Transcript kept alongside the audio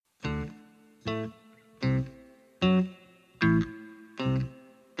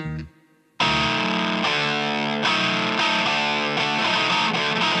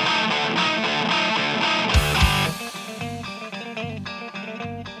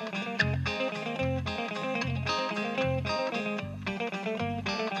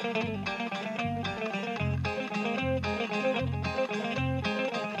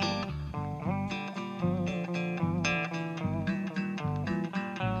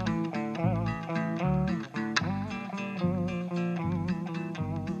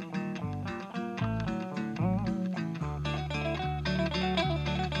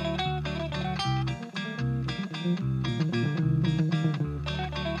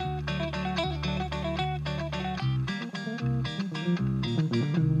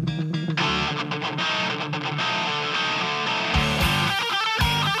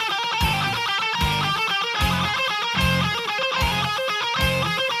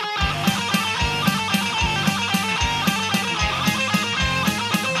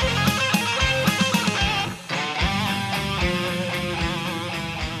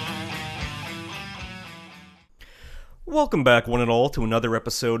welcome back, one and all, to another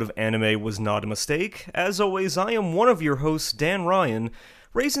episode of Anime Was Not a Mistake. As always, I am one of your hosts, Dan Ryan,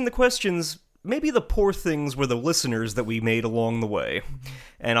 raising the questions, maybe the poor things were the listeners that we made along the way.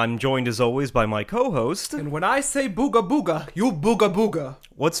 And I'm joined, as always, by my co-host. And when I say booga booga, you booga booga.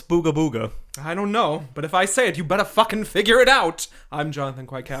 What's booga booga? I don't know, but if I say it, you better fucking figure it out. I'm Jonathan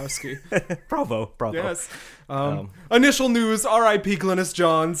Kwiatkowski. Bravo. Yes. Initial news, R.I.P. Glynis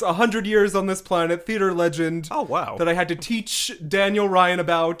Johns, 100 years on this planet, theater legend. Oh, wow. That I had to teach Daniel Ryan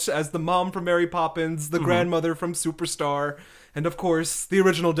about as the mom from Mary Poppins, the grandmother from Superstar, and of course, the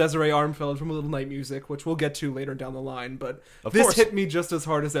original Desiree Armfeld from Little Night Music, which we'll get to later down the line, but of this course. hit me just as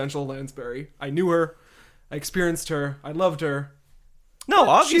hard as Angela Lansbury. I knew her, I experienced her, I loved her. No,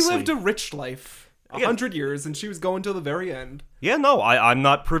 obviously. She lived a rich life. 100 years, and she was going till the very end. Yeah, no, I'm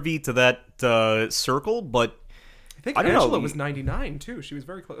not privy to that circle, but I think Angela was 99, too. She was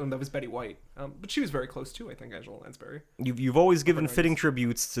very close. Oh, that was Betty White. But she was very close, too, I think, Angela Lansbury. You've always given fitting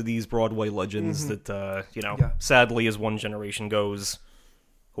tributes to these Broadway legends that, sadly, as one generation goes,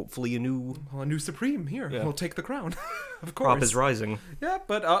 hopefully a new Supreme here. Yeah. We'll take the crown, of course. crop is rising. Yeah,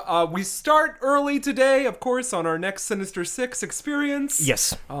 but we start early today, of course, on our next Sinister 6 experience.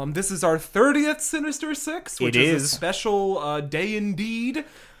 Yes. This is our 30th Sinister 6, which is a special day indeed.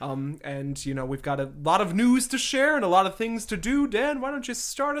 And, we've got a lot of news to share and a lot of things to do. Dan, why don't you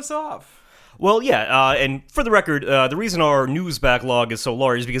start us off? Well, yeah, and for the record, the reason our news backlog is so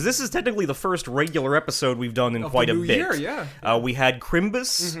large is because this is technically the first regular episode we've done in quite a bit. Year, yeah. We had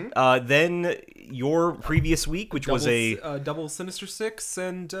Crimbus, then your previous week, which was a double Sinister 6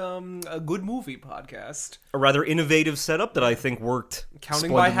 and a good movie podcast. A rather innovative setup that I think worked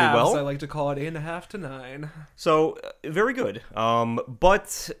Counting by halves, well. I like to call it 8.5 to 9. So, very good.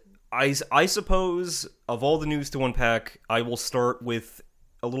 But I suppose, of all the news to unpack, I will start with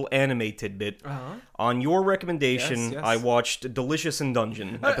a little anime tidbit. On your recommendation, Yes. I watched Delicious in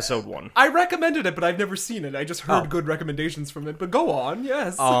Dungeon, episode 1. I recommended it, but I've never seen it. I just heard good recommendations from it. But go on,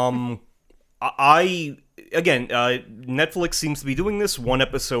 yes. Netflix seems to be doing this, one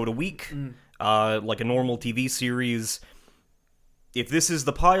episode a week, like a normal TV series. If this is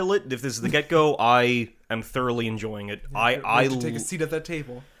the pilot, if this is the get-go, I am thoroughly enjoying it. I take a seat at that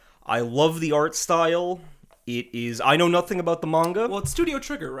table. I love the art style. It is. I know nothing about the manga. Well, it's Studio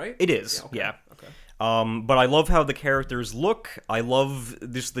Trigger, right? It is. Yeah. Okay. But I love how the characters look. I love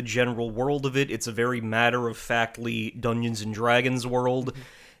just the general world of it. It's a very matter-of-factly Dungeons and Dragons world.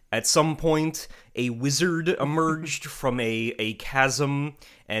 At some point, a wizard emerged from a chasm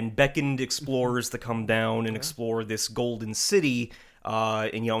and beckoned explorers to come down and explore this golden city.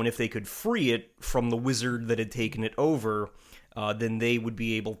 And if they could free it from the wizard that had taken it over, then they would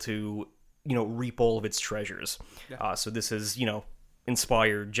be able to, reap all of its treasures. Yeah. So this has,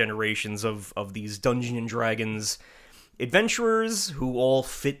 inspired generations of these Dungeons and Dragons adventurers who all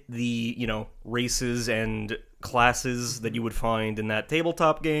fit the, races and classes that you would find in that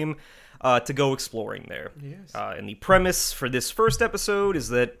tabletop game to go exploring there. Yes. And the premise for this first episode is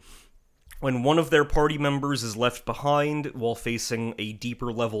that when one of their party members is left behind while facing a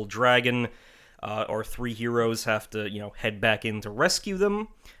deeper level dragon, our three heroes have to, head back in to rescue them,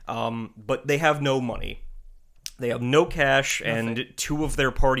 but they have no money. They have no cash, and two of their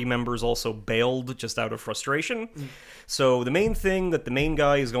party members also bailed just out of frustration. So the main thing that the main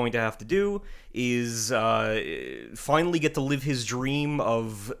guy is going to have to do is finally get to live his dream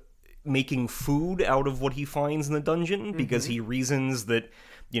of making food out of what he finds in the dungeon, because he reasons that,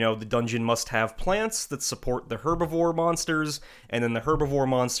 the dungeon must have plants that support the herbivore monsters, and then the herbivore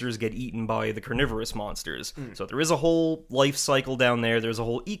monsters get eaten by the carnivorous monsters. So there is a whole life cycle down there. There's a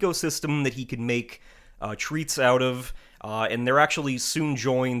whole ecosystem that he can make treats out of, and they're actually soon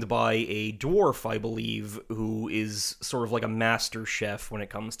joined by a dwarf, I believe, who is sort of like a master chef when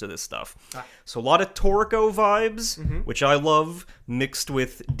it comes to this stuff. So a lot of Toriko vibes, which I love, mixed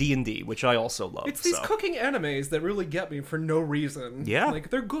with D&D, which I also love. It's these cooking animes that really get me for no reason. Yeah.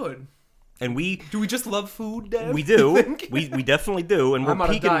 Like, they're good. And Do we just love food, Dan? We do. we definitely do. And I'm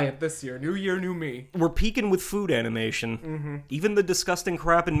on a diet this year. New year, new me. We're peaking with food animation. Even the disgusting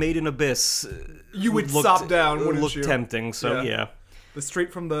crap in Made in Abyss you would sop down, wouldn't you? Looked tempting, so yeah. The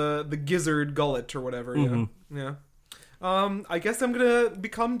straight from the gizzard gullet or whatever, yeah. I guess I'm gonna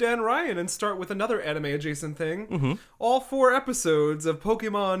become Dan Ryan and start with another anime adjacent thing. All 4 episodes of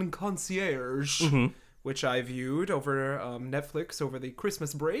Pokemon Concierge. Which I viewed over Netflix over the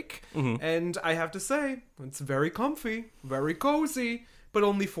Christmas break. And I have to say, it's very comfy, very cozy, but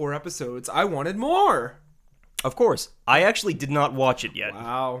only 4 episodes. I wanted more. Of course. I actually did not watch it yet.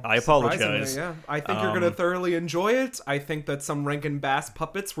 Wow. I apologize. Surprisingly, yeah. I think you're going to thoroughly enjoy it. I think that some Rankin Bass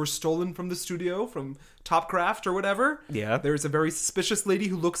puppets were stolen from the studio, from Topcraft or whatever. Yeah. There's a very suspicious lady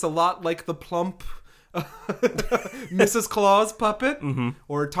who looks a lot like the plump Mrs. Claus puppet,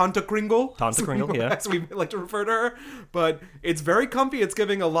 or Tanta Kringle. Tanta Kringle, yeah. As we like to refer to her. But it's very comfy. It's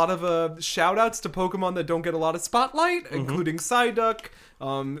giving a lot of shout-outs to Pokemon that don't get a lot of spotlight, including Psyduck,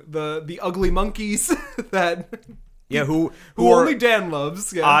 the ugly monkeys that... Yeah, who only Dan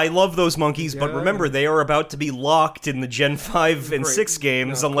loves. Yeah. I love those monkeys, but Yeah. remember, they are about to be locked in the Gen 5 and Great. 6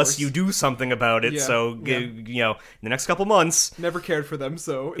 games No, of unless course. you do something about it. Yeah, So, yeah. you know, in the next couple months, Never cared for them,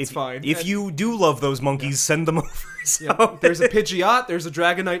 so it's fine. if And- you do love those monkeys, send them over. So. yeah, there's a Pidgeot, there's a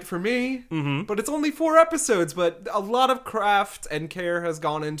Dragonite for me, but it's only 4 episodes, but a lot of craft and care has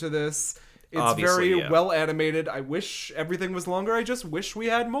gone into this. It's Obviously, very yeah. well animated. I wish everything was longer. I just wish we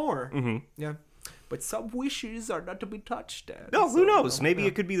had more. Yeah. But some wishes are not to be touched, Dad. No, So, who knows? well, Maybe yeah.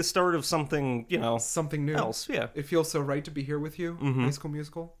 it could be the start of something, you know, Something new. else. Yeah. It feels so right to be here with you. High School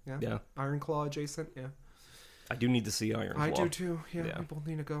Musical. Yeah. Yeah. Iron Claw adjacent. Yeah. I do need to see Iron Claw. I do too. Yeah, Yeah. we both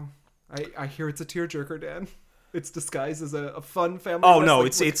need to go. I hear it's a tearjerker, Dan. It's disguised as a fun family. Oh, no,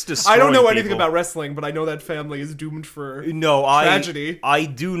 wrestling it's flick. destroying I don't know anything people. about wrestling, but I know that family is doomed for No, tragedy. I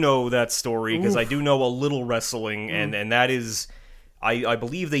do know that story because I do know a little wrestling, and that is, I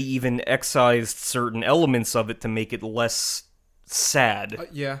believe they even excised certain elements of it to make it less sad.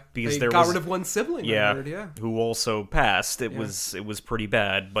 Yeah, Because they there got was- rid of one sibling. I Yeah, heard, yeah. who also passed. It was pretty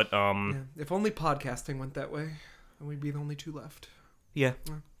bad, but Yeah. If only podcasting went that way, then we'd be the only 2 left. yeah,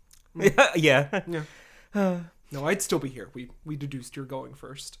 yeah, Yeah. No, I'd still be here. We deduced you're going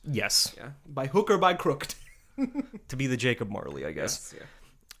first. yes, Yeah, by hook or by crook. to be the Jacob Marley, I guess. Yes,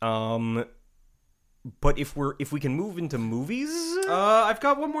 yeah. But if we can move into movies, I've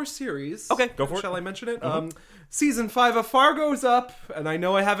got one more series. Okay, go for it. Shall I mention it? Season 5 of Fargo's up, and I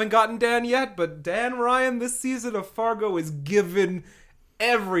know I haven't gotten Dan yet, but Dan Ryan, this season of Fargo is given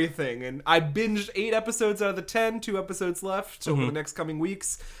everything, and I binged 8 episodes out of the 10, 2 episodes left over the next coming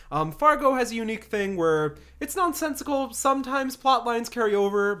weeks. Fargo has a unique thing where it's nonsensical. Sometimes plot lines carry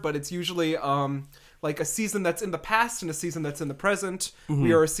over, but it's usually like a season that's in the past and a season that's in the present.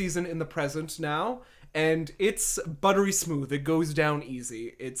 We are a season in the present now, and it's buttery smooth. It goes down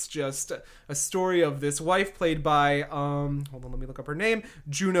easy. It's just a story of this wife played by hold on, let me look up her name,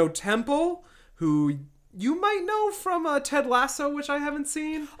 Juno Temple, who you might know from Ted Lasso, which I haven't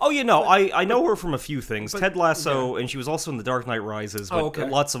seen. oh, you know, I know her from a few things. Ted Lasso, and she was also in The Dark Knight Rises, but okay.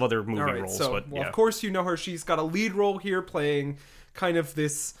 lots of other movie All right, roles. so but well, yeah, of course you know her. She's got a lead role here, playing kind of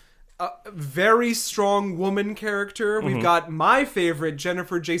this very strong woman character. We've got my favorite,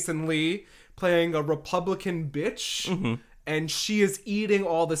 Jennifer Jason Leigh, playing a Republican bitch. And she is eating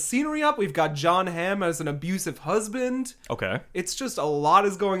all the scenery up. We've got John Hamm as an abusive husband. okay. It's just a lot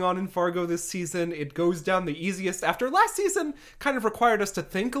is going on in Fargo this season. It goes down the easiest. After last season kind of required us to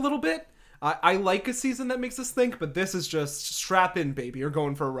think a little bit. I like a season that makes us think, but this is just strap in, baby. You're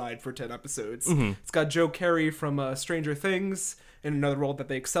going for a ride for 10 episodes. It's got Joe Carey from Stranger Things in another role that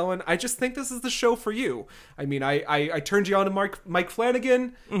they excel in. I just think this is the show for you. I mean, I turned you on to Mike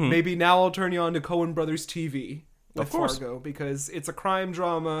Flanagan. Maybe now I'll turn you on to Coen Brothers TV. With Of course. Fargo, because it's a crime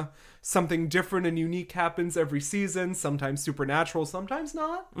drama. Something different and unique happens every season. Sometimes supernatural, sometimes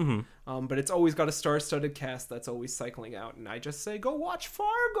not. But it's always got a star-studded cast that's always cycling out. And I just say, go watch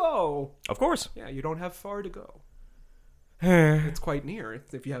Fargo. Of course. Yeah, you don't have far to go. It's quite near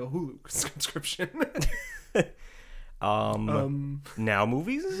if you have a Hulu subscription. Now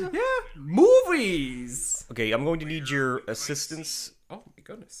movies? Yeah, movies. Okay, I'm going to need your assistance. Oh my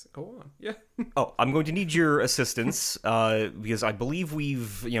goodness, go on. Yeah. Oh, I'm going to need your assistance because I believe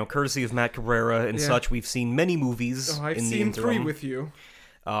we've, you know, courtesy of Matt Cabrera and Yeah. such, we've seen many movies. I've in the seen interim, 3 with you.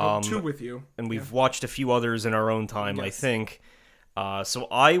 2 with you. and we've watched a few others in our own time, I Yes. think. So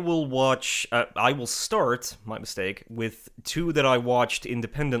I will watch. I will start. My mistake with 2 that I watched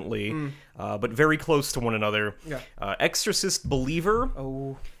independently, but very close to one another. Yeah. Exorcist Believer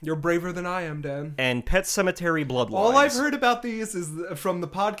Oh, you're braver than I am, Dan. and Pet Cemetery Bloodlines. All I've heard about these is from the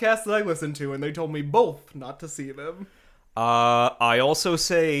podcast that I listened to, and they told me both not to see them. I also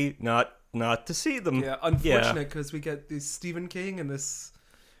say not to see them. Yeah, unfortunate, because we get this Stephen King and this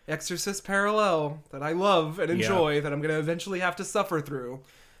Exorcist parallel that I love and enjoy that I'm going to eventually have to suffer through.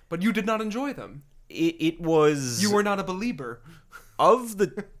 But you did not enjoy them. It was You were not a believer. of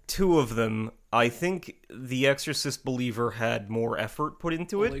the 2 of them. I think The Exorcist Believer had more effort put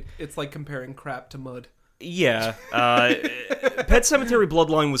into it. It's like comparing crap to mud. Yeah, Pet Sematary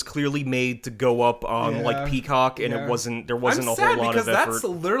Bloodline was clearly made to go up on like Peacock, and there wasn't a whole lot of effort. Because that's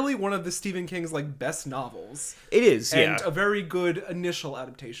literally one of the Stephen King's like best novels. It is, yeah, and a very good initial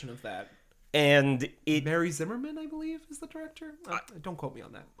adaptation of that. And Mary Zimmerman, I believe, is the director. Don't quote me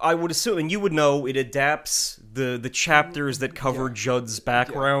on that. I would assume, and you would know, it adapts the chapters that cover Judd's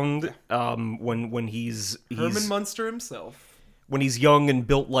background. When he's Herman Munster himself. When he's young and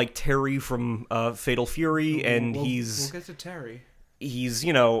built like Terry from Fatal Fury, and we'll get to Terry. He's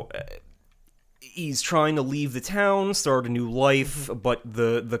he's trying to leave the town, start a new life, but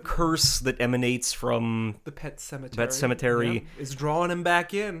the curse that emanates from the Pet Sematary is drawing him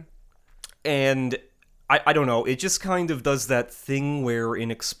back in. And I don't know, it just kind of does that thing where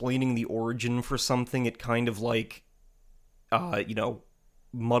in explaining the origin for something, it kind of like,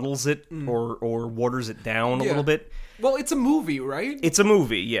 muddles it or waters it down a little bit. Well, it's a movie, right? It's a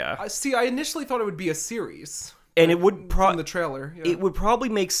movie, yeah. See, I initially thought it would be a series. And it would from the trailer. Yeah. It would probably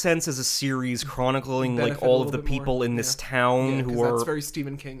make sense as a series chronicling like all of the people more in this town who are that's very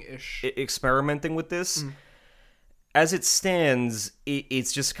Stephen King-ish. Experimenting with this. As it stands,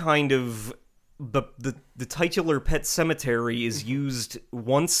 it's just kind of the titular Pet Sematary is used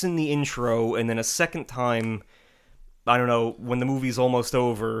once in the intro and then a second time, I don't know, when the movie's almost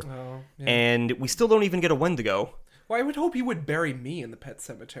over. And we still don't even get a Wendigo. Well, I would hope you would bury me in the Pet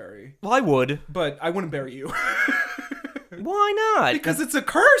Sematary. Well, I would. But I wouldn't bury you. Why not? Because it's a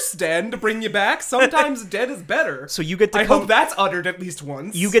curse, Dan, to bring you back. Sometimes dead is better. So you get to I hope that's uttered at least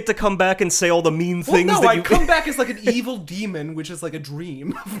once. You get to come back and say all the mean things that I come back as like an evil demon, which is like a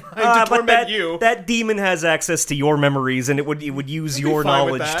dream to torment you. That demon has access to your memories, and it would use your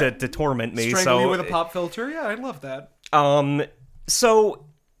knowledge to torment me. Strangle me with a pop filter? Yeah, I love that. So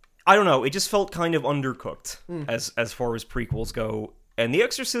I don't know. It just felt kind of undercooked as far as prequels go. And The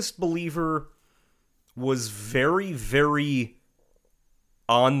Exorcist Believer was very, very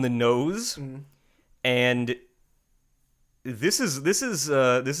on the nose. And this is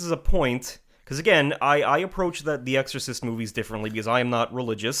a point, because again, I approach the Exorcist movies differently because I am not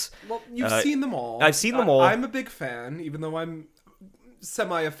religious. Well, you've seen them all. I've seen them all. I'm a big fan, even though I'm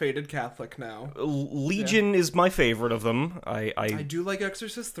a faded Catholic now. Legion is my favorite of them. I do like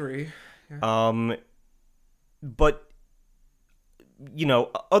Exorcist 3. Yeah. But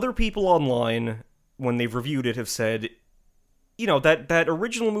other people online, when they've reviewed it, have said, that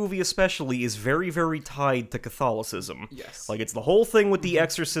original movie especially is very, very tied to Catholicism. Yes. Like, it's the whole thing with the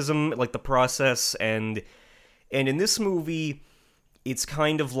exorcism, like the process, and in this movie, it's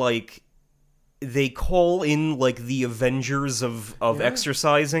kind of like they call in like the Avengers of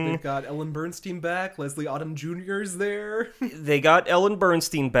exorcising. They've got Ellen Bernstein back. Leslie Odom Jr. is there. They got Ellen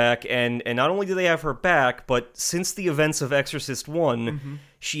Bernstein back, and not only do they have her back, but since the events of Exorcist 1,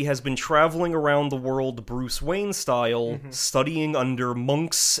 she has been traveling around the world Bruce Wayne style, studying under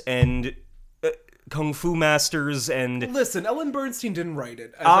monks and kung fu masters and... Listen, Ellen Bernstein didn't write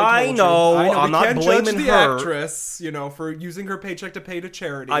it. I know. I'm not blaming the her. Actress, for using her paycheck to pay to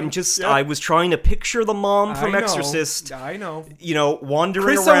charity. I was trying to picture the mom from Exorcist. I know. Wandering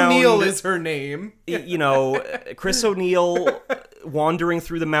Chris around. Chris O'Neill is her name. Chris O'Neill wandering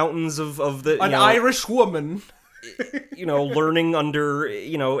through the mountains of the... An Irish woman. Learning under,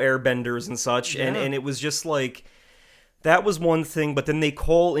 airbenders and such. Yeah. And it was just like... That was one thing, but then they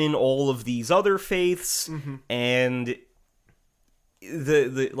call in all of these other faiths, and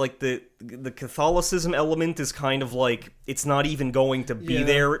the Catholicism element is kind of like it's not even going to be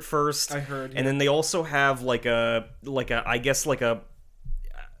there at first. I heard, and then they also have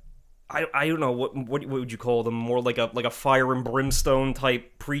I don't know what would you call them? More like a fire and brimstone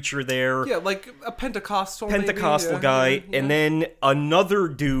type preacher there. Yeah, like a Pentecostal guy, and then another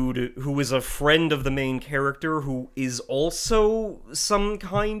dude who is a friend of the main character who is also some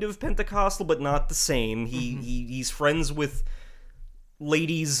kind of Pentecostal, but not the same. He's friends with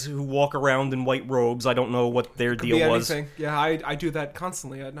ladies who walk around in white robes. I don't know what their deal was. Yeah, I do that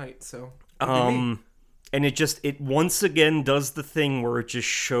constantly at night. So. And it once again does the thing where it just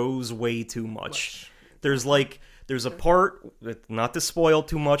shows way too much. There's a part, not to spoil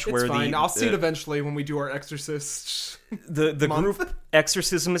too much, it's where fine. I'll see it eventually when we do our Exorcist. The group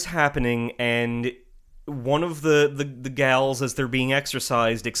exorcism is happening, and one of the gals, as they're being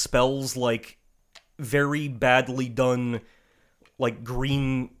exorcised, expels like very badly done, like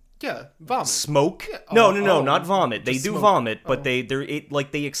green. Yeah, vomit. Smoke? Yeah. No, not vomit. They do vomit, but they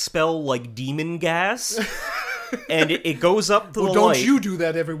expel like demon gas, and it goes up to the light. Don't you do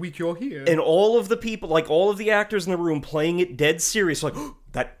that every week you're here? And all of the people, like all of the actors in the room, playing it dead serious, like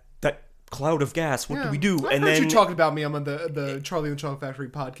that cloud of gas. What do we do? I heard you talking about me. I'm on the Charlie and the Chocolate Factory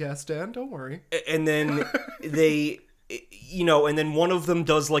podcast, Dan. Don't worry. And then and then one of them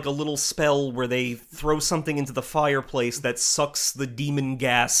does like a little spell where they throw something into the fireplace that sucks the demon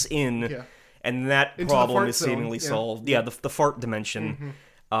gas in. Yeah. And that into problem is seemingly solved. Yeah, the fart dimension.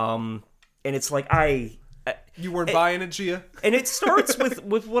 Mm-hmm. And it's like, you weren't buying it, Gia? And it starts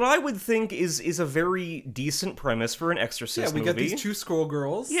with what I would think is a very decent premise for an Exorcist movie. Yeah, we get these two squirrel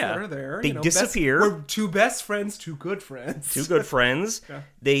girls that are there. They disappear. We're two best friends, two good friends. Two good friends. Yeah.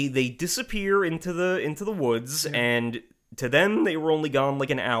 They disappear into the woods, and to them, they were only gone like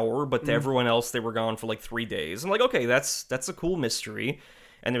an hour, but to everyone else, they were gone for like 3 days. I'm like, okay, that's a cool mystery.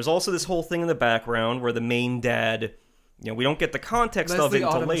 And there's also this whole thing in the background where the main dad, we don't get the context of it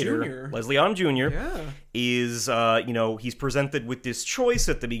until later. Leslie Odom Jr. is, he's presented with this choice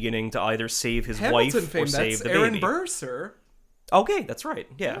at the beginning to either save his wife or save the baby. Aaron Burr, sir. Okay, that's right.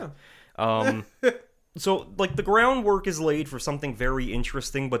 Yeah. So, like, the groundwork is laid for something very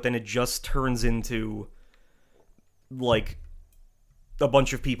interesting, but then it just turns into, like, a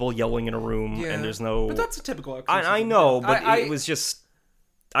bunch of people yelling in a room, and there's no... But that's a typical exorcism. I know, but it was just...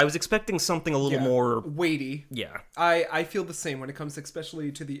 I was expecting something a little more... weighty. Yeah. I feel the same when it comes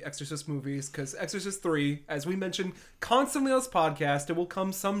especially to the Exorcist movies, because Exorcist 3, as we mentioned constantly on this podcast, it will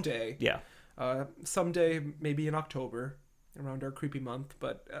come someday. Yeah. Someday, maybe in October, around our creepy month,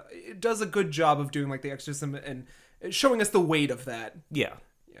 but it does a good job of doing like the exorcism and showing us the weight of that. Yeah.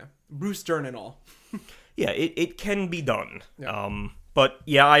 Yeah. Bruce Dern and all. Yeah, it can be done. Yeah. But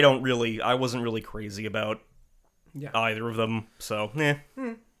yeah, I wasn't really crazy about either of them, so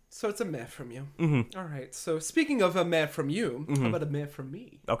So it's a meh from you. Mm-hmm. All right, so speaking of a meh from you, how about a meh from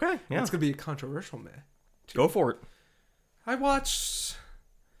me? Okay, yeah. It's going to be a controversial meh. Go for it. I watched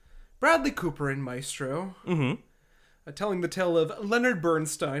Bradley Cooper in Maestro, telling the tale of Leonard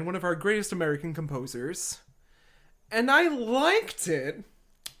Bernstein, one of our greatest American composers. And I liked it,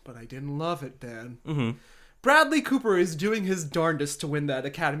 but I didn't love it, Dan. Mm-hmm. Bradley Cooper is doing his darndest to win that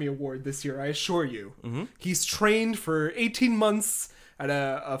Academy Award this year, I assure you. Mm-hmm. He's trained for 18 months at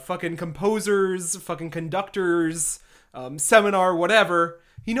a fucking composer's, fucking conductor's seminar, whatever.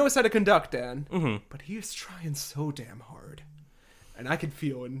 He knows how to conduct, Dan. Mm-hmm. But he is trying so damn hard. And I could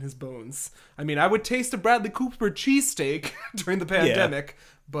feel it in his bones. I mean, I would taste a Bradley Cooper cheesesteak during the pandemic,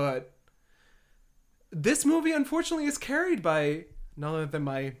 but this movie, unfortunately, is carried by none other than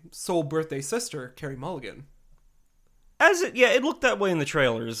my soul birthday sister, Carey Mulligan. It looked that way in the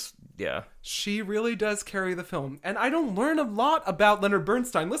trailers. Yeah. She really does carry the film. And I don't learn a lot about Leonard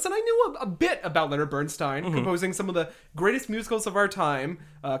Bernstein. Listen, I knew a bit about Leonard Bernstein, composing some of the greatest musicals of our time,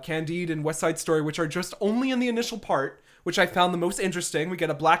 Candide and West Side Story, which are just only in the initial part, which I found the most interesting. We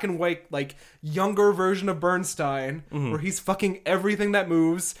get a black and white, like, younger version of Bernstein, where he's fucking everything that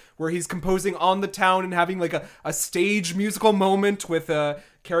moves, where he's composing on the town and having, like, a stage musical moment with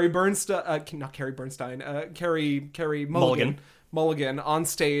Carey Mulligan on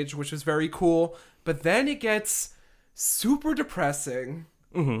stage, which was very cool. But then it gets super depressing.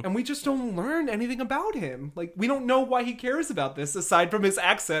 And we just don't learn anything about him. Like, we don't know why he cares about this, aside from his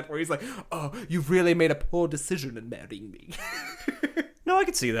accent, where he's like, oh, you've really made a poor decision in marrying me. No, I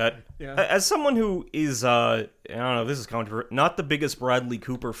could see that. Yeah. As someone who is, I don't know, this is controversial, not the biggest Bradley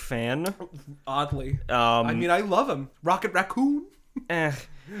Cooper fan. Oddly. I mean, I love him. Rocket Raccoon.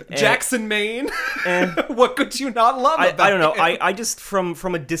 Jackson, Maine. What could you not love about I don't know. him? I just, from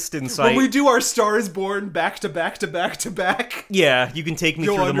a distance, when we do our Star is Born back to back to back to back. Yeah, you can take me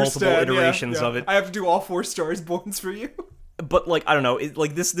through the multiple iterations of it. I have to do all 4 Star is Borns for you. But, like, I don't know,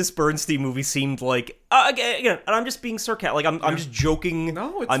 this Bernstein movie seemed like, again, and I'm just being sarcastic, like, I'm just joking.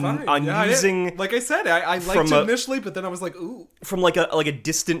 No, it's fine. I'm using... Like I said, I liked it initially, but then I was like, ooh. From, like a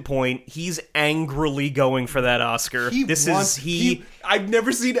distant point, he's angrily going for that Oscar. I've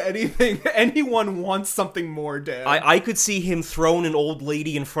never seen anyone wants something more, Dan. I could see him throwing an old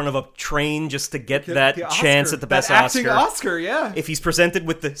lady in front of a train just to get that chance at the best Oscar. Oscar, yeah. If he's presented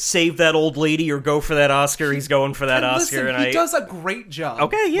with the save that old lady or go for that Oscar, he's going for that Oscar. Listen, he does a great job.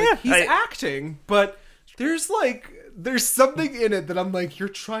 Okay, yeah. Like, he's acting, but there's something in it that I'm like, you're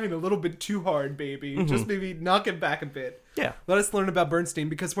trying a little bit too hard, baby. Just maybe knock it back a bit. Yeah. Let us learn about Bernstein,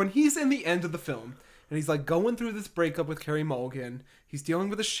 because when he's in the end of the film, and he's like going through this breakup with Carey Mulligan, he's dealing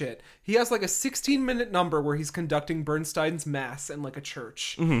with a shit. He has like a 16-minute number where he's conducting Bernstein's mass in like a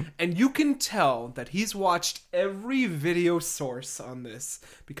church. And you can tell that he's watched every video source on this,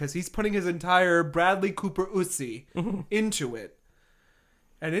 because he's putting his entire Bradley Cooper Uzi into it.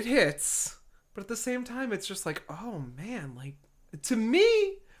 And it hits. But at the same time, it's just like, oh man, like,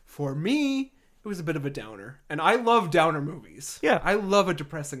 for me, it was a bit of a downer. And I love downer movies. Yeah. I love a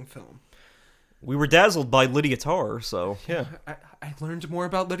depressing film. We were dazzled by Lydia Tarr, so yeah. I learned more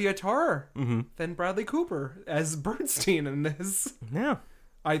about Lydia Tarr than Bradley Cooper as Bernstein in this. Yeah.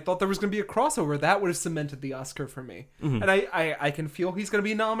 I thought there was going to be a crossover. That would have cemented the Oscar for me. And I can feel he's going to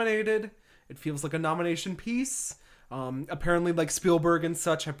be nominated. It feels like a nomination piece. Apparently, like Spielberg and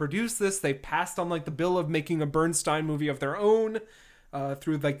such have produced this. They passed on like the bill of making a Bernstein movie of their own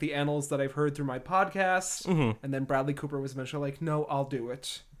through like the annals that I've heard through my podcast. And then Bradley Cooper was eventually like, no, I'll do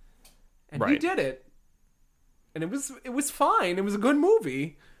it. And he did it. And it was fine. It was a good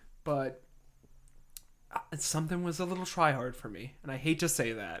movie. But something was a little try-hard for me. And I hate to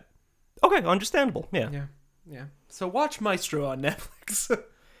say that. Okay, understandable. Yeah. So watch Maestro on Netflix.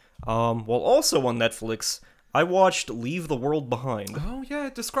 Well, also on Netflix, I watched Leave the World Behind. Oh, yeah.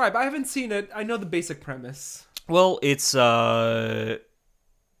 Describe. I haven't seen it. I know the basic premise. Well, it's, oh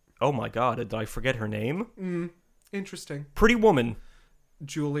my god, did I forget her name? Interesting. Pretty Woman.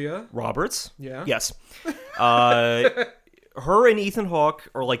 Julia Roberts. Yeah. Yes. Her and Ethan Hawke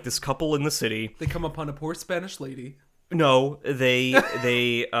are like this couple in the city. They come upon a poor Spanish lady. No, they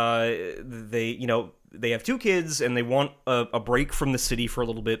have 2 kids and they want a break from the city for a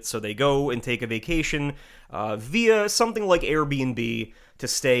little bit, so they go and take a vacation via something like Airbnb to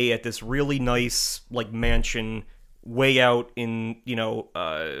stay at this really nice like mansion way out in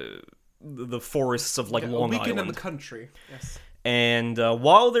the forests of like Long Island. A weekend in the country. Yes. And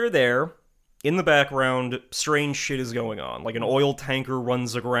while they're there, in the background, strange shit is going on. Like an oil tanker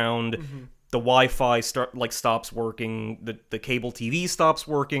runs aground. The Wi-Fi stops working. The cable TV stops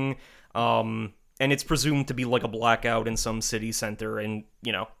working. And it's presumed to be like a blackout in some city center. And,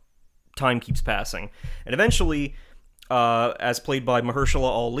 time keeps passing. And eventually, as played by Mahershala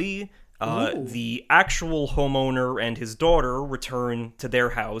Ali, the actual homeowner and his daughter return to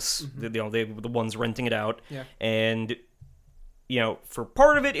their house. They were the ones renting it out. Yeah. And for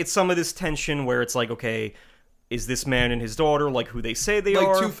part of it, it's some of this tension where it's like, okay, is this man and his daughter like who they say they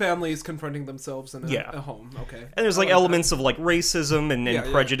are? Like 2 families confronting themselves in a home. Okay. And there's like elements of like racism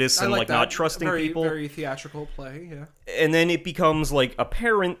and prejudice and like not trusting people. Very theatrical play, yeah. And then it becomes like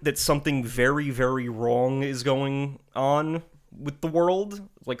apparent that something very, very wrong is going on with the world.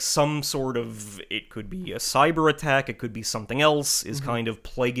 Like some sort of, it could be a cyber attack, it could be something else, is kind of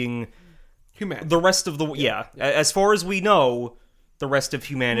plaguing humanity. The rest of the as far as we know, the rest of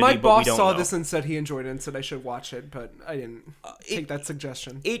humanity. My boss we don't saw know. this and said he enjoyed it and said I should watch it, but I didn't take that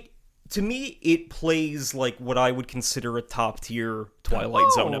suggestion. To me, it plays like what I would consider a top tier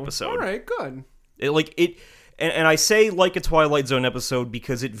Twilight Zone episode. All right, good. And I say like a Twilight Zone episode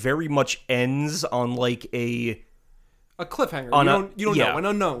because it very much ends on like a cliffhanger. You don't know, an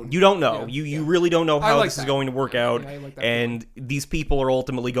unknown. You don't know. You really don't know how this is going to work out. I like that and these people are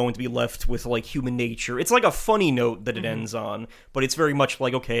ultimately going to be left with like human nature. It's like a funny note that it ends on, but it's very much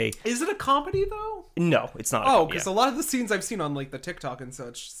like, okay. Is it a comedy though? No, it's not. Oh, because a lot of the scenes I've seen on like the TikTok and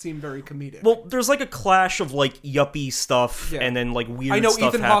such seem very comedic. Well, there's like a clash of like yuppie stuff and then like weird stuff happening. I know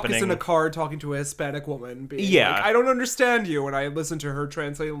Ethan Hawke is in a car talking to a Hispanic woman being like, I don't understand you, and I listen to her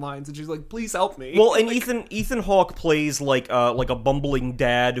translating lines and she's like, please help me. Well, and Ethan Hawke plays like a bumbling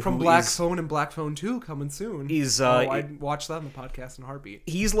dad from Black Phone and Black Phone 2 coming soon. I'd watch that on the podcast in a heartbeat.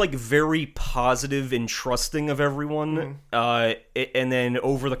 He's like very positive and trusting of everyone. And then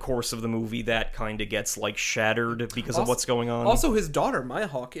over the course of the movie, that kind of gets like shattered because of what's going on. Also, his daughter,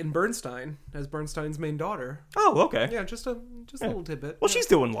 Mihawk, in Bernstein, as Bernstein's main daughter. Oh, okay. Yeah, just a little tidbit. Well, she's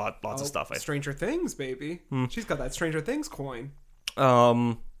doing lots of stuff. Stranger Things, baby. She's got that Stranger Things coin.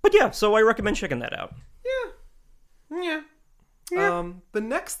 But yeah, so I recommend checking that out. Yeah. The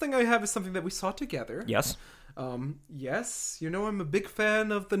next thing I have is something that we saw together. Yes. Yes, I'm a big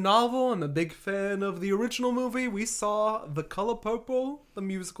fan of the novel. I'm a big fan of the original movie. We saw The Color Purple, the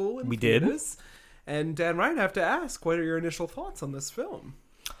musical, in theaters. And Dan Ryan, I have to ask, what are your initial thoughts on this film?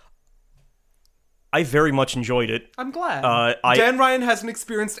 I very much enjoyed it. I'm glad. Dan Ryan hasn't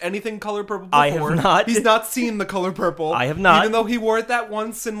experienced anything Color Purple before. I have not. He's not seen The Color Purple. I have not. Even though he wore it that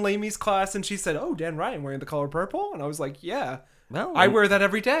once in Laimie's class, and she said, "Oh, Dan Ryan wearing The Color Purple?" And I was like, "Yeah, well, I wear that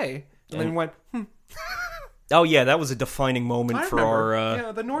every day." And then he went, Oh yeah, that was a defining moment for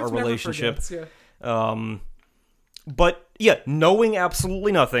our the North relationship. Never forgets, But yeah, knowing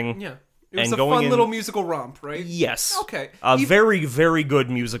absolutely nothing. Yeah. It was a fun little musical romp, right? Yes. Okay. Very, very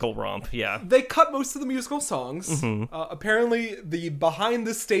good musical romp, yeah. They cut most of the musical songs. Apparently, the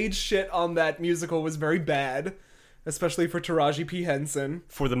behind-the-stage shit on that musical was very bad, especially for Taraji P. Henson.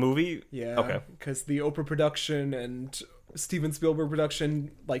 For the movie? Yeah. Okay. Because the Oprah production and Steven Spielberg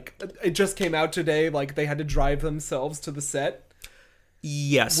production, like, it just came out today, like, they had to drive themselves to the set.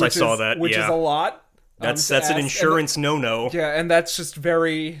 Yes, I saw that, Which is a lot. That's to an ask, insurance no. Yeah, and that's just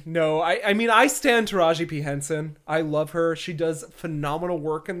very no. I mean, I stand Taraji P. Henson. I love her. She does phenomenal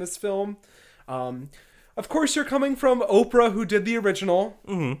work in this film. Of course, you're coming from Oprah, who did the original.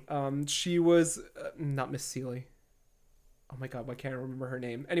 Mm-hmm. She was not Miss Seeley. Oh my god, why can't I remember her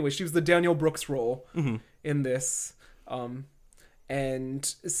name? Anyway, she was the Danielle Brooks role in this. And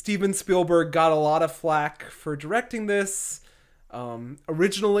Steven Spielberg got a lot of flack for directing this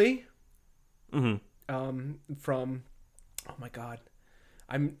originally. From, oh my god,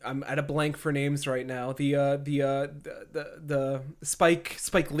 I'm at a blank for names right now. The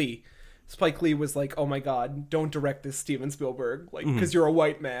Spike Lee. Spike Lee was like, oh my god, don't direct this, Steven Spielberg, like, because you're a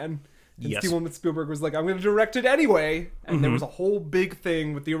white man. And Steven Spielberg was like, I'm going to direct it anyway. And there was a whole big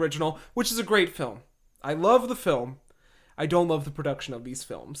thing with the original, which is a great film. I love the film. I don't love the production of these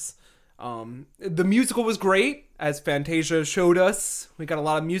films. The musical was great, as Fantasia showed us. We got a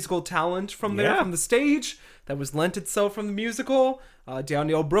lot of musical talent from there, from the stage, that was lent itself from the musical.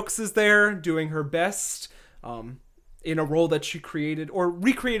 Danielle Brooks is there, doing her best in a role that she created, or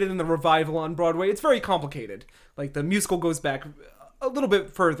recreated in the revival on Broadway. It's very complicated. Like, the musical goes back a little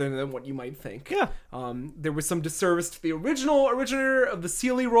bit further than what you might think. Yeah. There was some disservice to the originator of the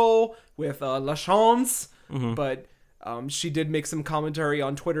Seeley role with LaChanze, but she did make some commentary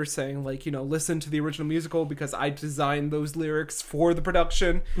on Twitter saying, like, listen to the original musical because I designed those lyrics for the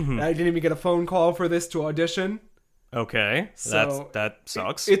production. And I didn't even get a phone call for this to audition. Okay, so that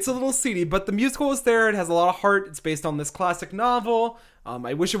sucks. It's a little seedy, but the musical is there. It has a lot of heart. It's based on this classic novel.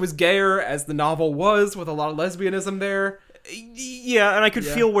 I wish it was gayer, as the novel was, with a lot of lesbianism there. Yeah, and I could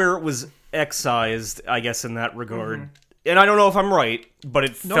feel where it was excised, I guess, in that regard. And I don't know if I'm right, but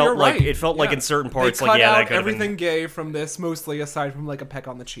it felt like like in certain parts, they cut out everything gay from this, mostly aside from like a peck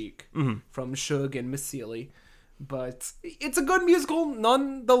on the cheek from Suge and Miss Seeley. But it's a good musical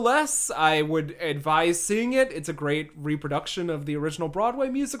nonetheless. I would advise seeing it. It's a great reproduction of the original Broadway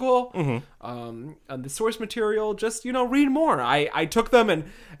musical. And the source material, just, read more. I took them, and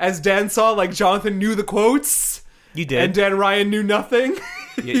as Dan saw, like, Jonathan knew the quotes. You did. And Dan Ryan knew nothing.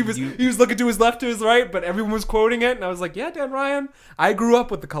 He was looking to his left, to his right, but everyone was quoting it, and I was like, yeah, Dan Ryan. I grew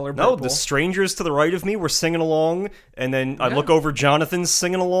up with The Color Purple. No, the strangers to the right of me were singing along, and then I look over, Jonathan's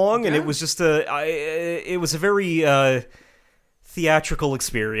singing along, and it was just it was a very theatrical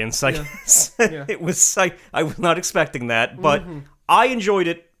experience, I guess. It was, I was not expecting that, but I enjoyed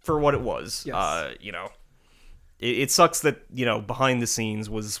it for what it was. Yes. It sucks that, behind the scenes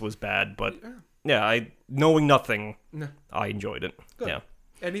was bad, but knowing nothing, I enjoyed it. Good. Yeah.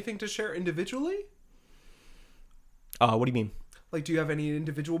 Anything to share individually? What do you mean? Like, do you have any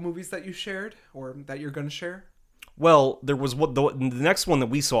individual movies that you shared, or that you're going to share? Well, there was the next one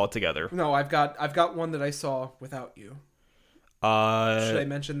that we saw together. No, I've got one that I saw without you. Should I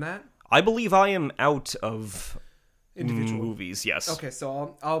mention that? I believe I am out of individual movies. Yes. Okay,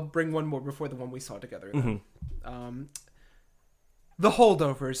 so I'll bring one more before the one we saw together. Then. The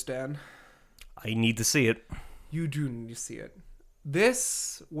Holdovers, Dan. I need to see it. You do need to see it.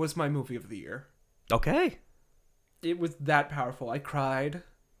 This was my movie of the year. Okay. It was that powerful. I cried.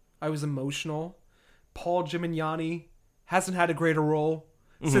 I was emotional. Paul Giamatti hasn't had a greater role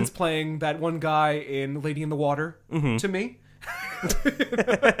since playing that one guy in Lady in the Water, to me.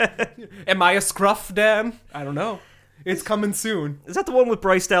 Am I a scruff, Dan? I don't know. It's coming soon. Is that the one with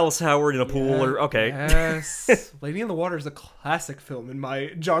Bryce Dallas Howard in a pool? Or okay. Yes. Lady in the Water is a classic film in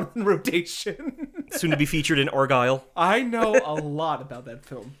my Jonathan rotation. Soon to be featured in Argyle. I know a lot about that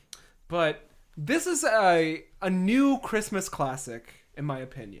film. But this is a new Christmas classic, in my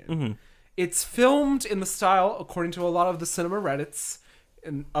opinion. It's filmed in the style, according to a lot of the cinema Reddits,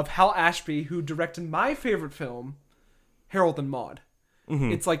 of Hal Ashby, who directed my favorite film, Harold and Maude.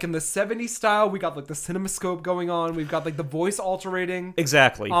 It's like in the 70s style. We got like the cinemascope going on. We've got like the voice alterating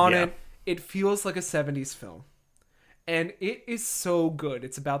on it. It feels like a 70s film. And it is so good.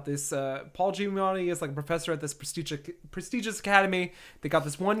 It's about this Paul Giamatti is like a professor at this prestigious academy. They got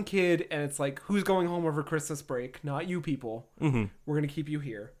this one kid, and it's like, who's going home over Christmas break? Not you people. We're going to keep you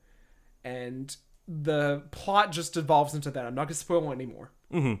here. And the plot just evolves into that. I'm not going to spoil anymore.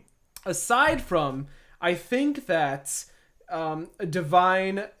 Aside from, I think that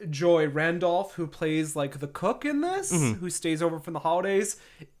Divine Joy Randolph, who plays like the cook in this, who stays over from the holidays,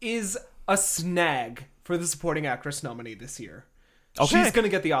 is a snag for the supporting actress nominee this year. Okay. She's going to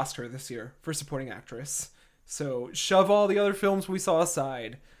get the Oscar this year for supporting actress. So shove all the other films we saw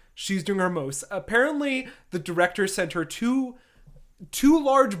aside. She's doing her most. Apparently, the director sent her two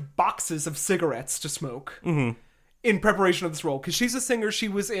large boxes of cigarettes to smoke in preparation of this role. Because she's a singer. She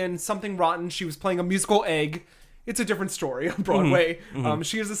was in Something Rotten. She was playing a musical egg. It's a different story on Broadway.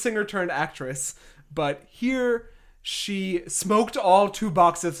 She is a singer turned actress. But here, she smoked all 2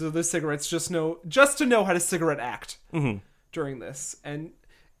 boxes of the cigarettes just to know how to cigarette act during this. And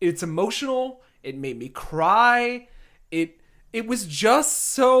it's emotional. It made me cry. It was just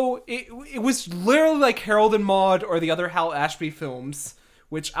so... It was literally like Harold and Maude or the other Hal Ashby films,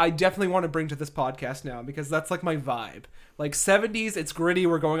 which I definitely want to bring to this podcast now because that's like my vibe. Like 70s, it's gritty.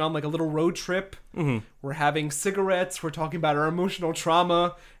 We're going on like a little road trip. We're having cigarettes. We're talking about our emotional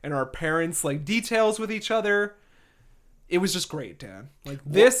trauma and our parents' like details with each other. It was just great, Dan. Like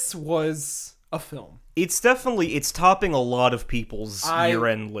this was a film. It's topping a lot of people's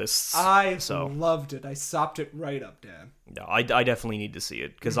year-end lists. I loved it. I sopped it right up, Dan. No, I definitely need to see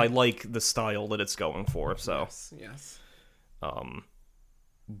it because I like the style that it's going for. So yes.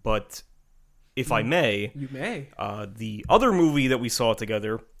 But if I may, you may. The other movie that we saw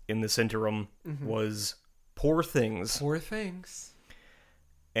together in this interim was Poor Things. Poor Things.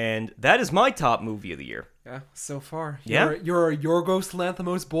 And that is my top movie of the year. Yeah, so far. Yeah? You're a Yorgos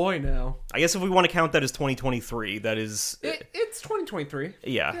Lanthimos boy now. I guess if we want to count that as 2023, that is... It's 2023.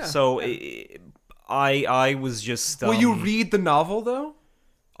 Yeah, so I was just... Will you read the novel, though?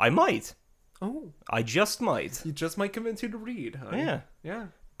 I might. Oh. I just might. You just might convince you to read, huh? Yeah. Yeah.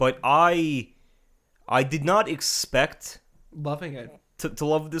 But I did not expect... Loving it. To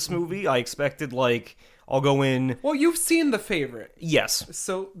love this movie. I expected, like... I'll go in... Well, you've seen The Favorite. Yes.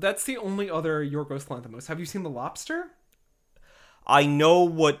 So that's the only other Yorgos Lanthimos. Have you seen The Lobster? I know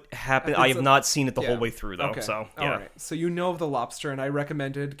what happened. I have not seen it the whole way through, though. Okay. So, yeah. All right. So you know of The Lobster, and I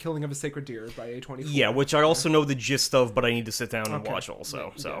recommended Killing of a Sacred Deer by A24. Yeah, which I also know the gist of, but I need to sit down and watch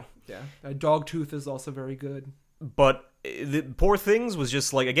also. Yeah. Dogtooth is also very good. But the Poor Things was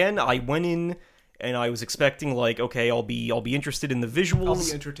just like, again, I went in... And I was expecting, like, okay, I'll be interested in the visuals. I'll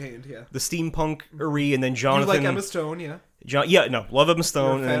be entertained, yeah. The steampunkery, and then Jonathan... You like Emma Stone, yeah. Love Emma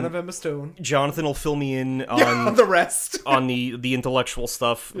Stone. You're a fan of Emma Stone. Jonathan will fill me in on... the rest. on the intellectual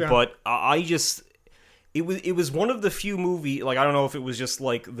stuff. Yeah. But I just... It was one of the few movie... Like, I don't know if it was just,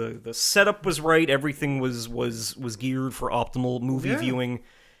 like, the setup was right, everything was geared for optimal movie viewing.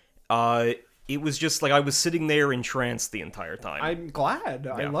 It was just like I was sitting there entranced the entire time. I'm glad.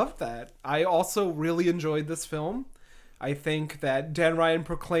 Yeah. I loved that. I also really enjoyed this film. I think that Dan Ryan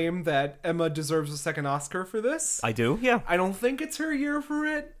proclaimed that Emma deserves a second Oscar for this. I do, yeah. I don't think it's her year for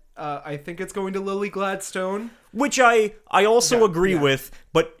it. I think it's going to Lily Gladstone. Which I also agree with,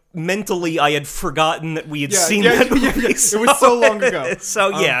 but mentally I had forgotten that we had seen that movie. So, it was so long ago.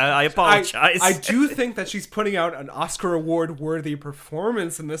 So I apologize. I do think that she's putting out an Oscar award-worthy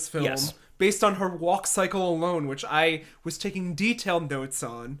performance in this film. Yes. Based on her walk cycle alone, which I was taking detailed notes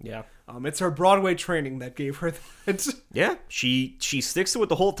on. Yeah. It's her Broadway training that gave her that. Yeah, she sticks to it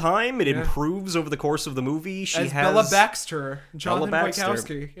the whole time. It improves over the course of the movie. She has has Bella Baxter, Jonathan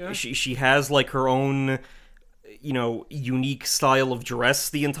Wachowski. Yeah. She has like her own, unique style of dress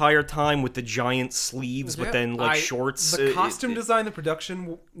the entire time with the giant sleeves, but then like shorts. The costume design, the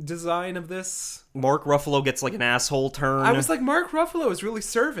production design of this. Mark Ruffalo gets like an asshole turn. I was like, Mark Ruffalo is really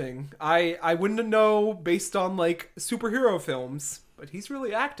serving. I wouldn't know based on like superhero films, but he's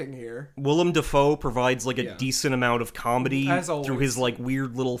really acting here. Willem Dafoe provides like a decent amount of comedy through his like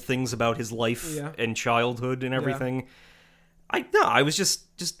weird little things about his life and childhood and everything. I was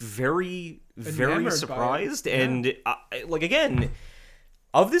just very, very surprised. And like, again,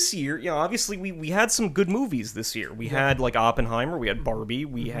 of this year, obviously we had some good movies this year. We had like Oppenheimer, we had Barbie,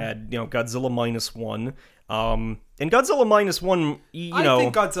 we had, Godzilla -1. And Godzilla -1, I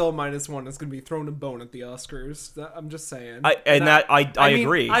think Godzilla -1 is going to be thrown a bone at the Oscars. I'm just saying. I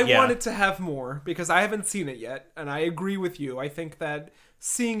agree. I want it to have more because I haven't seen it yet, and I agree with you. I think that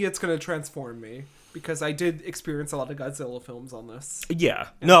seeing it's going to transform me because I did experience a lot of Godzilla films on this. Yeah.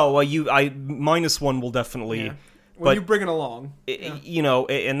 No, -1 will definitely. Yeah. When you bring it along,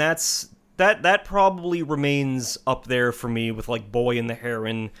 and that probably remains up there for me with like Boy and the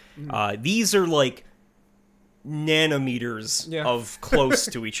Heron. These are like nanometers of close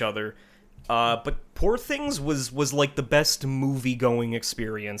to each other. But Poor Things was like the best movie going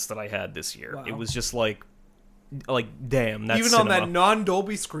experience that I had this year. Wow. It was just like damn, that's even cinema. on that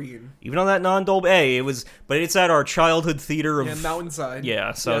non-Dolby screen. Even on that non-Dolby, but it's at our childhood theater of Mountainside.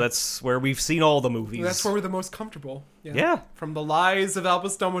 Yeah, so that's where we've seen all the movies. That's where we're the most comfortable. Yeah. From The Lies of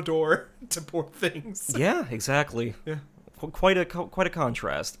Albus Dumbledore to Poor Things. Yeah, exactly. Yeah. Quite a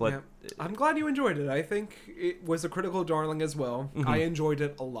contrast, but I'm glad you enjoyed it. I think it was a critical darling as well. I enjoyed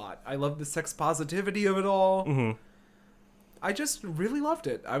it a lot. I love the sex positivity of it all. I just really loved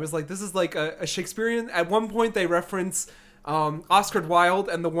it. I was like, this is like a Shakespearean... At one point, they reference Oscar Wilde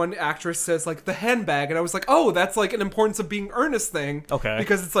and the one actress says, like, the handbag. And I was like, oh, that's, like, an importance of being earnest thing. Okay.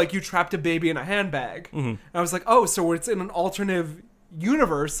 Because it's like you trapped a baby in a handbag. And I was like, oh, so it's in an alternative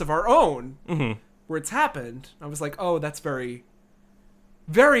universe of our own where it's happened. I was like, oh, that's very,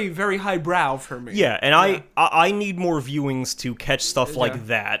 very, very highbrow for me. Yeah, and I need more viewings to catch stuff like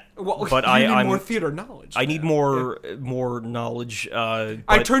that. Well, but you need I'm more theater knowledge. I need more knowledge.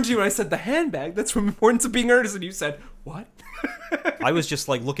 I turned to you and I said, the handbag, that's from Importance of Being Earnest, and you said, what? I was just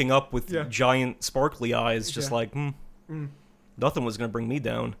like looking up with giant sparkly eyes, just like, nothing was going to bring me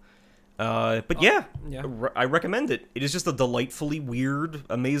down. But I recommend it. It is just a delightfully weird,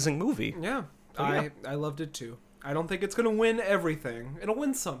 amazing movie. Yeah, So, I loved it too. I don't think it's going to win everything. It'll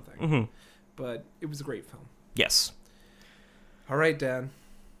win something. But it was a great film. Yes. All right, Dan.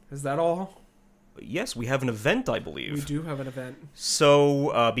 Is that all? Yes, we have an event, I believe. We do have an event.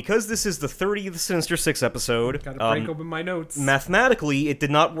 So, because this is the 30th Sinister Six episode... Gotta break open my notes. Mathematically, it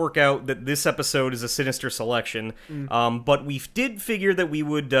did not work out that this episode is a Sinister selection. But we did figure that we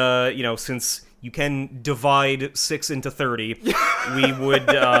would, since you can divide 6 into 30, we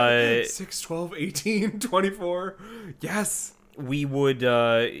would... 6, 12, 18, 24. Yes. We would,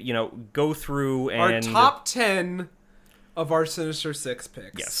 go through and... Our top 10... of our Sinister Six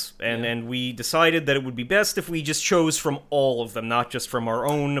picks. Yes, and we decided that it would be best if we just chose from all of them, not just from our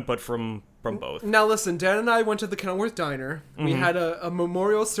own, but from both. Now listen, Dan and I went to the Kenilworth Diner. We had a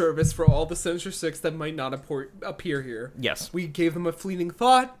memorial service for all the Sinister Six that might not appear here. Yes. We gave them a fleeting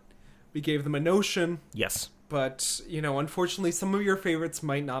thought. We gave them a notion. Yes. But, unfortunately, some of your favorites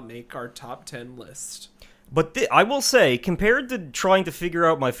might not make our top 10 list. But I will say, compared to trying to figure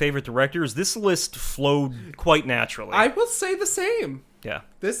out my favorite directors, this list flowed quite naturally. I will say the same. Yeah.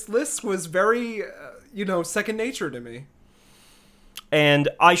 This list was very, second nature to me. And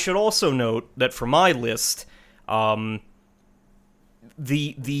I should also note that for my list, the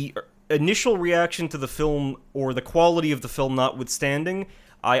initial reaction to the film, or the quality of the film notwithstanding,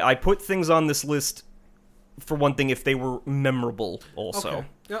 I put things on this list, for one thing, if they were memorable also. Okay.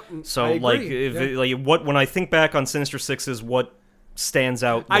 Yep. So, I agree. when I think back on Sinister Sixes, what stands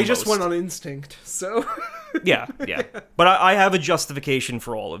out the I just most? went on instinct, so... yeah. But I have a justification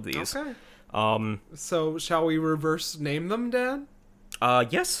for all of these. Okay. So, shall we reverse name them, Dan?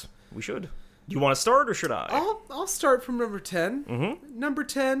 Yes, we should. Do you want to start, or should I? I'll start from number 10. Number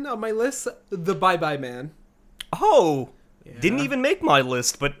 10 on my list, The Bye-Bye Man. Oh! Yeah. Didn't even make my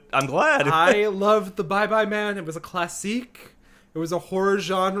list, but I'm glad. I loved The Bye-Bye Man. It was a classique. It was a horror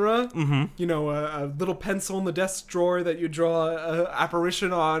genre. A little pencil in the desk drawer that you draw an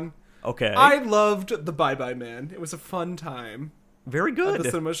apparition on. Okay. I loved The Bye-Bye Man. It was a fun time. Very good. At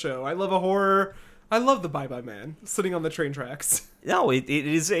the cinema show. I love a horror. I love The Bye-Bye Man. Sitting on the train tracks. No, it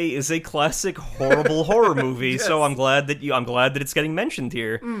is a classic horrible horror movie. Yes. So I'm glad that it's getting mentioned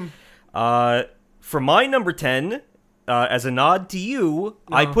here. For my number 10, as a nod to you,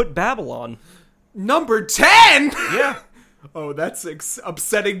 I put Babylon. Number 10? Yeah. Oh, that's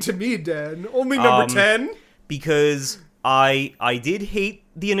upsetting to me, Dan. Only number 10? Because I did hate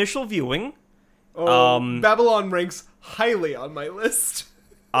the initial viewing. Babylon ranks highly on my list.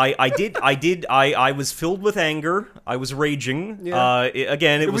 I was filled with anger. I was raging. Yeah.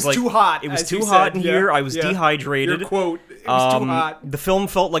 It was like, too hot. It was too hot in here. I was dehydrated. Your quote, it was too hot. The film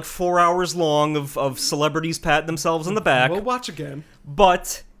felt like 4 hours long of celebrities patting themselves on the back. We'll watch again.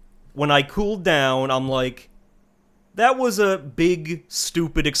 But when I cooled down, I'm like, that was a big,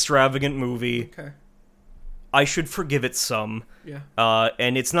 stupid, extravagant movie. Okay. I should forgive it some. Yeah.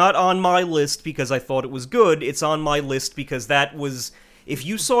 And it's not on my list because I thought it was good. It's on my list because that was... If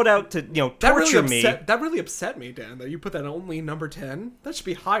you sought out to, torture me... That really upset me, Dan, that you put that only number 10. That should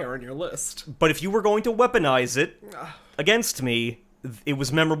be higher on your list. But if you were going to weaponize it against me, it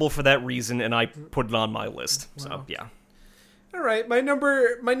was memorable for that reason, and I put it on my list. Wow. So, yeah. All right, my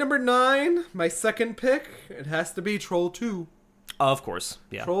number 9, my second pick, it has to be Troll 2. Of course,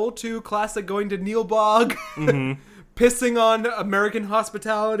 yeah. Troll 2, classic, going to Neilbog, pissing on American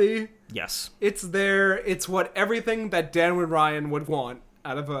hospitality. Yes. It's there. It's what everything that Dan and Ryan would want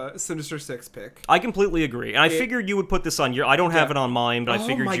out of a Sinister Six pick. I completely agree. And I figured you would put this on your... I don't have it on mine, but I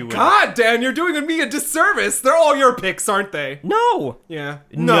figured you would... Oh my god, Dan, you're doing me a disservice. They're all your picks, aren't they? No. Yeah.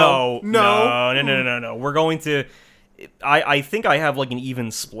 No. We're going to... I think I have like an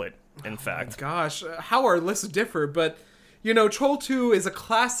even split, in fact. My gosh, how our lists differ, but... Troll 2 is a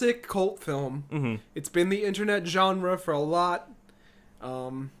classic cult film. It's been the internet genre for a lot.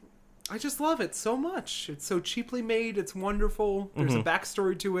 I just love it so much. It's so cheaply made. It's wonderful. There's a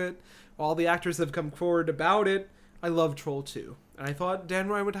backstory to it. All the actors have come forward about it. I love Troll 2. And I thought Dan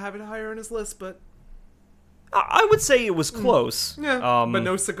Ryan would have it higher on his list, but I would say it was close. Yeah, but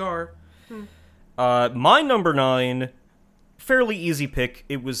no cigar. My number 9, fairly easy pick.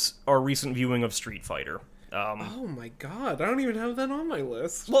 It was our recent viewing of Street Fighter. Oh my god, I don't even have that on my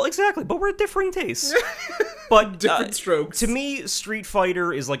list. Well, exactly, but we're at differing tastes. But Different strokes. To me, Street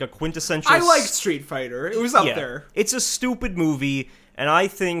Fighter is like a quintessential... I like Street Fighter. It was up there. It's a stupid movie, and I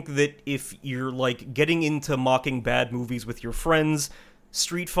think that if you're, like, getting into mocking bad movies with your friends,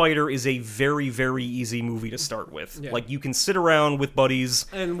 Street Fighter is a very, very easy movie to start with. Yeah. Like, you can sit around with buddies...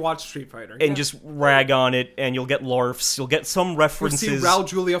 And watch Street Fighter. And just rag on it, and you'll get larfs, you'll get some references... You'll see Raul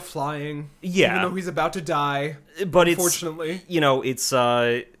Julia flying. Yeah. Even though he's about to die. But unfortunately. It's,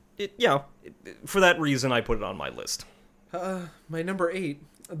 for that reason, I put it on my list. My number 8.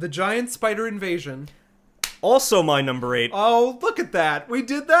 The Giant Spider Invasion. Also my number 8. Oh, look at that. We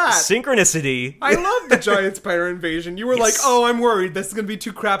did that. Synchronicity. I love the Giant Spider Invasion. You were like, oh, I'm worried. This is going to be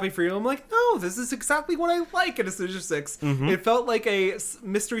too crappy for you. I'm like, no, this is exactly what I like in a Sinister Six. Mm-hmm. It felt like a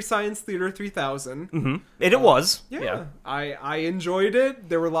Mystery Science Theater 3000. Mm-hmm. And it was. Yeah. I enjoyed it.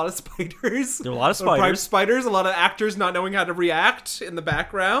 There were a lot of spiders. There were a lot of spiders. A lot of actors not knowing how to react in the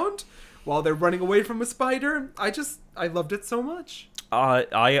background while they're running away from a spider. I loved it so much.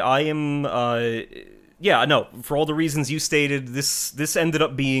 Yeah, no, for all the reasons you stated, this ended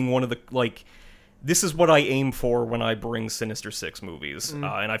up being one of the, like, this is what I aim for when I bring Sinister Six movies, and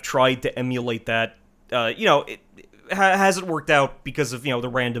I've tried to emulate that. Hasn't worked out because of, the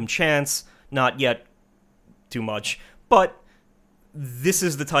random chance, not yet too much, but this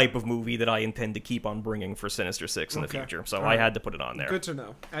is the type of movie that I intend to keep on bringing for Sinister Six in the future, so I had to put it on there. Good to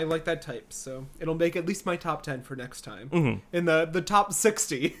know. I like that type, so it'll make at least my top 10 for next time. In the top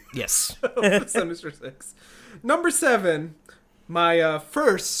 60. Yes. Of Sinister Six. Number 7, my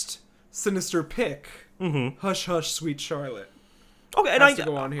first Sinister pick, Hush Hush Sweet Charlotte. Okay, and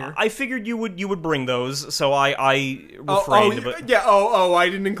go on here. I figured you would bring those, so I refrained. I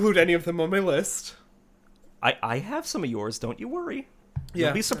didn't include any of them on my list. I have some of yours, don't you worry. Yeah.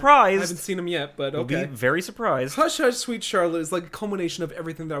 You'll be surprised. I haven't seen them yet, but okay. You'll be very surprised. Hush Hush Sweet Charlotte is like a culmination of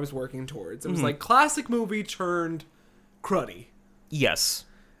everything that I was working towards. It was like classic movie turned cruddy. Yes.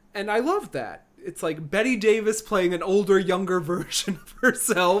 And I loved that. It's like Bette Davis playing an older, younger version of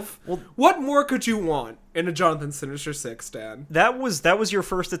herself. Well, what more could you want in a Jonathan Sinister Six, Dan? That was your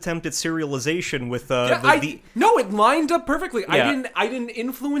first attempt at serialization with No, it lined up perfectly. Yeah. I didn't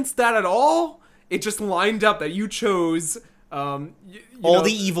influence that at all. It just lined up that you chose all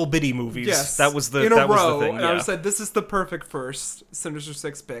the evil Biddy movies. Yes, that was the in a row, thing. And I said this is the perfect first Sinister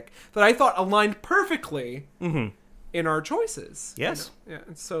Six pick that I thought aligned perfectly in our choices. Yes. Yeah.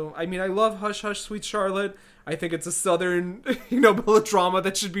 So I love Hush Hush Sweet Charlotte. I think it's a southern melodrama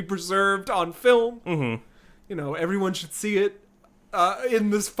that should be preserved on film. Mm-hmm. Everyone should see it in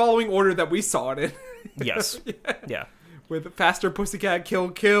this following order that we saw it in. Yes. Yeah. With Faster Pussycat Kill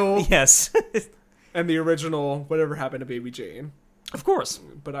Kill. Yes. And the original Whatever Happened to Baby Jane. Of course.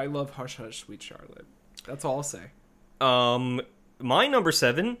 But I love Hush Hush Sweet Charlotte. That's all I'll say. My number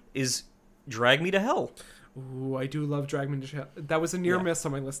 7 is Drag Me to Hell. Ooh, I do love Drag Me to Hell. That was a near miss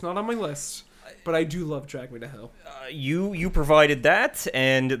on my list. Not on my list, but I do love Drag Me to Hell. You provided that,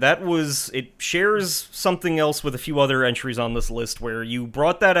 and it shares something else with a few other entries on this list where you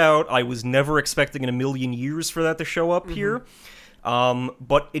brought that out. I was never expecting in a million years for that to show up here.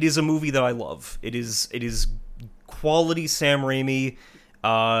 But it is a movie that I love. It is quality Sam Raimi,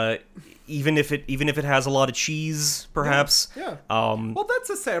 even if it has a lot of cheese, perhaps. Yeah. Well,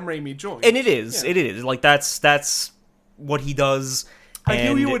 that's a Sam Raimi joint. And it is. Yeah. It is. Like that's what he does. I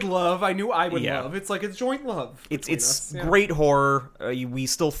knew you would love. I knew I would love. It's like a joint love. It's great horror. We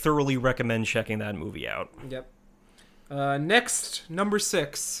still thoroughly recommend checking that movie out. Yep. Next, number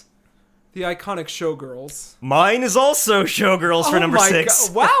 6. The iconic Showgirls. Mine is also Showgirls for number 6.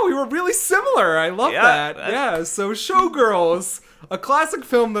 God. Wow, we were really similar. I love that. Yeah, so Showgirls, a classic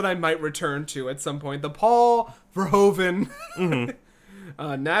film that I might return to at some point. The Paul Verhoeven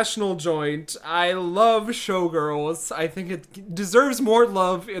national joint. I love Showgirls. I think it deserves more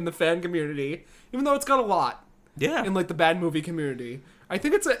love in the fan community, even though it's got a lot. Yeah. In like the bad movie community. I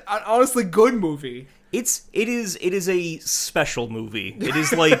think it's an honestly good movie. It is a special movie. It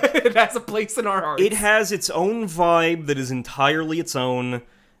is like it has a place in our hearts. It has its own vibe that is entirely its own,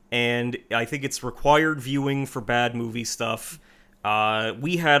 and I think it's required viewing for bad movie stuff.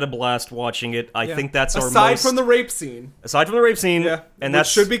 We had a blast watching it. I think that's our aside from the rape scene. Aside from the rape scene, and that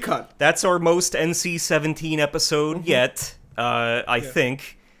should be cut. That's our most NC-17 episode yet. I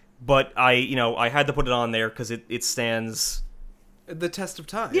think, but I had to put it on there because it stands the test of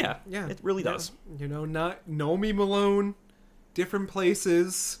time. Yeah, it really does. Not Naomi Malone, different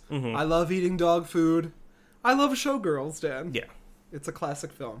places. I love eating dog food. I love Showgirls, Dan. Yeah. It's a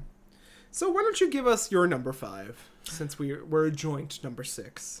classic film. So why don't you give us your number 5, since we're a joint number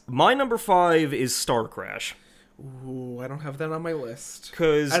 6? My number 5 is Star Crash. Ooh, I don't have that on my list.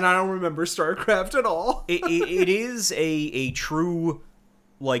 And I don't remember StarCraft at all. it is a true,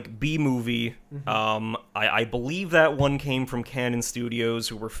 like, B-movie. Mm-hmm. I believe that one came from Canon Studios,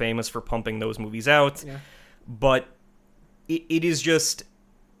 who were famous for pumping those movies out. Yeah. But it is just,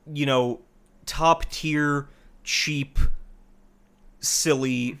 top-tier, cheap,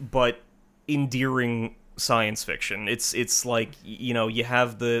 silly, but endearing science fiction. It's like, you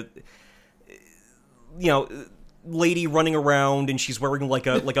have the... lady running around and she's wearing like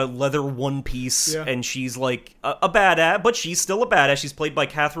a leather one piece, and she's like a badass, but she's still a badass. She's played by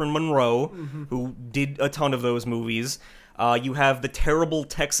Catherine Monroe, who did a ton of those movies. You have the terrible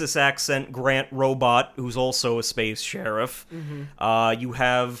Texas accent Grant Robot, who's also a space sheriff. You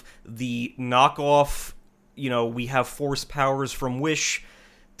have the knockoff, we have force powers from Wish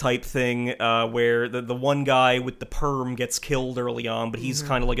type thing, where the one guy with the perm gets killed early on, but he's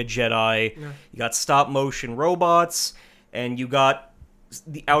kind of like a Jedi. Yeah. You got stop-motion robots, and you got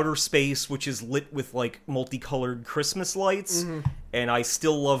the outer space, which is lit with, like, multicolored Christmas lights, and I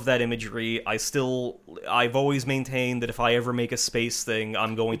still love that imagery. I've always maintained that if I ever make a space thing,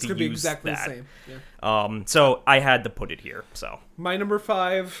 I'm going to use be exactly that. The same. Yeah. So I had to put it here, so. My number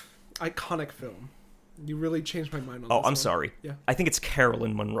 5, iconic film. You really changed my mind on this. I'm sorry. Yeah. I think it's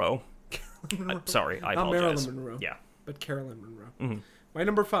Carolyn Monroe. Sorry, I apologize. Not Marilyn Monroe. Yeah. But Carolyn Monroe. My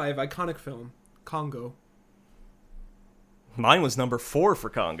number 5, iconic film, Congo. Mine was number 4 for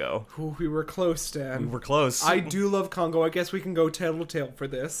Congo. Ooh, we were close, Dan. We were close. I do love Congo. I guess we can go tail to tail for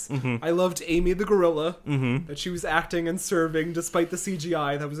this. I loved Amy the gorilla, that she was acting and serving despite the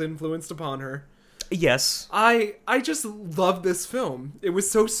CGI that was influenced upon her. Yes. I just loved this film. It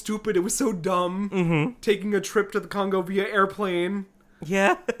was so stupid. It was so dumb. Taking a trip to the Congo via airplane.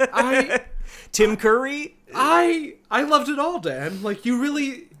 Yeah. Tim Curry? I loved it all, Dan. Like, you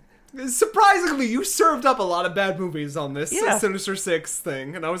really... Surprisingly, you served up a lot of bad movies on this Sinister Six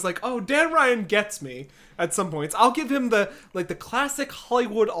thing. And I was like, oh, Dan Ryan gets me at some points. I'll give him the classic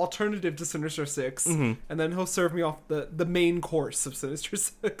Hollywood alternative to Sinister Six. And then he'll serve me off the main course of Sinister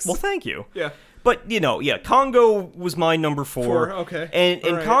Six. Well, thank you. Yeah. But, Congo was my number 4. Okay. And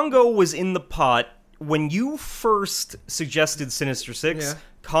right. Congo was in the pot. When you first suggested Sinister Six,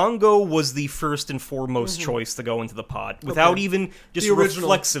 Congo was the first and foremost choice to go into the pot. Without even just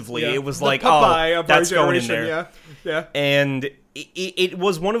reflexively. It was like, that's going in there. Yeah. And it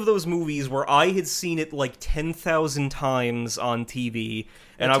was one of those movies where I had seen it like 10,000 times on TV.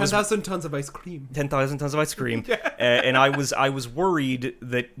 And 10,000 tons of ice cream. 10,000 tons of ice cream. And I was worried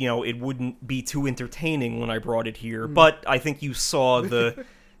that, it wouldn't be too entertaining when I brought it here. But I think you saw the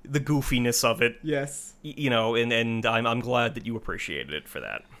goofiness of it. Yes. And I'm glad that you appreciated it for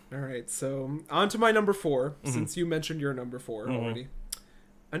that. All right, so on to my number 4, since you mentioned your number 4 already.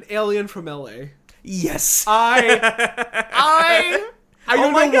 An Alien from L.A. Yes. I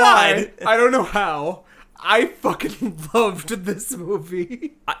don't know why. I don't know how. I fucking loved this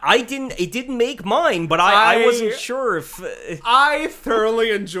movie. It didn't make mine, but I wasn't sure if... I thoroughly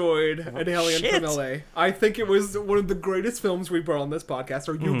enjoyed An Alien from LA. I think it was one of the greatest films we brought on this podcast,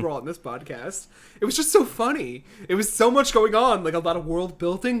 or you brought on this podcast. It was just so funny. It was so much going on, like a lot of world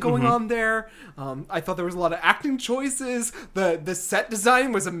building going on there. I thought there was a lot of acting choices. The set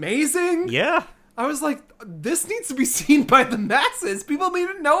design was amazing. Yeah. I was like, this needs to be seen by the masses. People need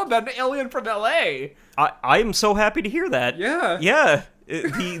to know about An Alien from LA. I am so happy to hear that. Yeah. Yeah.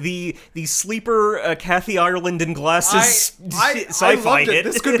 The sleeper Kathy Ireland in glasses sci-fi I loved it. hit.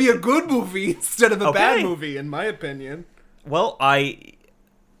 This could be a good movie instead of a bad movie, in my opinion. Well, I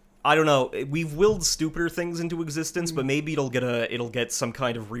don't know. We've willed stupider things into existence, but maybe it'll get some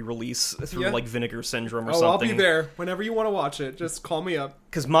kind of re-release through like Vinegar Syndrome or something. I'll be there whenever you want to watch it. Just call me up.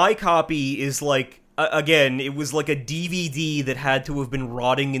 Because my copy is like, again, it was like a DVD that had to have been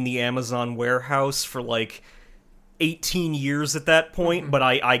rotting in the Amazon warehouse for like 18 years at that point, but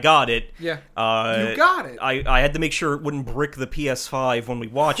I got it. Yeah, you got it. I had to make sure it wouldn't brick the PS5 when we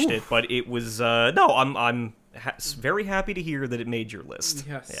watched it, but it was no. I'm very happy to hear that it made your list.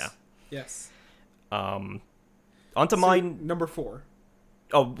 Yes. Yeah. Yes. Onto my number 4.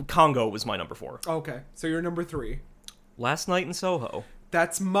 Oh, Congo was my number 4. Okay, so you're number 3. Last Night in Soho.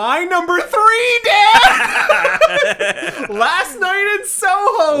 That's my number 3, Dan. Last Night in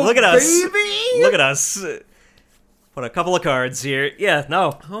Soho. Look at us, baby. Look at us. Put a couple of cards here. Yeah,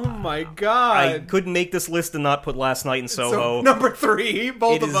 no. Oh my god. I couldn't make this list and not put Last Night in Soho. So, number 3,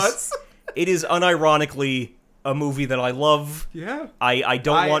 both of us. It is unironically a movie that I love. Yeah. I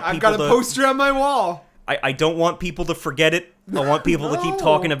don't want people I've got a poster on my wall. I don't want people to forget it. I want people to keep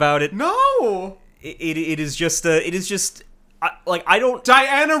talking about it. No! It is just I don't.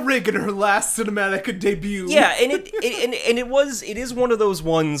 Diana Rigg in her last cinematic debut. Yeah, and it is one of those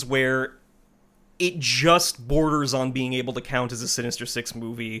ones where it just borders on being able to count as a Sinister Six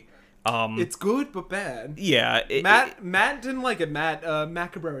movie. It's good but bad. Yeah, Matt didn't like it. Matt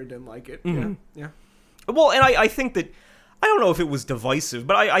Cabrera didn't like it. Mm-hmm. Yeah. Well, and I think that I don't know if it was divisive,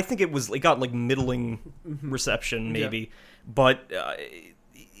 but I think it got like middling reception maybe. Yeah. But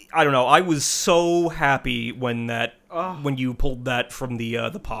I don't know. I was so happy when you pulled that from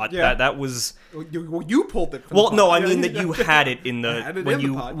the pot. Yeah. That was you pulled it. From well, the pot. no, I mean that you had it in when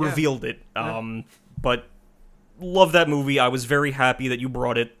you pot, revealed it. But love that movie. I was very happy that you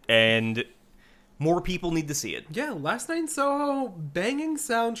brought it, and more people need to see it. Yeah, Last Night in Soho, banging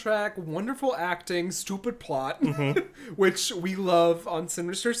soundtrack, wonderful acting, stupid plot, which we love on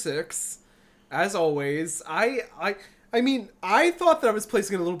Sinister Six, as always. I mean, I thought that I was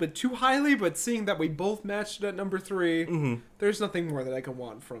placing it a little bit too highly, but seeing that we both matched it at number 3, there's nothing more that I can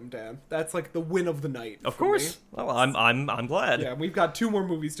want from Dan. That's like the win of the night. Of course. Me. Well, I'm glad. Yeah, we've got 2 more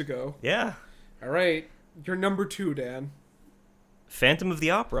movies to go. Yeah. All right, your number 2, Dan. Phantom of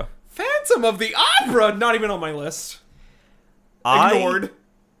the Opera. Phantom of the Opera, not even on my list. Ignored.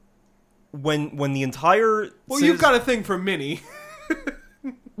 When the entire you've got a thing for Minnie.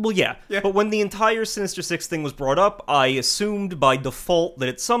 Well, yeah, but when the entire Sinister Six thing was brought up, I assumed by default that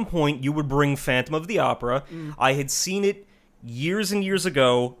at some point you would bring Phantom of the Opera. I had seen it years and years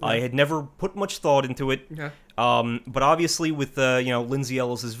ago. I had never put much thought into it. But obviously with Lindsay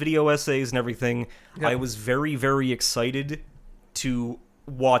Ellis's video essays and everything, I was very, very excited to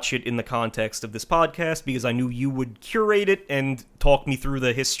watch it in the context of this podcast because I knew you would curate it and talk me through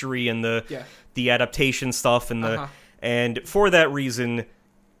the history and the adaptation stuff and for that reason,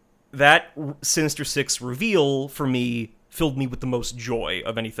 that Sinister Six reveal for me filled me with the most joy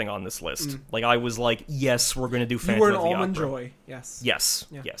of anything on this list. Like I was like, yes, we're going to do Phantom of the Opera. You were an almond joy. Yes. Yes.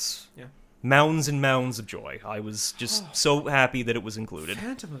 Yeah. Mounds and mounds of joy. I was just so happy that it was included.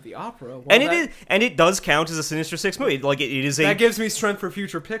 Phantom of the Opera. Well, and it does count as a Sinister Six movie. Like it is that gives me strength for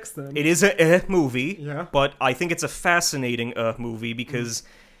future picks. Then it is a movie. But I think it's a fascinating movie because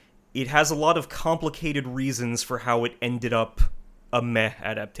it has a lot of complicated reasons for how it ended up a meh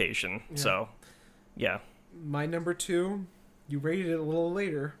adaptation. So, yeah. My number 2, you rated it a little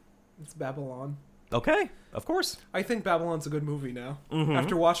later. It's Babylon. Okay, of course. I think Babylon's a good movie now.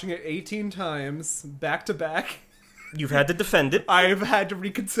 After watching it 18 times, back to back. You've had to defend it. I've had to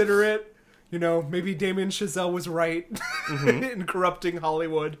reconsider it. Maybe Damien Chazelle was right in corrupting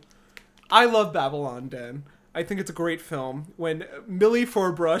Hollywood. I love Babylon, Dan. I think it's a great film. When Millie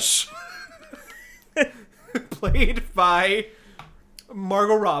Forbrush, played by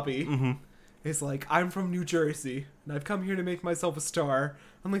Margot Robbie, is like, I'm from New Jersey, and I've come here to make myself a star.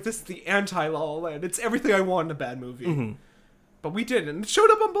 I'm like, this is the anti-La La Land. It's everything I want in a bad movie. But we didn't. It showed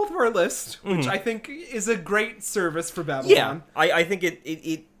up on both of our lists, which I think is a great service for Babylon. Yeah, I think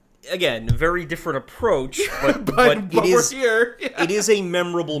it again, a very different approach, but we're here. Yeah. It is a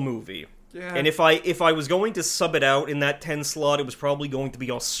memorable movie. Yeah. And if I was going to sub it out in that 10 slot, it was probably going to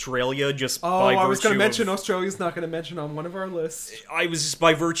be Australia just by virtue I was going to mention Australia's not going to mention on one of our lists. I was just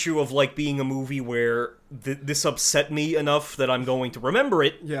by virtue of like being a movie where this upset me enough that I'm going to remember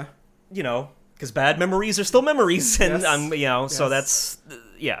it. Yeah. Because bad memories are still memories, and so that's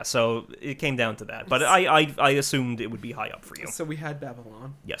so it came down to that. But I assumed it would be high up for you. So we had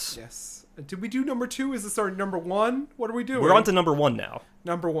Babylon. Yes. Did we do number 2? Is this our number 1? What are we doing? We're on to number 1 now.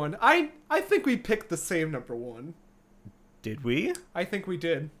 Number 1. I think we picked the same number 1. Did we? I think we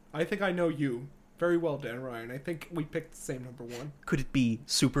did. I think I know you very well, Dan Ryan. I think we picked the same number 1. Could it be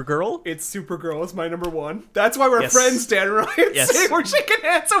Supergirl? It's Supergirl is my number 1. That's why we're friends, Dan Ryan. Yes. We're shaking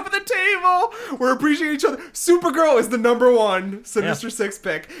hands over the table. We're appreciating each other. Supergirl is the number 1 Sinister Six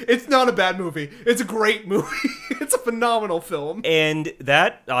pick. It's not a bad movie. It's a great movie. It's a phenomenal film. And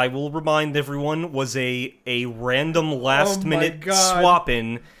that, I will remind everyone, was a random last-minute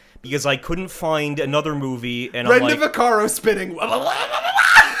swap-in because I couldn't find another movie. And Brenda Vaccaro spinning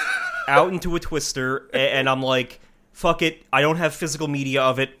out into a twister, and I'm like, fuck it, I don't have physical media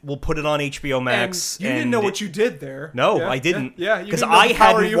of it, we'll put it on HBO Max. And you didn't know what you did there. No, I didn't. Yeah, because I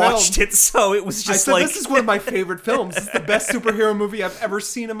hadn't watched it, so it was just this is one of my favorite films. It's the best superhero movie I've ever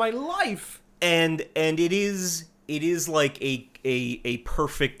seen in my life. And it is like a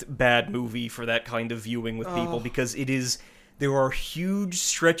perfect bad movie for that kind of viewing with people, because there are huge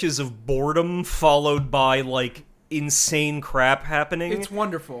stretches of boredom followed by like insane crap happening. It's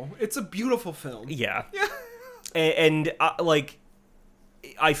wonderful. It's a beautiful film. Yeah. And like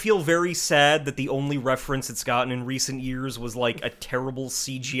I feel very sad that the only reference it's gotten in recent years was like a terrible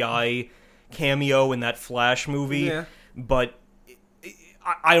CGI cameo in that Flash movie. Yeah. But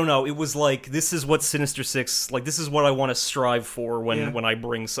I don't know. It was like, this is what Sinister Six, like, this is what I want to strive for when I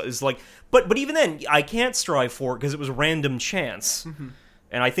bring. It's like, but even then, I can't strive for it because it was random chance. Mm-hmm.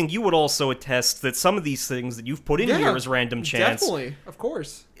 And I think you would also attest that some of these things that you've put in here as random chance. Definitely, of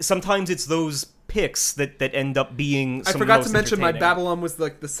course. Sometimes it's those picks that end up being some I forgot of the to most mention my entertaining. Babylon was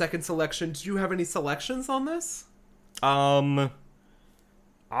like the second selection. Did you have any selections on this?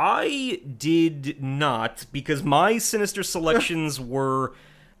 I did not, because my Sinister selections were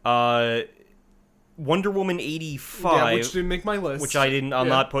Wonder Woman 85, Yeah, which didn't make my list. which I'm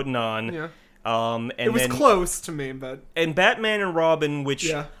not putting on. Yeah. And it was then, close to me, but and Batman and Robin,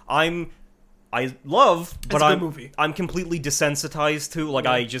 which I love, but it's a good movie. I'm completely desensitized to. Like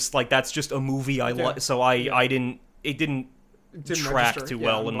I just like that's just a movie I like. So I didn't track register. too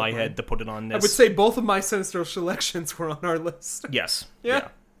well in my head to put it on this. I would say both of my Sinister selections were on our list. Yes. Yeah.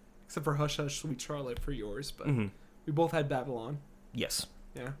 Except for Hush Hush Sweet Charlotte for yours, but we both had Babylon. Yes.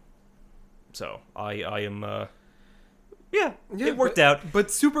 Yeah. So I am it worked out. But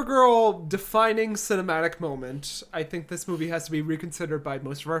Supergirl defining cinematic moment. I think this movie has to be reconsidered by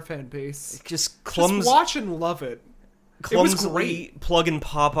most of our fan base. Just watch and love it. Clumsily It was great. plug in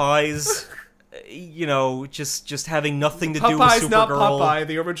Popeyes. Just having nothing to do with Popeye's Supergirl. not Popeye,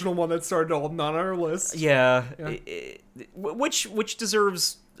 the original one that started all not on our list. Yeah. Which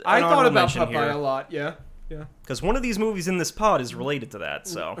deserves I an thought honorable about mention Popeye here. a lot, yeah. Because one of these movies in this pod is related to that,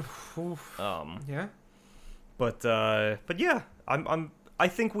 so. Yeah. But yeah, I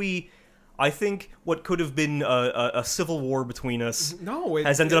think what could have been a civil war between us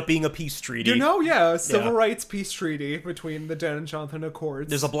has ended up being a peace treaty. A civil rights peace treaty between the Dan and Jonathan Accords.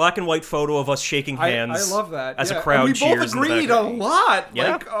 There's a black and white photo of us shaking hands. I love that. As a crowd and we cheers. both agreed a lot.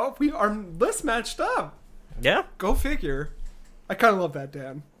 Yeah. Like, our list matched up. Yeah. Go figure. I kind of love that,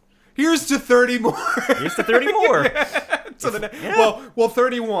 Dan. Here's to 30 more. Here's to 30 more. Well,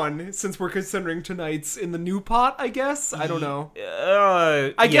 31, since we're considering tonight's in the new pot, I guess. I don't know.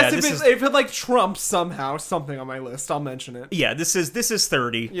 I guess if it like trumps somehow something on my list, I'll mention it. Yeah, this is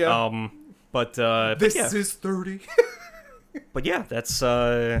 30. Yeah. This is 30. But yeah, that's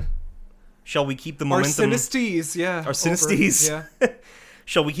shall we keep the momentum? Our Sinistes, yeah. Our Sinistes. Yeah.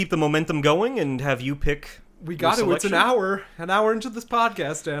 Shall we keep the momentum going and have you pick? We got to. It's an hour into this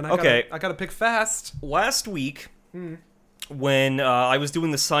podcast, Dan. I gotta pick fast. Last week, when I was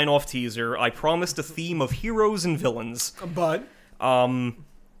doing the sign-off teaser, I promised a theme of heroes and villains. But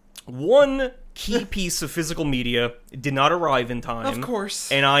one key piece of physical media did not arrive in time. Of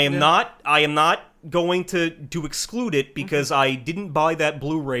course. And I am not going to exclude it because I didn't buy that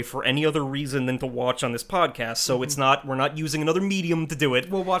Blu-ray for any other reason than to watch on this podcast. So we're not using another medium to do it.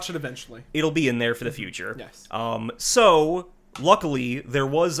 We'll watch it eventually. It'll be in there for the future. Yes. So luckily there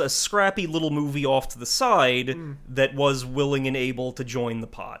was a scrappy little movie off to the side that was willing and able to join the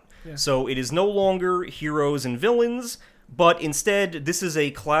pot. Yeah. So it is no longer heroes and villains, but instead this is a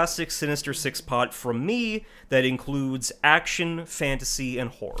classic Sinister Six pot from me that includes action, fantasy,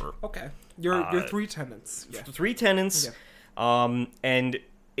 and horror. Okay. Your three tenets. Yeah. Three tenets. Yeah. And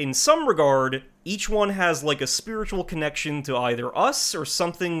in some regard, each one has like a spiritual connection to either us or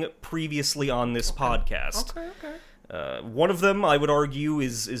something previously on this podcast. Okay. One of them, I would argue,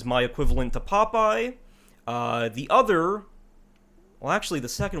 is my equivalent to Popeye. The other, well, actually, the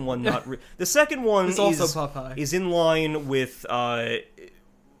second one not. The second one is also Popeye. Is in line with.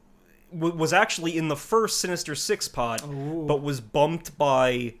 Was actually in the first Sinister Six pot, but was bumped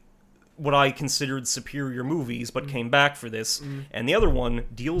by what I considered superior movies, but came back for this. And the other one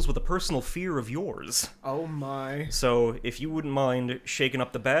deals with a personal fear of yours. Oh my. So, if you wouldn't mind shaking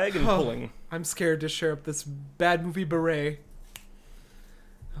up the bag and pulling. I'm scared to share up this bad movie beret.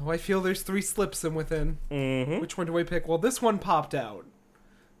 Oh, I feel there's 3 slips in within. Which one do I pick? Well, this one popped out.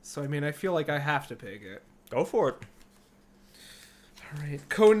 So, I mean, I feel like I have to pick it. Go for it. Alright,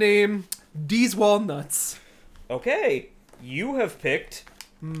 codename D's Walnuts. Okay, you have picked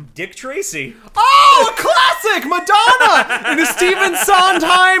Dick Tracey. Oh, a classic! Madonna! In a Stephen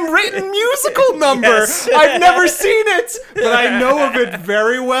Sondheim written musical number. Yes. I've never seen it, but I know of it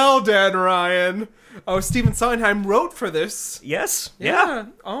very well, Dan Ryan. Oh, Stephen Sondheim wrote for this. Yes. Yeah.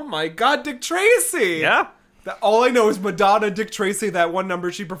 Oh my god, Dick Tracey! Yeah. All I know is Madonna, Dick Tracey, that one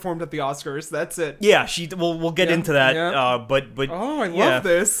number she performed at the Oscars. That's it. Yeah, we'll get into that. Yeah. But oh, I love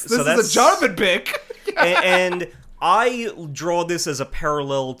this. This So is a Jonathan pick. and I draw this as a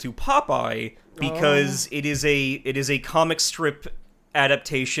parallel to Popeye because it is a comic strip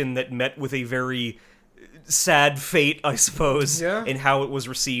adaptation that met with a very sad fate, I suppose, Yeah. in how it was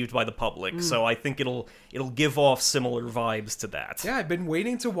received by the public. So I think it'll give off similar vibes to that. Yeah, I've been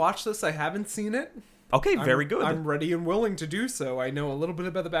waiting to watch this. I haven't seen it. Okay, very good. I'm ready and willing to do so. I know a little bit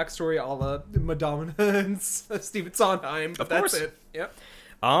about the backstory, a la Madonna and Stephen Sondheim, but Of that's course. it. Yep.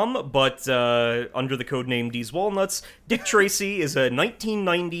 But under the codename D's Walnuts, Dick Tracy is a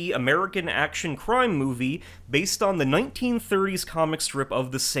 1990 American action crime movie based on the 1930s comic strip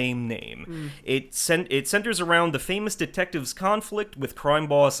of the same name. It centers around the famous detective's conflict with crime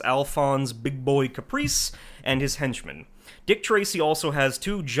boss Alphonse Big Boy Caprice and his henchmen. Dick Tracy also has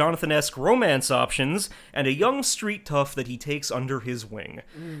two Jonathan-esque romance options and a young street tough that he takes under his wing.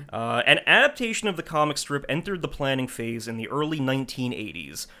 An adaptation of the comic strip entered the planning phase in the early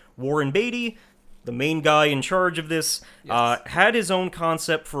 1980s. Warren Beatty, the main guy in charge of this, had his own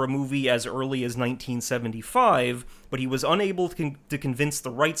concept for a movie as early as 1975, but he was unable to convince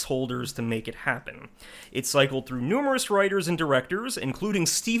the rights holders to make it happen. It cycled through numerous writers and directors, including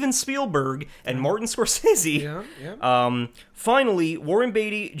Steven Spielberg and Martin Scorsese. Finally, Warren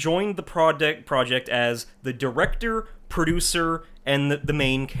Beatty joined the project as the director, producer, and the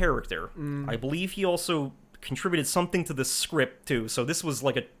main character. I believe he also contributed something to the script, too, so this was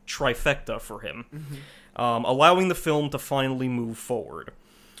like a trifecta for him, allowing the film to finally move forward.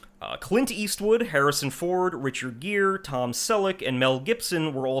 Clint Eastwood, Harrison Ford, Richard Gere, Tom Selleck, and Mel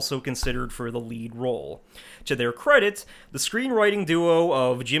Gibson were also considered for the lead role. To their credit, the screenwriting duo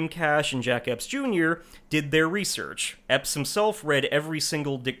of Jim Cash and Jack Epps Jr. did their research. Epps himself read every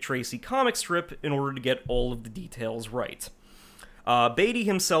single Dick Tracy comic strip in order to get all of the details right. Beatty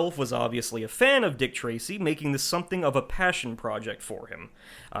himself was obviously a fan of Dick Tracy, making this something of a passion project for him.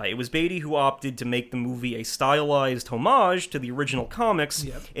 It was Beatty who opted to make the movie a stylized homage to the original comics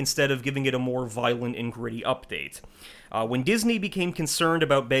instead of giving it a more violent and gritty update. When Disney became concerned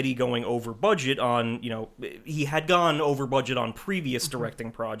about Beatty going over budget on, he had gone over budget on previous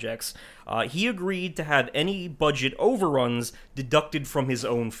directing projects, he agreed to have any budget overruns deducted from his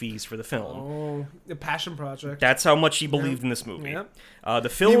own fees for the film. Oh, the passion project. That's how much he believed in this movie. Yep. The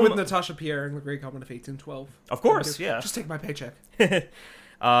film... Me with Natasha Pierre in The Great Comet of 1812. Of course, yeah. Just take my paycheck.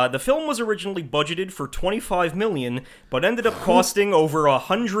 The film was originally budgeted for $25 million, but ended up costing over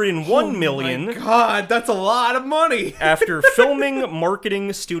 $101 million. My God, that's a lot of money! After filming,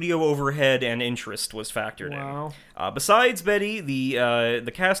 marketing, studio overhead, and interest was factored in. Besides Betty,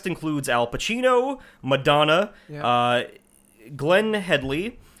 the cast includes Al Pacino, Madonna, Glenn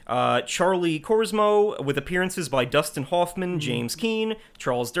Headley, Charlie Korsmo, with appearances by Dustin Hoffman, James Keane,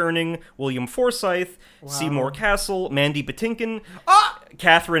 Charles Durning, William Forsythe, Seymour Castle, Mandy Patinkin,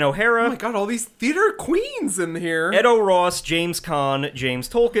 Catherine O'Hara. Oh my God, all these theater queens in here. Edo Ross, James Caan, James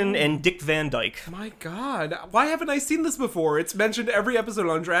Tolkien, and Dick Van Dyke. My God, why haven't I seen this before? It's mentioned every episode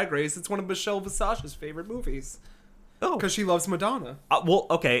on Drag Race. It's one of Michelle Visag's favorite movies. Oh. Because she loves Madonna. Well,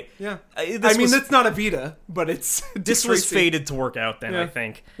 okay. Yeah. It's not Evita, but it's This was fated to work out then, I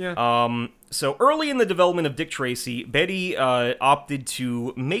think. Yeah. So early in the development of Dick Tracy, Betty opted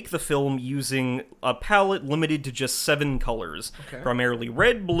to make the film using a palette limited to just 7 colors, primarily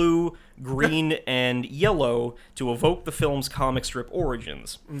red, blue, green, and yellow, to evoke the film's comic strip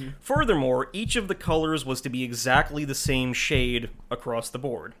origins. Furthermore, each of the colors was to be exactly the same shade across the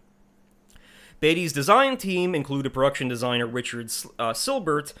board. Beatty's design team included production designer Richard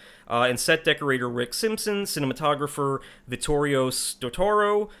Silbert and set decorator Rick Simpson, cinematographer Vittorio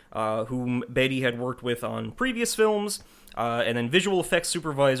Stotaro, whom Beatty had worked with on previous films, and then visual effects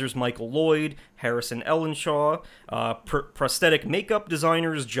supervisors Michael Lloyd, Harrison Ellenshaw, prosthetic makeup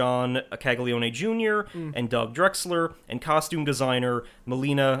designers John Caglione Jr. And Doug Drexler, and costume designer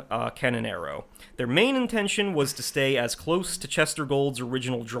Melina Canonero. Their main intention was to stay as close to Chester Gould's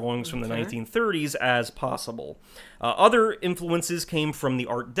original drawings from the 1930s as possible. Other influences came from the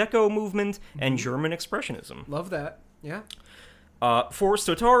Art Deco movement and German Expressionism. Love that. Yeah. For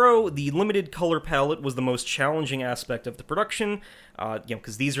Stotaro, the limited color palette was the most challenging aspect of the production,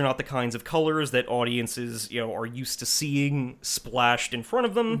 because these are not the kinds of colors that audiences, are used to seeing splashed in front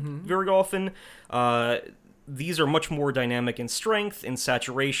of them very often. These are much more dynamic in strength, in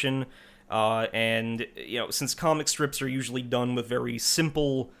saturation, and, since comic strips are usually done with very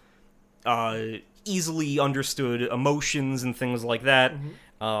simple, easily understood emotions and things like that,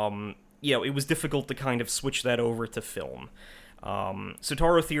 it was difficult to kind of switch that over to film.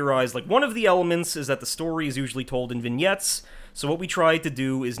 Sotaro theorized, one of the elements is that the story is usually told in vignettes, so what we tried to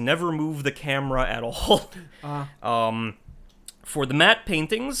do is never move the camera at all. For the matte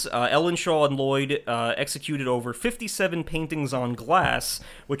paintings, Ellenshaw and Lloyd executed over 57 paintings on glass,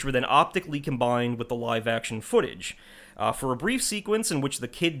 which were then optically combined with the live-action footage. For a brief sequence in which the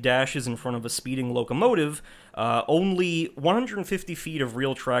kid dashes in front of a speeding locomotive, only 150 feet of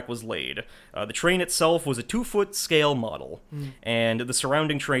real track was laid. The train itself was a 2-foot scale model, and the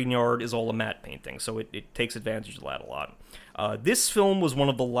surrounding train yard is all a matte painting, so it takes advantage of that a lot. This film was one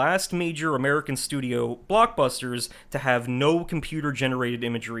of the last major American studio blockbusters to have no computer-generated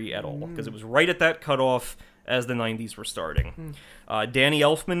imagery at all, because it was right at that cutoff as the 90s were starting. Danny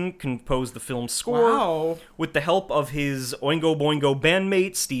Elfman composed the film's score with the help of his Oingo Boingo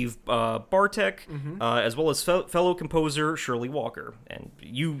bandmate Steve Bartek, as well as fellow composer Shirley Walker. And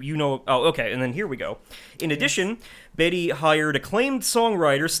you know... Oh, okay, and then here we go. In addition, Betty hired acclaimed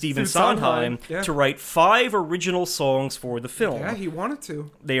songwriter Stephen Sondheim to write 5 original songs for the film. Yeah, he wanted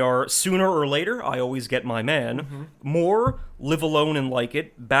to. They are Sooner or Later, I Always Get My Man, More, Live Alone and Like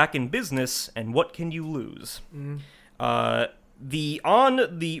It, Back in Business, and What Can You Lose? On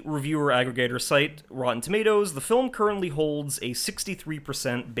the reviewer aggregator site Rotten Tomatoes, the film currently holds a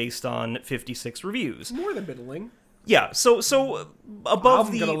 63% based on 56 reviews. More than middling. Yeah, so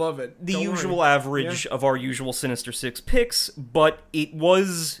above gonna love it. the usual average of our usual Sinister Six picks, but it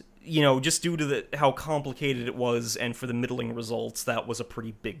was, just due to how complicated it was and for the middling results, that was a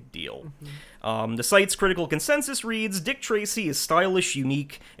pretty big deal. The site's critical consensus reads, Dick Tracey is stylish,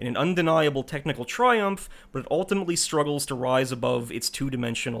 unique, and an undeniable technical triumph, but it ultimately struggles to rise above its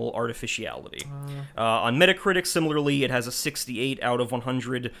two-dimensional artificiality. On Metacritic, similarly, it has a 68 out of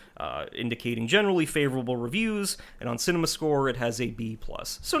 100, indicating generally favorable reviews, and on CinemaScore, it has a B+.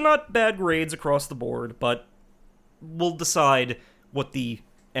 So not bad grades across the board, but we'll decide what the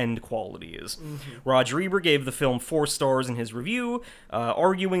end quality is. Roger Ebert gave the film 4 stars in his review,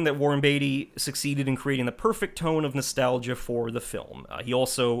 arguing that Warren Beatty succeeded in creating the perfect tone of nostalgia for the film. He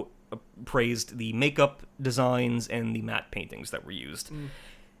also praised the makeup designs and the matte paintings that were used.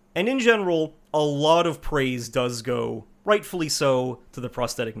 And in general, a lot of praise does go, rightfully so, to the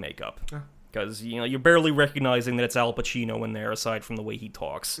prosthetic makeup. Because, you're barely recognizing that it's Al Pacino in there, aside from the way he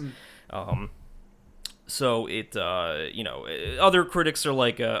talks. So it, other critics are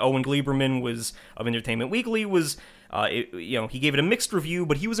like Owen Gleiberman of Entertainment Weekly he gave it a mixed review,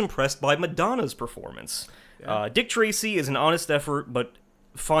 but he was impressed by Madonna's performance. Dick Tracey is an honest effort, but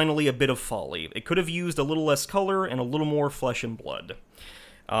finally a bit of folly. It could have used a little less color and a little more flesh and blood.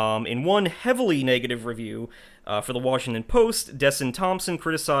 In one heavily negative review for the Washington Post, Desson Thompson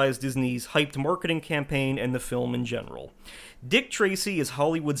criticized Disney's hyped marketing campaign and the film in general. Dick Tracey is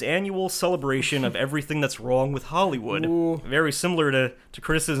Hollywood's annual celebration of everything that's wrong with Hollywood. Ooh. Very similar to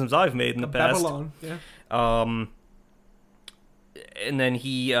criticisms I've made in the past. Babylon, yeah. And then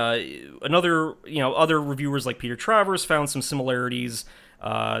other reviewers like Peter Travers found some similarities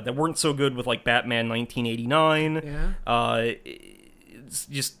that weren't so good with like Batman 1989. Yeah.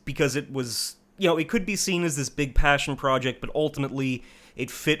 Just because it was, it could be seen as this big passion project, but ultimately it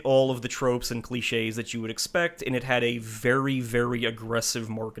fit all of the tropes and cliches that you would expect, and it had a very, very aggressive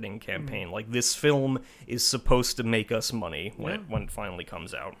marketing campaign. Like, this film is supposed to make us money when it finally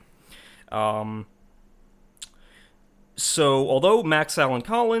comes out. So, although Max Allan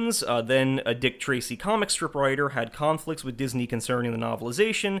Collins, then a Dick Tracey comic strip writer, had conflicts with Disney concerning the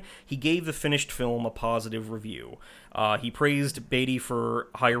novelization, he gave the finished film a positive review. He praised Beatty for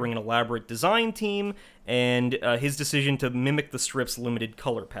hiring an elaborate design team, and his decision to mimic the strip's limited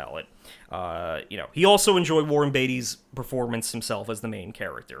color palette. He also enjoyed Warren Beatty's performance himself as the main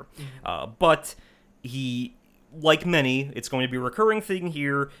character. But he, like many, it's going to be a recurring thing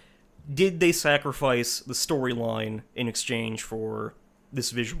here, did they sacrifice the storyline in exchange for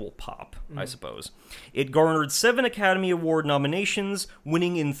this visual pop, I suppose? It garnered 7 Academy Award nominations,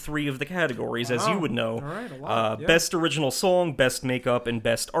 winning in 3 of the categories, as you would know. All right, a lot, Best Original Song, Best Makeup, and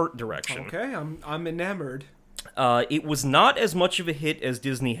Best Art Direction. Okay, I'm enamored. It was not as much of a hit as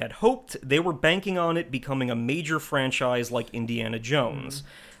Disney had hoped. They were banking on it becoming a major franchise like Indiana Jones.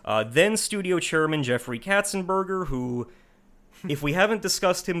 Then studio chairman Jeffrey Katzenberger, who... if we haven't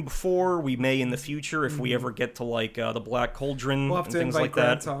discussed him before, we may in the future if we ever get to like the Black Cauldron and things like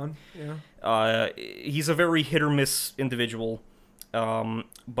that. On. He's a very hit or miss individual,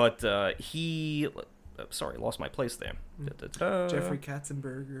 but he. Sorry, lost my place there. Jeffrey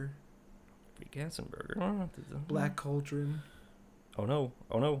Katzenberger. Black Cauldron. Oh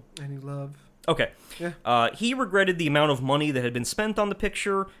no. Any love. Okay. Yeah. He regretted the amount of money that had been spent on the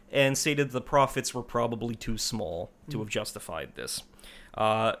picture and stated the profits were probably too small to have justified this.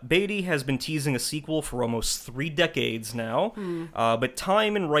 Beatty has been teasing a sequel for almost 3 decades now, but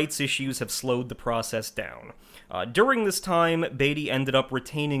time and rights issues have slowed the process down. During this time, Beatty ended up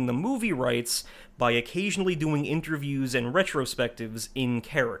retaining the movie rights by occasionally doing interviews and retrospectives in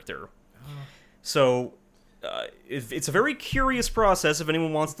character. So... it's a very curious process if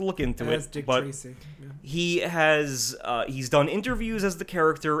anyone wants to look into As it. Dick But Tracey. Yeah. he's done interviews as the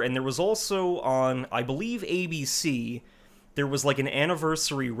character, and there was also on, I believe, ABC, there was like an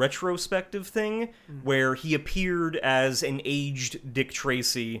anniversary retrospective thing where he appeared as an aged Dick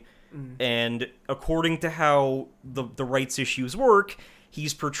Tracey, and according to how the rights issues work,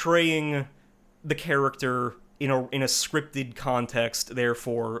 he's portraying the character in a scripted context,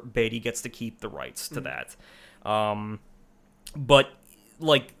 therefore Beatty gets to keep the rights to that. But,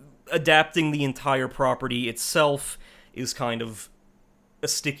 like, adapting the entire property itself is kind of a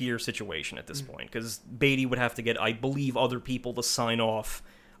stickier situation at this point, because Beatty would have to get, I believe, other people to sign off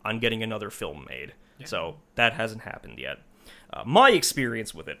on getting another film made. Yeah. So that hasn't happened yet. My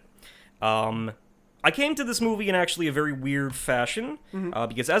experience with it. I came to this movie in actually a very weird fashion,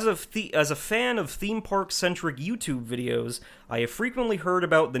 because as a fan of theme park-centric YouTube videos, I have frequently heard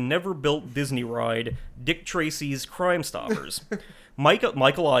about the never-built Disney ride, Dick Tracy's Crime Stoppers.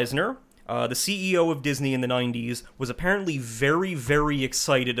 Michael Eisner, the CEO of Disney in the 90s, was apparently very, very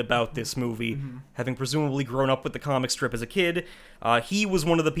excited about this movie, having presumably grown up with the comic strip as a kid. He was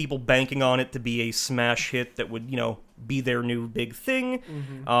one of the people banking on it to be a smash hit that would, be their new big thing.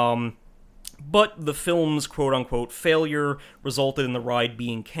 But the film's quote-unquote failure resulted in the ride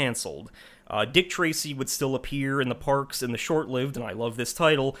being cancelled. Dick Tracy would still appear in the parks in the short-lived, and I love this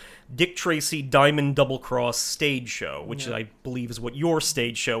title, Dick Tracy Diamond Double Cross Stage Show, which I believe is what your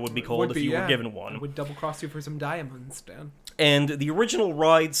stage show would be called if you were given one. I would double-cross you for some diamonds, Dan. And the original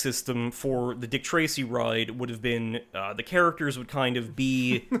ride system for the Dick Tracy ride would have been, the characters would kind of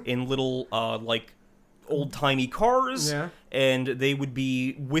be in little, old-timey cars, and they would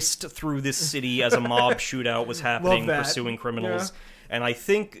be whisked through this city as a mob shootout was happening, pursuing criminals. And I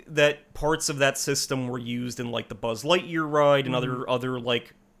think that parts of that system were used in, like, the Buzz Lightyear ride and other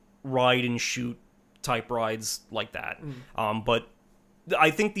like, ride-and-shoot type rides like that. But I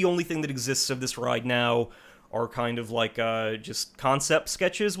think the only thing that exists of this ride now are kind of, like, just concept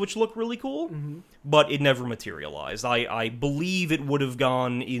sketches, which look really cool, but it never materialized. I believe it would have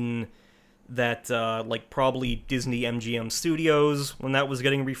gone in that, probably Disney MGM Studios when that was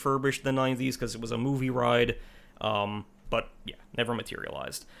getting refurbished in the 90s, because it was a movie ride. But, yeah, never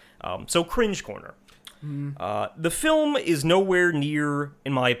materialized. So, Cringe Corner. The film is nowhere near,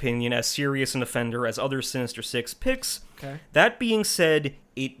 in my opinion, as serious an offender as other Sinister Six picks. Okay. That being said,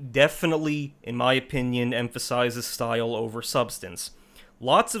 it definitely, in my opinion, emphasizes style over substance.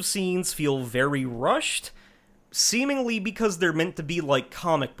 Lots of scenes feel very rushed, seemingly because they're meant to be like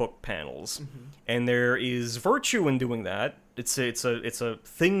comic book panels. And there is virtue in doing that. It's a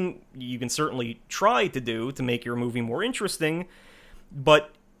thing you can certainly try to do to make your movie more interesting,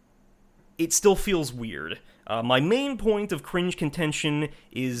 but it still feels weird. My main point of cringe contention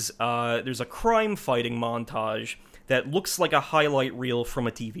is there's a crime-fighting montage that looks like a highlight reel from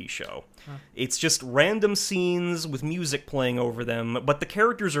a TV show. It's just random scenes with music playing over them, but the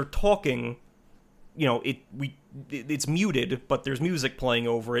characters are talking. It's muted, but there's music playing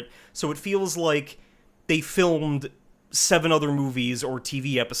over it, so it feels like they filmed 7 other movies or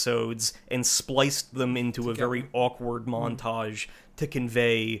TV episodes and spliced them into a very awkward montage to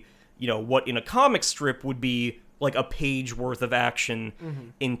convey, what in a comic strip would be like a page worth of action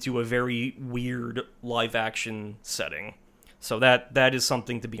into a very weird live-action setting. So that is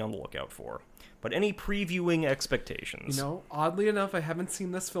something to be on the lookout for. But any previewing expectations? Oddly enough, I haven't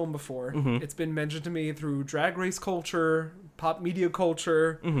seen this film before. It's been mentioned to me through drag race culture, pop media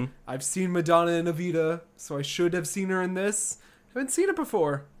culture. I've seen Madonna and Evita, so I should have seen her in this. I haven't seen it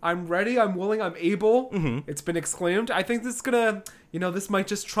before. I'm ready, I'm willing, I'm able. It's been exclaimed. I think this is gonna, this might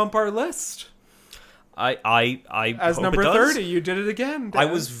just trump our list. I as hope number it does. 30, you did it again, Dan. I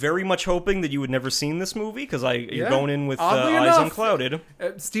was very much hoping that you had never seen this movie, because you're going in with Oddly eyes enough, unclouded.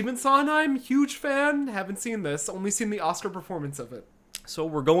 Stephen Sondheim, huge fan. Haven't seen this. Only seen the Oscar performance of it. So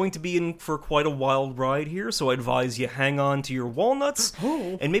we're going to be in for quite a wild ride here, so I advise you hang on to your walnuts,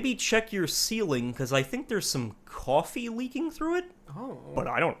 and maybe check your ceiling, because I think there's some coffee leaking through it, but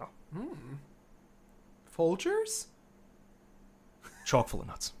I don't know. Folgers? Chock full of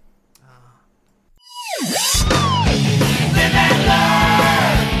nuts. Live and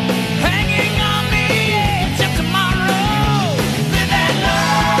learn, hanging on the edge of tomorrow. Live and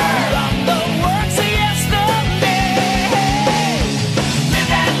learn from the works of yesterday. Live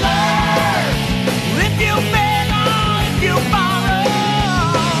and learn, if you beg or if you borrow.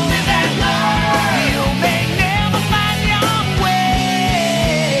 Live and learn, you may never find your way.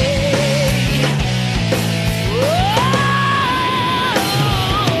 Whoa.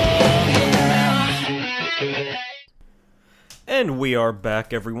 And we are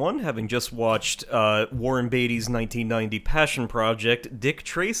back, everyone, having just watched Warren Beatty's 1990 passion project, Dick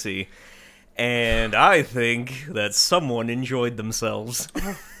Tracy. And I think that someone enjoyed themselves.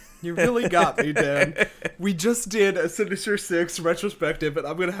 You really got me, Dan. We just did a Sinister 6 retrospective, and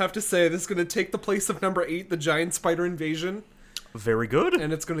I'm going to have to say this is going to take the place of number 8, the giant spider invasion. Very good.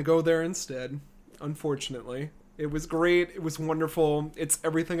 And it's going to go there instead, unfortunately. It was great. It was wonderful. It's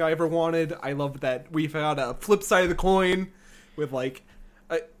everything I ever wanted. I love that we've had a flip side of the coin with, like,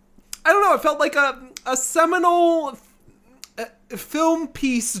 I don't know, it felt like a seminal film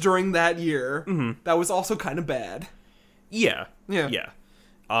piece during that year that was also kind of bad. Yeah.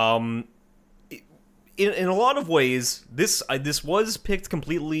 In a lot of ways, this was picked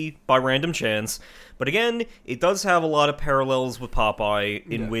completely by random chance, but again, it does have a lot of parallels with Popeye,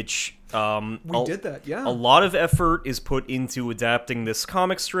 in which we did that. A lot of effort is put into adapting this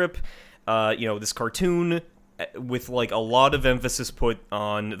comic strip, this cartoon, with like a lot of emphasis put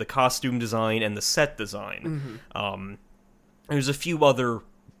on the costume design and the set design. There's a few other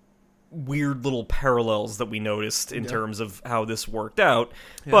weird little parallels that we noticed in terms of how this worked out,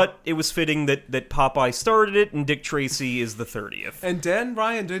 but it was fitting that Popeye started it and Dick Tracy is the 30th. And Dan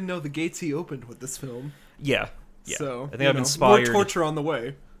Ryan didn't know the gates he opened with this film. Yeah. So I think I'm inspired. More torture on the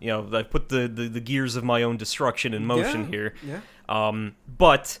way. I put the gears of my own destruction in motion here. Yeah.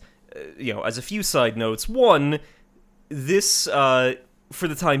 But as a few side notes, one, this for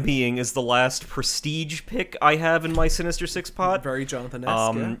the time being is the last prestige pick I have in my Sinister Six pot. Very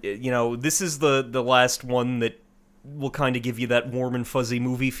Jonathan-esque. This is the last one that will kind of give you that warm and fuzzy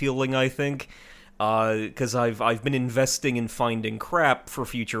movie feeling, I think. Because I've been investing in finding crap for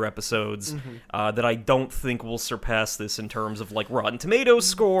future episodes that I don't think will surpass this in terms of like Rotten Tomatoes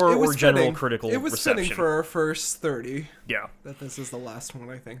score or general critical reception. It was fitting for our first 30. Yeah. That this is the last one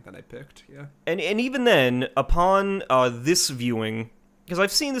I think that I picked. Yeah. And even then, upon this viewing, because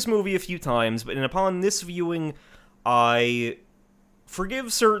I've seen this movie a few times, but upon this viewing, I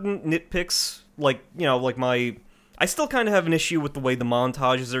forgive certain nitpicks, I still kind of have an issue with the way the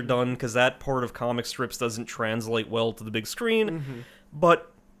montages are done, because that part of comic strips doesn't translate well to the big screen,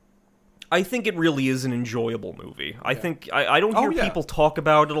 but I think it really is an enjoyable movie. I think, I don't hear people talk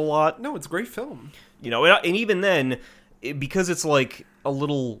about it a lot. No, it's a great film. And even then, because it's like a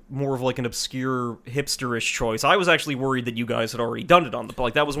little more of like an obscure hipsterish choice, I was actually worried that you guys had already done it on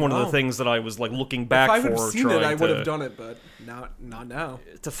the that was one of the things that I was like looking back for. If I would have seen it, I would have done it, but not now.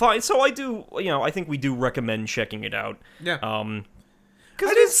 To find, so I do, I think we do recommend checking it out. Yeah. I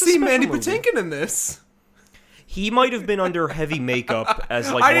didn't see Mandy Patinkin in this. He might have been under heavy makeup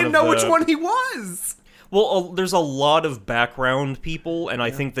as like I didn't know which one he was. Well, there's a lot of background people, and I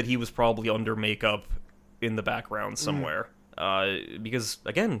think that he was probably under makeup in the background somewhere. Because,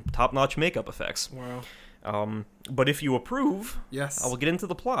 again, top-notch makeup effects. Wow. But if you approve, yes, I will get into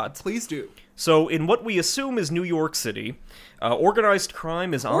the plot. Please do. So, in what we assume is New York City, organized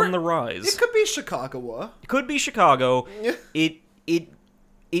crime is on the rise. It could be Chicago. It could be Chicago. Yeah.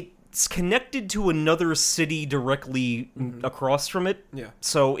 It's connected to another city directly across from it. Yeah.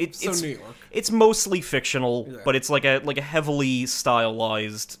 So it's New York. It's mostly fictional, but it's like a heavily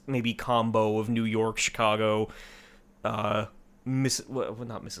stylized maybe combo of New York, Chicago, not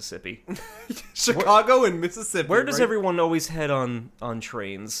Mississippi. Chicago and Mississippi. Where does everyone always head on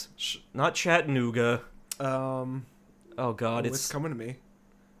trains? Not Chattanooga. Oh God, it's coming to me.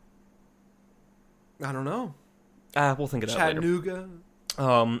 I don't know. We'll think of that later. Chattanooga.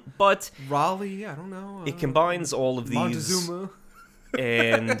 But Raleigh, I don't know. It combines all of these, Montezuma,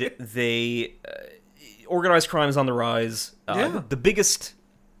 and they organized crime is on the rise. The biggest,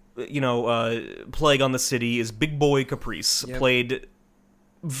 plague on the city is Big Boy Caprice, played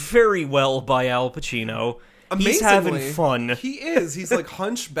very well by Al Pacino. Amazingly, he's having fun. He is. He's like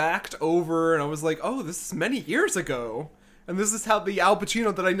hunchbacked over, and I was like, oh, this is many years ago. And this is how the Al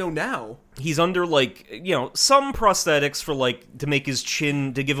Pacino that I know now. He's under, some prosthetics for, to make his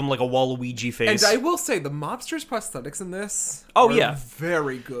chin, to give him, a Waluigi face. And I will say, the mobster's prosthetics in this are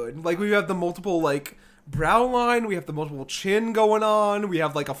very good. We have the multiple, brow line, we have the multiple chin going on, we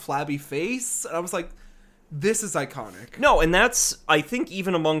have, a flabby face. And I was like, this is iconic. No, and that's, I think,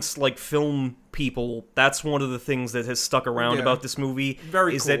 even amongst, film people, that's one of the things that has stuck around about this movie.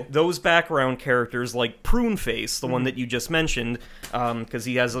 Very is cool. That those background characters, like Prune Face, the one that you just mentioned, because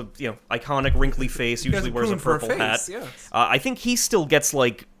he has a, iconic wrinkly face, usually wears a purple hat. Yes. I think he still gets,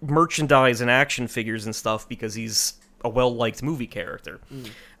 merchandise and action figures and stuff because he's a well-liked movie character.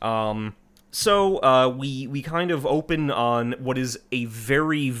 So, we kind of open on what is a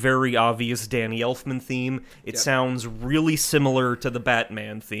very, very obvious Danny Elfman theme. It sounds really similar to the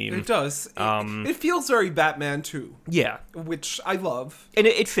Batman theme. It does. It feels very Batman too. Yeah. Which I love. And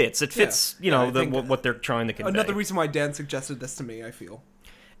it fits. It fits, what they're trying to convey. Another reason why Dan suggested this to me, I feel.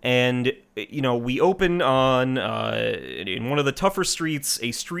 And, we open on, in one of the tougher streets,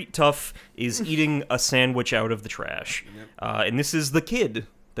 a street tough is eating a sandwich out of the trash. And this is the kid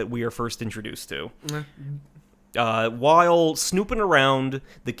that we are first introduced to. While snooping around,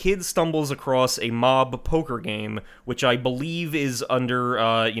 the kid stumbles across a mob poker game, which I believe is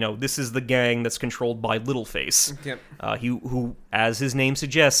under, this is the gang that's controlled by Littleface. Yep. Who, as his name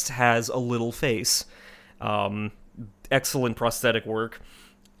suggests, has a little face. Excellent prosthetic work.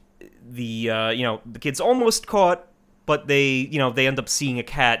 The kid's almost caught, but they end up seeing a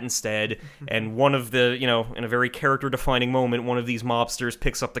cat instead, and one of the, in a very character-defining moment, one of these mobsters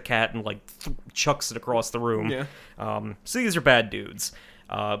picks up the cat and, chucks it across the room. Yeah. So these are bad dudes.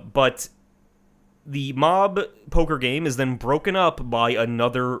 But the mob poker game is then broken up by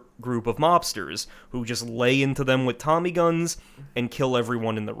another group of mobsters, who just lay into them with Tommy guns and kill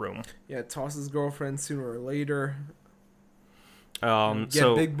everyone in the room. Yeah, toss his girlfriend sooner or later.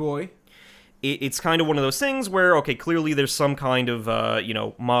 So big boy. It's kind of one of those things where, okay, clearly there's some kind of,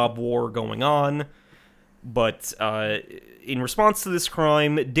 mob war going on, but in response to this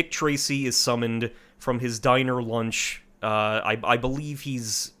crime, Dick Tracey is summoned from his diner lunch. I believe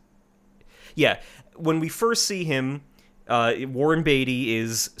he's... Yeah, when we first see him, Warren Beatty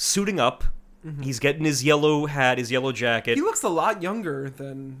is suiting up. Mm-hmm. He's getting his yellow hat, his yellow jacket. He looks a lot younger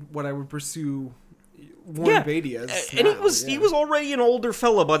than what I would pursue Warren Beatty as. And he was already an older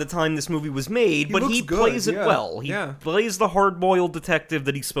fella by the time this movie was made, but he plays it well. He plays the hard-boiled detective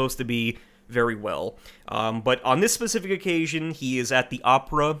that he's supposed to be very well. But on this specific occasion, he is at the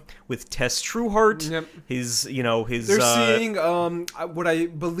opera with Tess Trueheart. Yep. They're seeing what I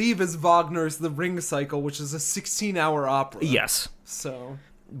believe is Wagner's The Ring Cycle, which is a 16-hour opera. Yes.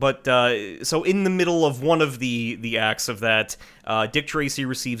 But so in the middle of one of the acts of that, Dick Tracey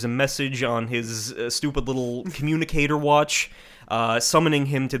receives a message on his stupid little communicator watch, summoning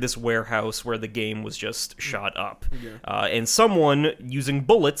him to this warehouse where the game was just shot up. Yeah. And someone, using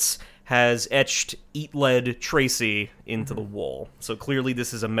bullets, has etched "Eat Lead Tracey" into the wall. So clearly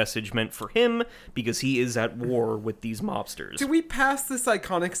this is a message meant for him, because he is at war with these mobsters. Did we pass this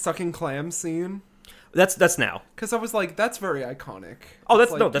iconic sucking clam scene? That's now. Because I was like, that's very iconic. Oh,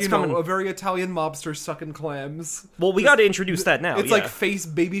 that's coming. A very Italian mobster sucking clams. Well, we got to introduce that now. It's like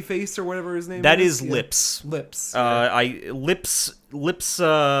Babyface or whatever his name is. That is Lips. Lips. Lips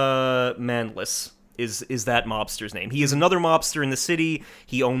Manless is that mobster's name. He is another mobster in the city.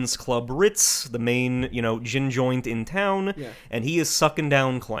 He owns Club Ritz, the main, gin joint in town, and he is sucking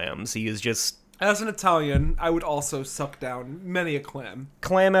down clams. He is just... As an Italian, I would also suck down many a clam.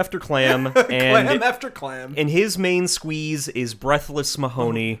 Clam after clam. And clam after clam. And his main squeeze is Breathless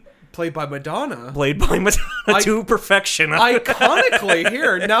Mahoney. Played by Madonna. To perfection. Iconically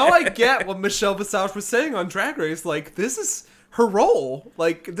here. Now I get what Michelle Visage was saying on Drag Race. Like, this is her role.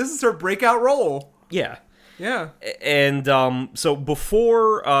 Like, this is her breakout role. Yeah. Yeah. And so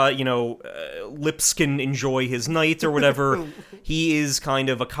before, Lips can enjoy his night or whatever, he is kind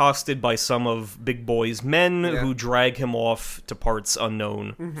of accosted by some of Big Boy's men who drag him off to parts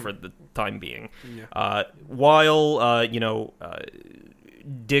unknown for the time being. Yeah. While,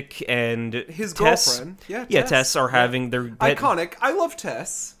 Dick and his Tess, girlfriend. Tess are having their... Iconic. I love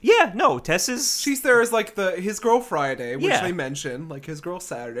Tess. Yeah, no, Tess is... She's there as, like, his girl Friday, which they mention, like, his girl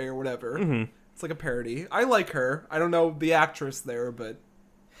Saturday or whatever. Mm-hmm. It's like a parody. I like her. I don't know the actress there, but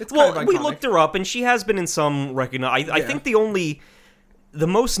it's kind of iconic. We looked her up, and she has been in some I think the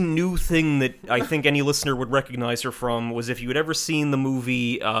most new thing that I think any listener would recognize her from was if you had ever seen the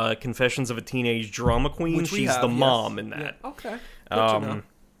movie Confessions of a Teenage Drama Queen. She's the mom in that. Yeah. Okay. Good to know.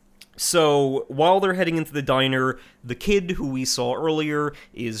 So while they're heading into the diner, the kid who we saw earlier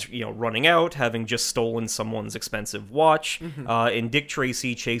is, running out, having just stolen someone's expensive watch, and Dick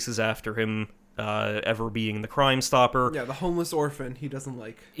Tracey chases after him. Ever being the Crime Stopper. Yeah, the homeless orphan he doesn't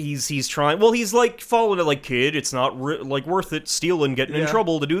like. He's trying... Well, he's, following it like, kid, it's not, worth it stealing, getting in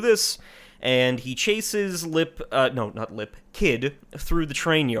trouble to do this. And he chases Kid through the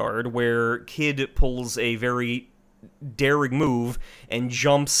train yard, where Kid pulls a very daring move and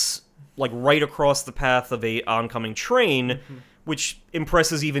jumps, right across the path of a oncoming train, which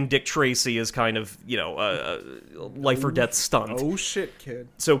impresses even Dick Tracey as kind of, a life or death stunt. Oh shit, Kid.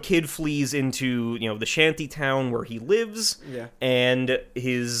 So Kid flees into, the shanty town where he lives, and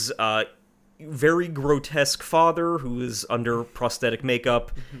his very grotesque father who is under prosthetic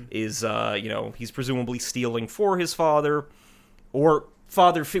makeup is, he's presumably stealing for his father, or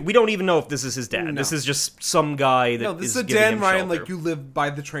we don't even know if this is his dad. No. This is just some guy that this is is a giving Dan him Ryan, shelter. like, you live by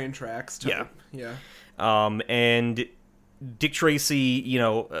the train tracks type. Yeah. Yeah. And Dick Tracey,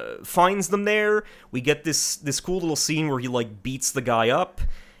 finds them there. We get this cool little scene where he, like, beats the guy up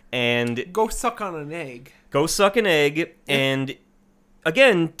and Go suck on an egg. go suck an egg. And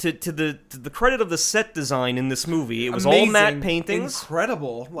again, to the credit of the set design in this movie, it was all Amazing. matte paintings.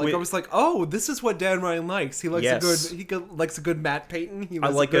 Incredible. Like, With- I was like, oh, this is what Dan Ryan likes. He likes Yes. likes a good matte painting. He I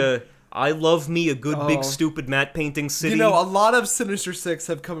was like I love me a good big Oh. stupid matte painting city. a lot of Sinister Six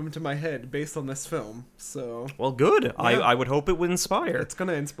have come into my head based on this film. So Well, good. Yeah. I would hope it would inspire. it's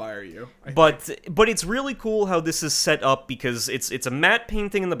gonna inspire you. I But it's really cool how this is set up because it's a matte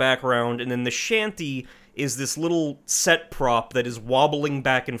painting in the background, and then the shanty is this little set prop that is wobbling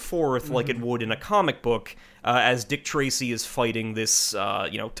back and forth like it would in a comic book as Dick Tracey is fighting this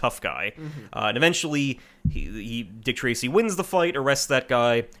tough guy. And eventually Dick Tracey wins the fight, arrests that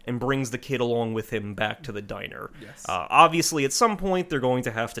guy, and brings the kid along with him back to the diner. Yes. Obviously, at some point, they're going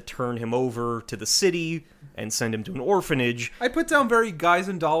to have to turn him over to the city and send him to an orphanage. I put down very Guys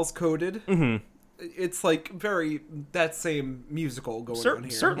and Dolls coded. Mm-hmm. It's like very that same musical going on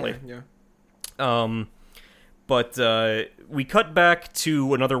here. Certainly. Yeah. But we cut back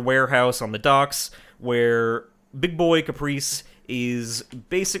to another warehouse on the docks where Big Boy Caprice is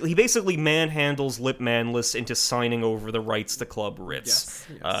basically manhandles Lip Manless into signing over the rights to Club Ritz.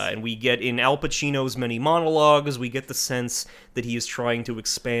 Yes. And we get in Al Pacino's many monologues, we get the sense that he is trying to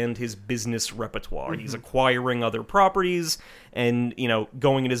expand his business repertoire. He's acquiring other properties and,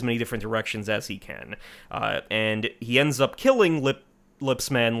 going in as many different directions as he can. And he ends up killing Lips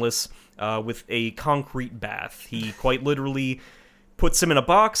Manless with a concrete bath. He quite literally puts him in a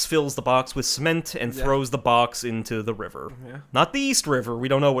box, fills the box with cement, and throws the box into the river. Yeah. Not the East River. We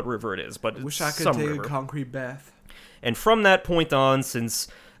don't know what river it is, but it's Wish I could some take river. a concrete bath. And from that point on, since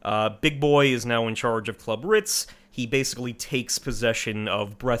Big Boy is now in charge of Club Ritz, he basically takes possession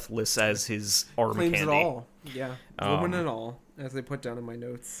of Breathless as his arm Claims candy. it all. Yeah. Woman and all, as they put down in my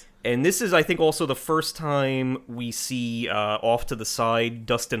notes. And this is, I think, also the first time we see, off to the side,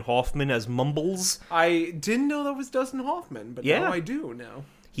 Dustin Hoffman as Mumbles. I didn't know that was Dustin Hoffman, but Yeah. now I do now.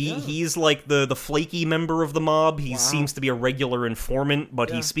 He's like the flaky member of the mob. He seems to be a regular informant, but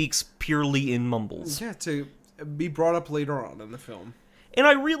Yeah. he speaks purely in mumbles. Yeah, to be brought up later on in the film. And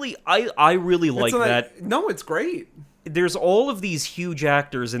I really like that. No, it's great. There's all of these huge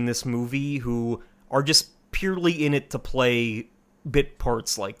actors in this movie who are just purely in it to play bit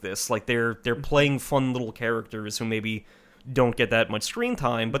parts like this. Like they're playing fun little characters who maybe don't get that much screen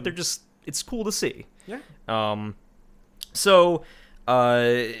time, but they're just it's cool to see. Yeah. So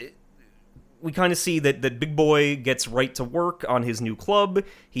we kind of see that Big Boy gets right to work on his new club.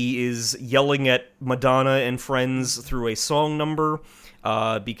 He is yelling at Madonna and friends through a song number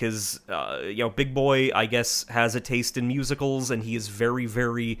because Big Boy, I guess, has a taste in musicals, and he is very,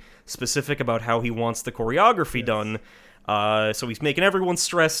 very specific about how he wants the choreography done. So he's making everyone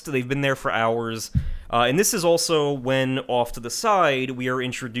stressed. They've been there for hours. And this is also when, off to the side, we are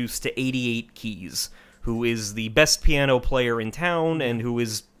introduced to 88 Keys, who is the best piano player in town and who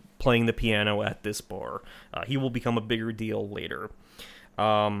is playing the piano at this bar. He will become a bigger deal later.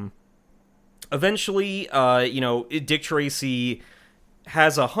 Eventually, Dick Tracey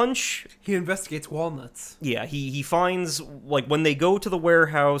has a hunch. He investigates walnuts. Yeah, he finds, like, when they go to the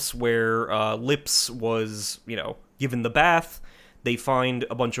warehouse where Lips was, given the bath, they find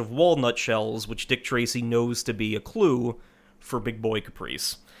a bunch of walnut shells, which Dick Tracey knows to be a clue for Big Boy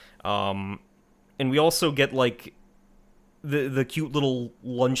Caprice. And we also get, like, the cute little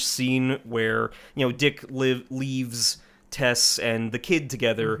lunch scene where, Dick leaves Tess and the kid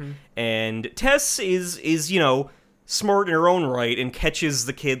together, and Tess is smart in her own right and catches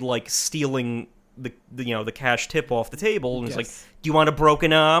the kid, like, stealing the cash tip off the table, and he's like, "Do you want a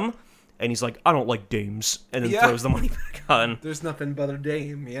broken arm?" And he's like, "I don't like dames," and then throws the money back on. There's nothing but a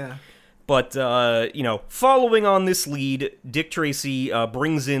dame, yeah. But, following on this lead, Dick Tracey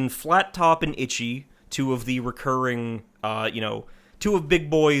brings in Flat Top and Itchy, two of the recurring, two of Big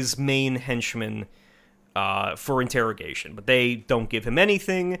Boy's main henchmen, for interrogation. But they don't give him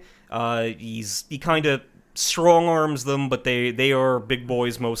anything. He kind of strong arms them, but they are Big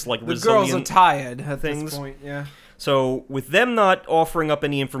Boy's most, like, The resilient girls are tired at things. this point, yeah. So, with them not offering up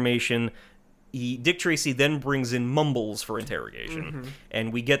any information, Dick Tracey then brings in Mumbles for interrogation.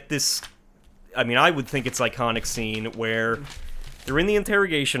 And we get this, I would think it's iconic scene where they're in the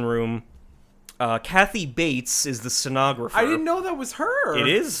interrogation room, Kathy Bates is the stenographer. I didn't know that was her. It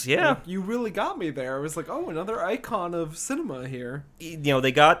is, yeah. Like, you really got me there. I was like, oh, another icon of cinema here. You know,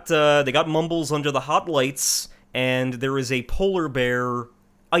 they got Mumbles under the hot lights, and there is a polar bear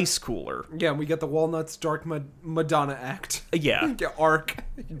ice cooler. Yeah, and we get the Walnuts Dark Madonna act. Yeah. Arc.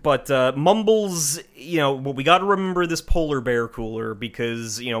 But Mumbles, you know, we got to remember this polar bear cooler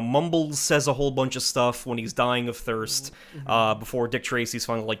because, you know, Mumbles says a whole bunch of stuff when he's dying of thirst before Dick Tracy's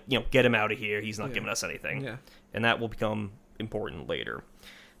finally like, you know, get him out of here. He's not giving us anything. Yeah. And that will become important later.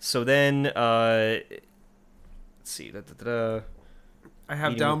 So then, let's see. I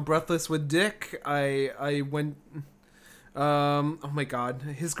have down Breathless with Dick. I went... oh my god.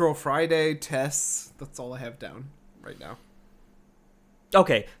 His Girl Friday, Tess. That's all I have down right now.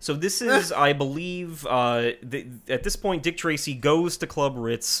 Okay, so this is, I believe, at this point, Dick Tracy goes to Club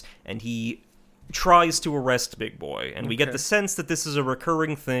Ritz, and he tries to arrest Big Boy. And we get the sense that this is a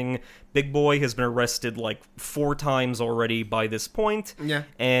recurring thing. Big Boy has been arrested, like, 4 times already by this point. Yeah.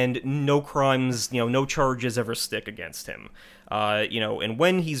 And no crimes, you know, no charges ever stick against him. You know, and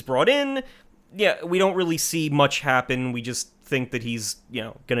when he's brought in... Yeah, we don't really see much happen. We just think that he's, you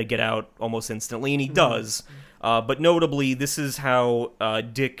know, gonna get out almost instantly, and he does. But notably, this is how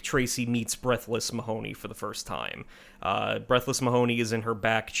Dick Tracy meets Breathless Mahoney for the first time. Breathless Mahoney is in her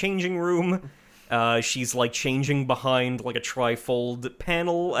back changing room. She's, like, changing behind, like, a trifold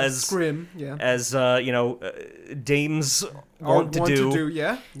panel as... Scrim, yeah. As, you know, dames want to do.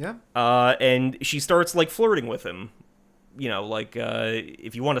 Yeah. And she starts, like, flirting with him. You know, like,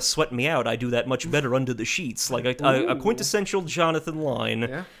 if you want to sweat me out, I do that much better under the sheets. Like, a quintessential Jonathan line.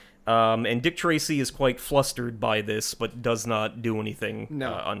 Yeah. And Dick Tracy is quite flustered by this, but does not do anything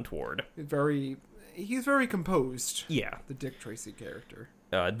untoward. He's very composed. Yeah. The Dick Tracy character.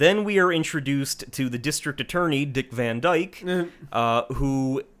 Then we are introduced to the district attorney, Dick Van Dyke,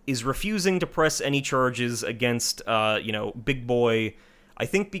 who is refusing to press any charges against, you know, Big Boy... I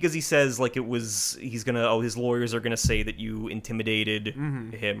think because he says, like, his lawyers are gonna say that you intimidated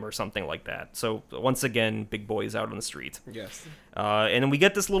him or something like that. So, once again, Big Boy is out on the street. Yes. And then we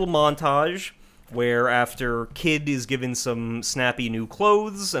get this little montage where after Kid is given some snappy new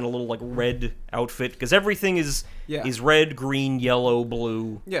clothes and a little, like, red outfit, because everything is red, green, yellow,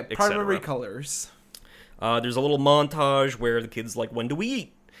 blue, yeah, primary colors. There's a little montage where the kid's like, when do we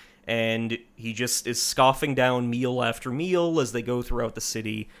eat? And he just is scoffing down meal after meal as they go throughout the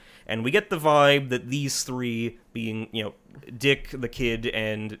city. And we get the vibe that these three, being, you know, Dick, the kid,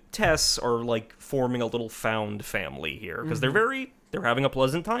 and Tess, are, like, forming a little found family here. Because they're having a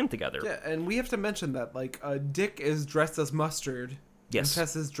pleasant time together. Yeah, and we have to mention that, like, Dick is dressed as mustard. Yes. And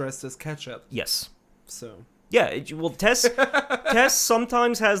Tess is dressed as ketchup. Yes. So... Yeah, well, Tess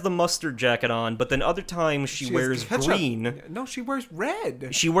sometimes has the mustard jacket on, but then other times she wears green. No, she wears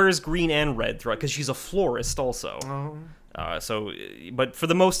red. She wears green and red throughout, because she's a florist also. Oh. But for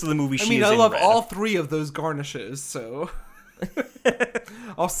the most of the movie, she is I love red. all 3 of those garnishes, so...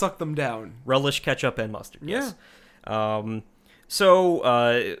 I'll suck them down. Relish, ketchup, and mustard, yes. Yeah.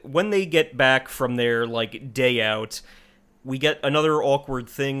 So, when they get back from their, like, day out... We get another awkward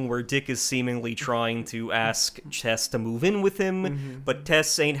thing where Dick is seemingly trying to ask Tess to move in with him, but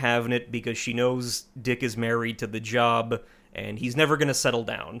Tess ain't having it because she knows Dick is married to the job, and he's never going to settle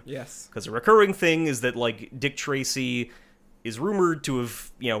down. Yes. Because a recurring thing is that, like, Dick Tracy is rumored to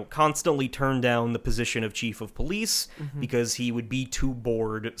have, you know, constantly turned down the position of chief of police because he would be too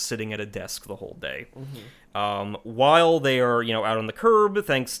bored sitting at a desk the whole day. While they are, you know, out on the curb,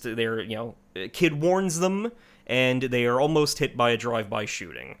 thanks to their, you know, Kid warns them, and they are almost hit by a drive-by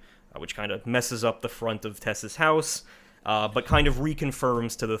shooting, which kind of messes up the front of Tess's house, but kind of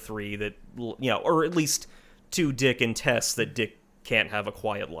reconfirms to the 3 that, you know, or at least to Dick and Tess, that Dick can't have a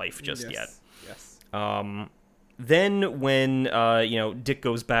quiet life just yet. Yes. Then when, you know, Dick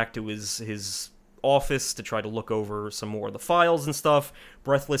goes back to his office to try to look over some more of the files and stuff,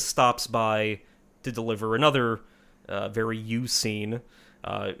 Breathless stops by to deliver another very you scene.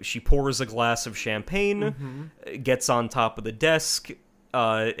 She pours a glass of champagne, gets on top of the desk,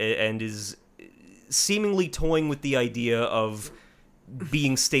 and is seemingly toying with the idea of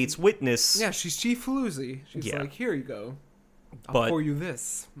being state's witness. Yeah, she's Chief Faluzzi. She's like, here you go. I'll pour you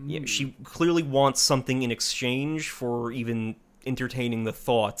this. Yeah, she clearly wants something in exchange for even entertaining the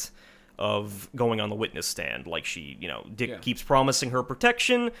thought of going on the witness stand. Like, she, you know, Dick keeps promising her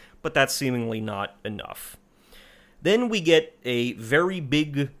protection, but that's seemingly not enough. Then we get a very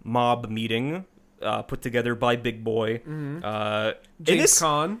big mob meeting put together by Big Boy. James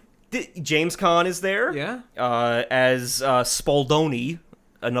Caan. James Caan is there. Yeah. As Spaldoni,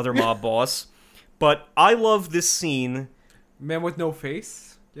 another mob boss. But I love this scene. Man with no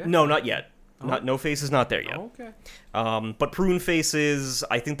face? Yeah. No, not yet. No Face is not there yet. Oh, okay. But Prune Face is,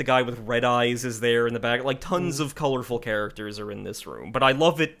 I think the guy with red eyes is there in the back. Like, tons of colorful characters are in this room. But I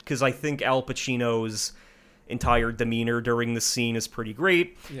love it because I think Al Pacino's entire demeanor during this scene is pretty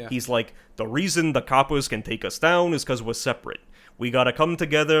great. Yeah. He's like, the reason the coppers can take us down is because we're separate. We gotta come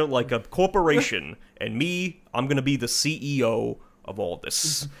together like a corporation. And I'm gonna be the CEO of all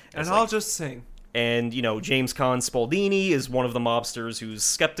this. And I'll just sing. And, James Caan Spaldini is one of the mobsters who's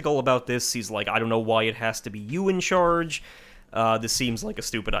skeptical about this. He's like, I don't know why it has to be you in charge. This seems like a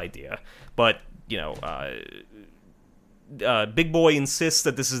stupid idea. But, Big Boy insists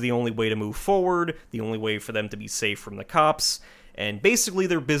that this is the only way to move forward, the only way for them to be safe from the cops. And basically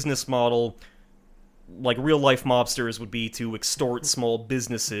their business model, like real-life mobsters, would be to extort small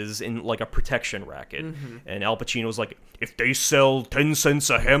businesses in, like, a protection racket. And Al Pacino's like, if they sell 10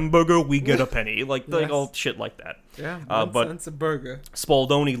 cents a hamburger, we get a penny. Like all shit like that. Yeah, but cents a burger.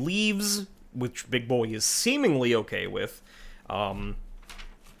 Spaldoni leaves, which Big Boy is seemingly okay with. And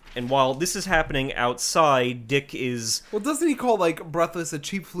while this is happening outside, Dick is... Well, doesn't he call, like, Breathless a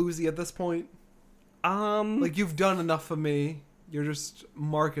cheap floozy at this point? Like, you've done enough for me. You're just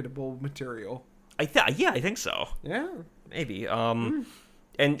marketable material. I think so. Yeah. Maybe.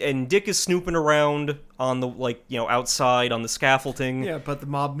 And Dick is snooping around on the, like, outside on the scaffolding. Yeah, but the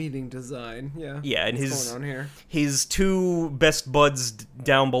mob meeting design. Yeah. Yeah, and what's going on here? His two best buds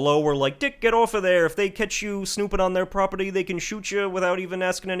down below were like, Dick, get off of there. If they catch you snooping on their property, they can shoot you without even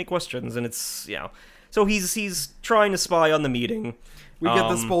asking any questions. And it's, So he's trying to spy on the meeting. We get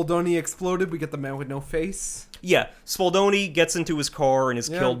the Spaldoni exploded. We get the man with no face. Yeah, Spaldoni gets into his car and is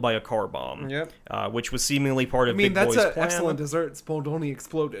killed by a car bomb. Yep. Which was seemingly part of Big Boy's plan. That's an excellent dessert. Spaldoni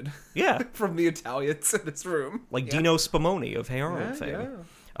exploded. Yeah. From the Italians in this room. Like Dino Spumoni of Hey Arnold fame.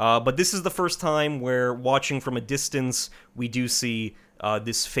 But this is the first time where, watching from a distance, we do see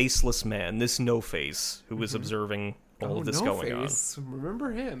this faceless man, this No Face, who is observing all of this going on.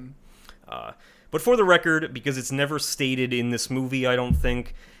 Remember him. But for the record, because it's never stated in this movie, I don't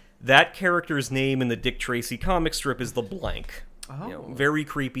think, that character's name in the Dick Tracy comic strip is the Blank. Oh. Very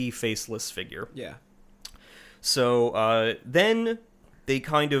creepy, faceless figure. Yeah. So then they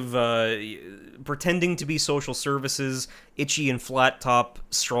kind of, pretending to be social services, Itchy and Flat Top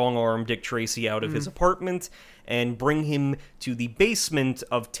strong-arm Dick Tracy out of his apartment and bring him to the basement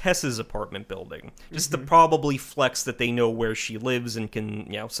of Tess's apartment building, just to probably flex that they know where she lives and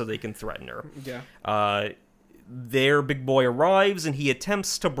can, so they can threaten her. Yeah. There, Big Boy arrives, and he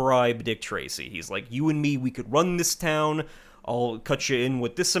attempts to bribe Dick Tracy. He's like, you and me, we could run this town, I'll cut you in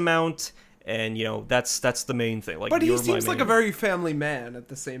with this amount, and, that's the main thing. Like, but he seems like a very family man at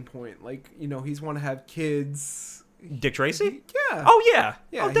the same point. Like, he's want to have kids. Dick Tracy? Yeah. Oh, yeah.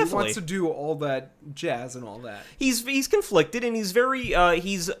 Yeah, oh, definitely. He wants to do all that jazz and all that. He's conflicted, and he's very,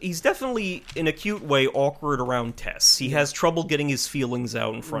 he's definitely, in a cute way, awkward around Tess. He has trouble getting his feelings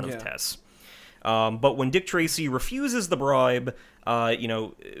out in front of Tess. But when Dick Tracy refuses the bribe,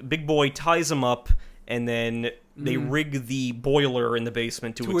 Big Boy ties him up, and then they rig the boiler in the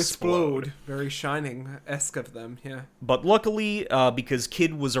basement to explode. Very Shining-esque of them, yeah. But luckily, because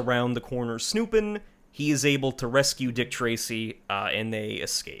Kid was around the corner snooping, he is able to rescue Dick Tracy, and they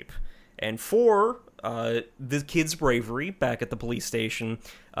escape. And for the Kid's bravery back at the police station,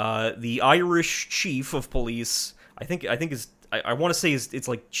 the Irish chief of police, I think is... I want to say it's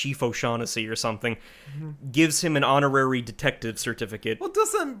like Chief O'Shaughnessy or something, gives him an honorary detective certificate. Well,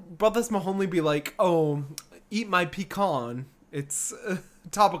 doesn't Brothers Mahoney be like, oh, eat my pecan, it's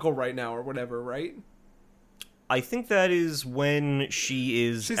topical right now or whatever, right? I think that is when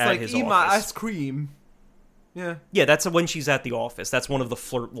she's at like, his eat office. my ice cream. Yeah. Yeah, that's when she's at the office. That's one of the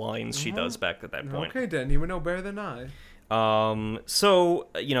flirt lines she does back at that point. Okay, then. You would know better than I. So,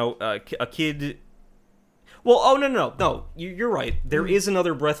 a kid... Well, oh, no, you're right. There is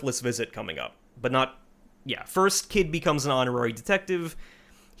another Breathless visit coming up, but not... Yeah, first, Kid becomes an honorary detective.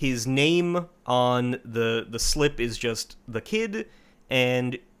 His name on the slip is just The Kid,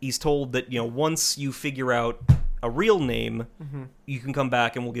 and he's told that, once you figure out a real name, you can come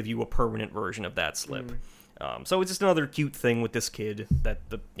back and we'll give you a permanent version of that slip. So it's just another cute thing with this kid that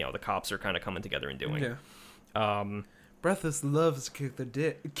the cops are kind of coming together and doing. Yeah. Breathless loves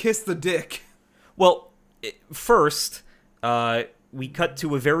to kiss the dick. Well... First, we cut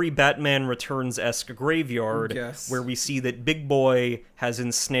to a very Batman Returns-esque graveyard where we see that Big Boy has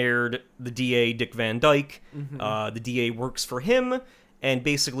ensnared the DA, Dick Van Dyke. The DA works for him, and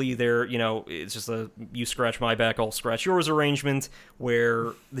basically they're, it's just a you scratch my back, I'll scratch yours arrangement,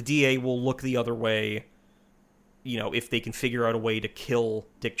 where the DA will look the other way, if they can figure out a way to kill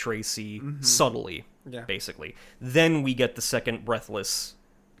Dick Tracy subtly, basically. Then we get the second Breathless,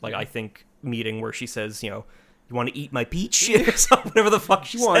 I think... meeting where she says, you want to eat my peach? Or something, whatever the fuck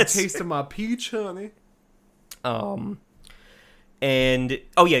she You want a says. taste of my peach, honey? And,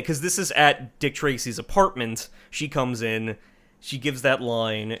 oh yeah, because this is at Dick Tracy's apartment. She comes in, she gives that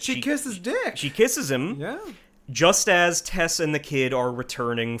line. She kisses Dick. She kisses him. Yeah. Just as Tess and the kid are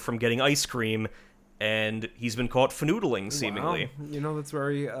returning from getting ice cream, and he's been caught fanoodling, seemingly. Wow. That's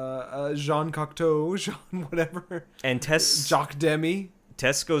very Jean Cocteau, Jean whatever. And Tess Jacques Demy.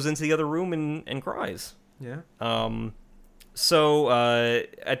 Tess goes into the other room and cries. Yeah. So,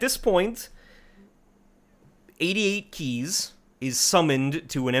 at this point, 88 Keys is summoned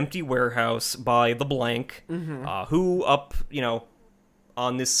to an empty warehouse by the Blank, who up,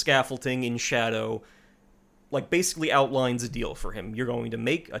 on this scaffolding in shadow, basically outlines a deal for him. You're going to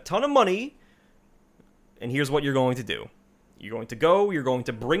make a ton of money, and here's what you're going to do. You're going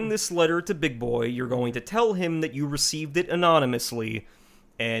to bring this letter to Big Boy, you're going to tell him that you received it anonymously,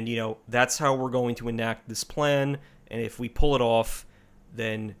 and, that's how we're going to enact this plan, and if we pull it off,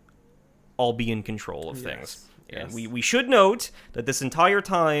 then I'll be in control of things. And we should note that this entire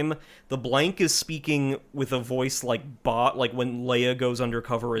time, the Blank is speaking with a voice like when Leia goes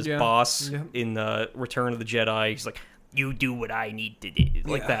undercover as Boss in Return of the Jedi. She's like, you do what I need to do.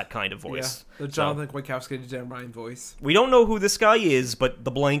 Like that kind of voice. Yeah, the Jonathan Kwiatkowski to Dan Ryan voice. We don't know who this guy is, but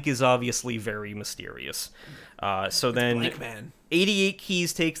the Blank is obviously very mysterious. So then, Blank Man. 88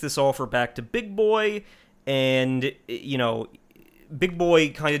 Keys takes this offer back to Big Boy, and, Big Boy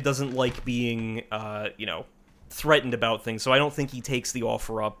kind of doesn't like being, threatened about things, so I don't think he takes the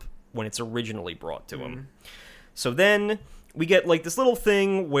offer up when it's originally brought to him. So then we get this little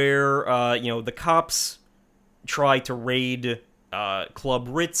thing where the cops try to raid Club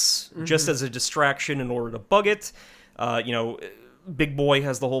Ritz just as a distraction in order to bug it. Big Boy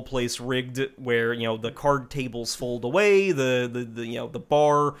has the whole place rigged where the card tables fold away, the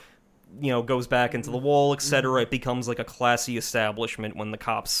bar goes back into the wall, etc. It becomes like a classy establishment when the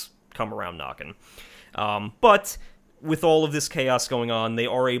cops come around knocking. But with all of this chaos going on, they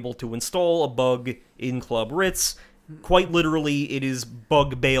are able to install a bug in Club Ritz. Quite literally, it is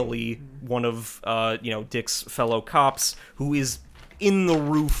Bug Bailey, one of, Dick's fellow cops, who is in the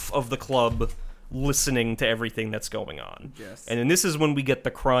roof of the club listening to everything that's going on. Yes. And then this is when we get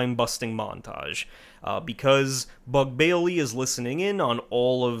the crime-busting montage. Because Bug Bailey is listening in on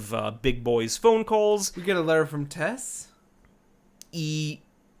all of Big Boy's phone calls. We get a letter from Tess?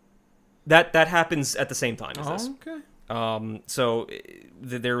 That happens at the same time as this. Okay. So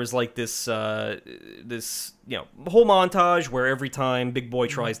there was this whole montage where every time Big Boy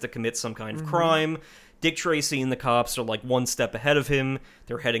tries to commit some kind of crime, Dick Tracy and the cops are one step ahead of him.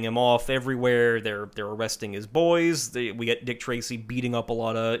 They're heading him off everywhere. They're arresting his boys. We get Dick Tracy beating up a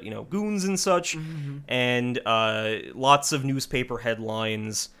lot of goons and such, and lots of newspaper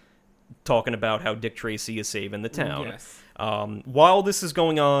headlines talking about how Dick Tracy is saving the town. Yes. While this is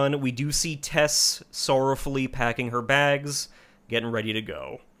going on, we do see Tess sorrowfully packing her bags, getting ready to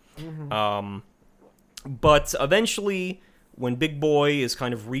go. But eventually, when Big Boy has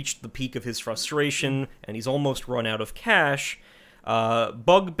kind of reached the peak of his frustration and he's almost run out of cash,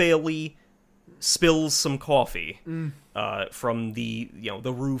 Bug Bailey spills some coffee from the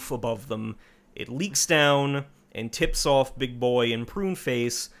roof above them. It leaks down and tips off Big Boy and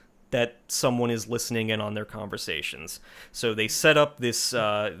Pruneface that someone is listening in on their conversations. So they set up this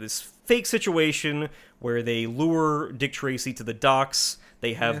fake situation where they lure Dick Tracy to the docks.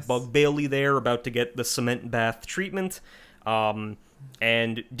 They have Bug Bailey there about to get the cement bath treatment. And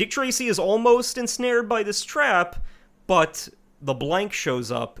Dick Tracy is almost ensnared by this trap, but the Blank shows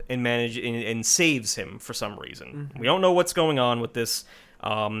up and saves him for some reason. We don't know what's going on with this.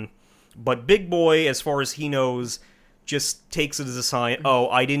 But Big Boy, as far as he knows, just takes it as a sign,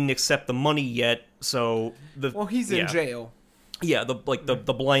 I didn't accept the money yet, so he's in jail. Yeah, the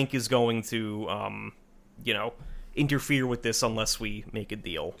Blank is going to interfere with this unless we make a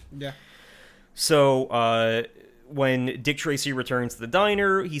deal. Yeah. So when Dick Tracy returns to the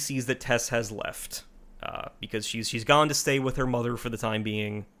diner, he sees that Tess has left because she's gone to stay with her mother for the time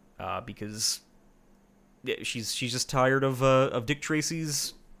being because she's just tired of Dick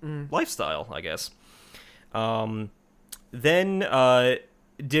Tracy's lifestyle, I guess. Then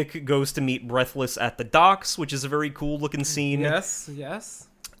Dick goes to meet Breathless at the docks, which is a very cool looking scene. Yes.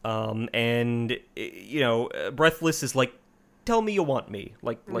 And Breathless is like, tell me you want me.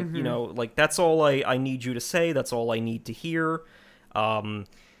 That's all I need you to say. That's all I need to hear.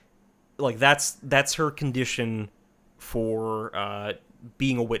 That's her condition for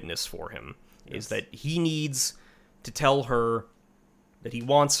being a witness for him. Is that he needs to tell her that he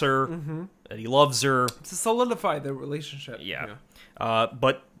wants her, that he loves her. To solidify the relationship. Yeah.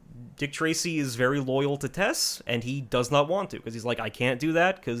 But Dick Tracey is very loyal to Tess, and he does not want to, because he's like, I can't do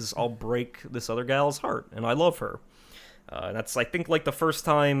that, because I'll break this other gal's heart, and I love her. That's, I think, like, the first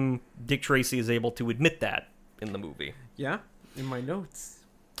time Dick Tracey is able to admit that in the movie. Yeah, in my notes.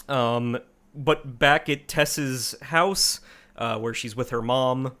 But back at Tess's house, where she's with her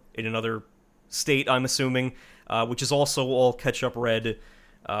mom in another state, I'm assuming, which is also all ketchup red.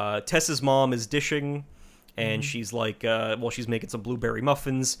 Tess's mom is dishing, and she's like, she's making some blueberry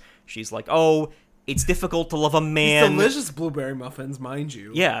muffins. She's like, oh, it's difficult to love a man. These delicious blueberry muffins, mind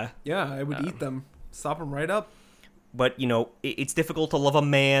you. Yeah. Yeah, I would eat them. Stop them right up. But, it's difficult to love a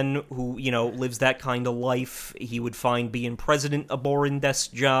man who, lives that kind of life. He would find being president a boring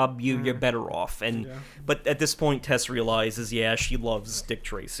desk job. You're better off. But at this point, Tess realizes, she loves Dick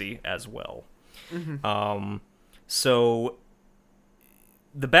Tracey as well. Mm-hmm. So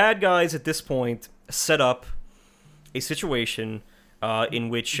the bad guys at this point set up a situation in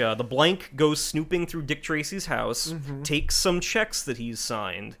which the blank goes snooping through Dick Tracey's house, takes some checks that he's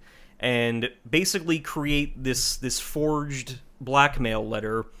signed, and basically create this forged blackmail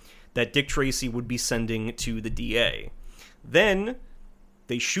letter that Dick Tracey would be sending to the DA. Then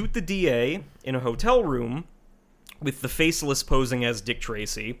they shoot the DA in a hotel room with the faceless posing as Dick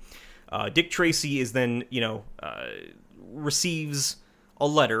Tracey. Dick Tracey is then, receives a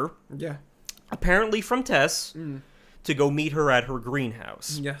letter, apparently from Tess, to go meet her at her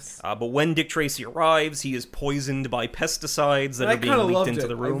greenhouse. Yes. But when Dick Tracey arrives, he is poisoned by pesticides that are being leaked into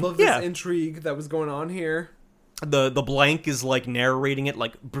the room. I love this intrigue that was going on here. The blank is like narrating it,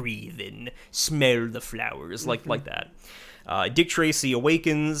 like, breathe in, smell the flowers, like that. Dick Tracey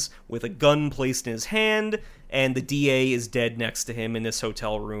awakens with a gun placed in his hand, and the DA is dead next to him in this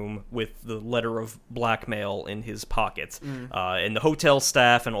hotel room with the letter of blackmail in his pocket. And the hotel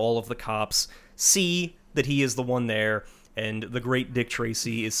staff and all of the cops see that he is the one there, and the great Dick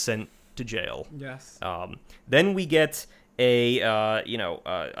Tracey is sent to jail. Yes. Then we get another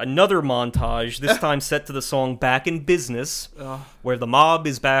montage, this time set to the song Back in Business, where the mob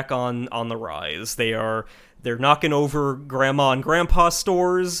is back on the rise. They're knocking over grandma and grandpa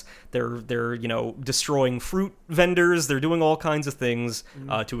stores. They're destroying fruit vendors. They're doing all kinds of things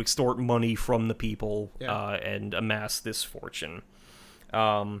to extort money from the people and amass this fortune.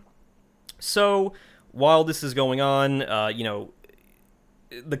 So while this is going on,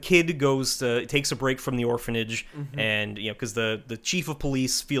 the kid takes a break from the orphanage, and because the chief of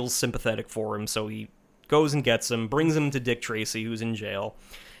police feels sympathetic for him, so he goes and gets him, brings him to Dick Tracey, who's in jail,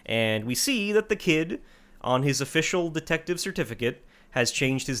 and we see that the kid, on his official detective certificate, has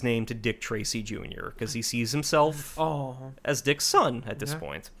changed his name to Dick Tracey Jr. because he sees himself as Dick's son at this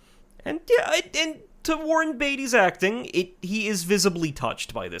point. And and to Warren Beatty's acting, he is visibly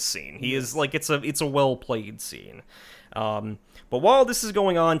touched by this scene. He is like, it's a well played scene. But while this is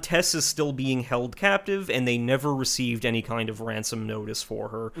going on, Tess is still being held captive, and they never received any kind of ransom notice for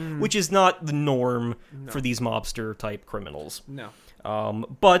her, which is not the norm for these mobster-type criminals. No.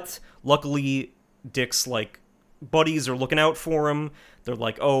 But luckily, Dick's, buddies are looking out for him. They're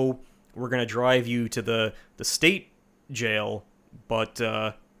like, oh, we're going to drive you to the state jail, but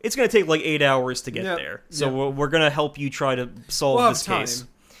it's going to take 8 hours to get there. So we're going to help you try to solve this case,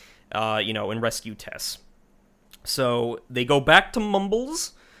 and rescue Tess. So they go back to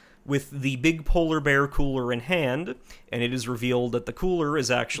Mumbles with the big polar bear cooler in hand, and it is revealed that the cooler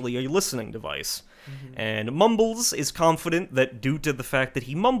is actually a listening device. And Mumbles is confident that due to the fact that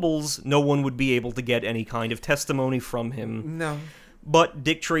he mumbles, no one would be able to get any kind of testimony from him. No. But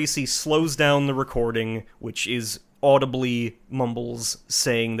Dick Tracey slows down the recording, which is audibly Mumbles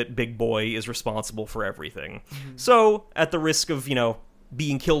saying that Big Boy is responsible for everything. So, at the risk of,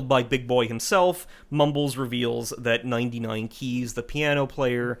 being killed by Big Boy himself, Mumbles reveals that 99 Keys, the piano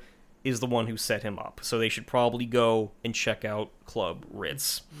player, is the one who set him up. So they should probably go and check out Club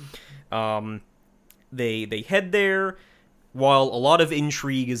Ritz. They head there while a lot of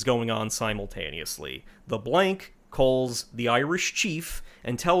intrigue is going on simultaneously. The blank calls the Irish chief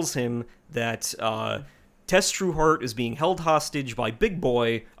and tells him that Tess Trueheart is being held hostage by Big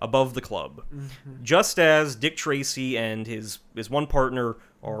Boy above the club. Just as Dick Tracey and his one partner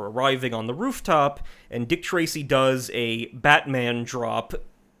are arriving on the rooftop, and Dick Tracey does a Batman drop,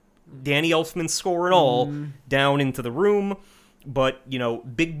 Danny Elfman score and all, down into the room. But,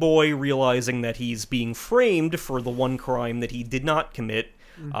 Big Boy, realizing that he's being framed for the one crime that he did not commit,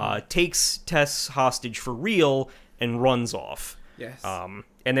 takes Tess hostage for real and runs off. Yes. And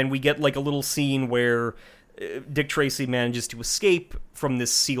then we get, a little scene where Dick Tracey manages to escape from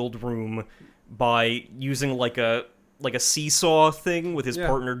this sealed room by using, like a seesaw thing with his Yeah.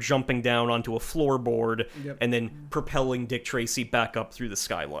 partner jumping down onto a floorboard Yep. and then propelling Dick Tracy back up through the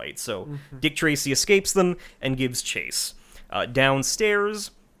skylight. So Dick Tracy escapes them and gives chase.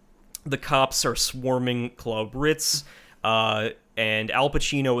 Downstairs, the cops are swarming Club Ritz, and Al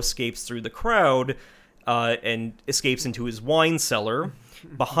Pacino escapes through the crowd and escapes into his wine cellar,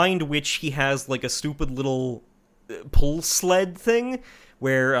 behind which he has like a stupid little pull sled thing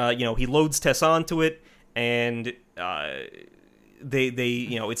where he loads Tess onto it, and they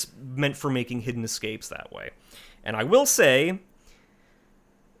it's meant for making hidden escapes that way. And I will say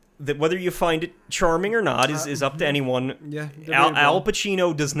that whether you find it charming or not is up to anyone. Yeah, Al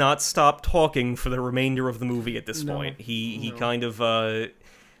Pacino does not stop talking for the remainder of the movie at this No. point. He kind of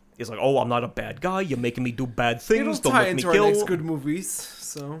is like, "Oh, I'm not a bad guy. You're making me do bad things. It'll Don't tie make me into our kill." next good movies,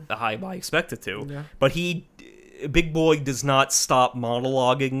 so... I expect it to. Yeah. But Big Boy does not stop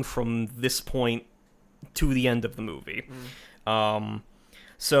monologuing from this point to the end of the movie.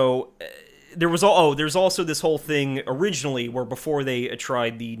 So there's also this whole thing originally where before they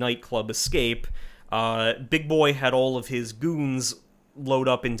tried the nightclub escape, Big Boy had all of his goons load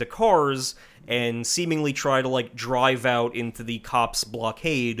up into cars and seemingly try to like drive out into the cops'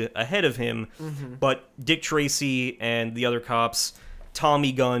 blockade ahead of him, but Dick Tracy and the other cops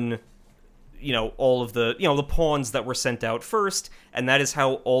Tommy gun all of the the pawns that were sent out first, and that is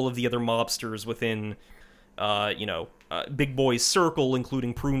how all of the other mobsters within Big Boy's circle,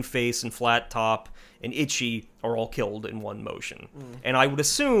 including Pruneface and Flat Top and Itchy, are all killed in one motion. And I would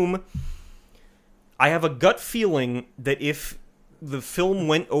assume, I have a gut feeling that if the film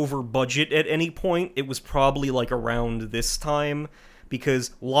went over budget at any point, it was probably like around this time,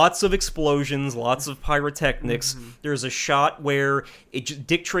 because lots of explosions, lots of pyrotechnics. There's a shot where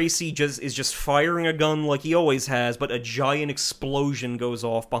Dick Tracy is just firing a gun like he always has, but a giant explosion goes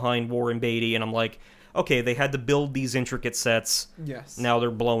off behind Warren Beatty, and I'm like, okay, they had to build these intricate sets. Yes. Now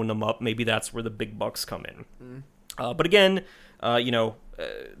they're blowing them up. Maybe that's where the big bucks come in. But again,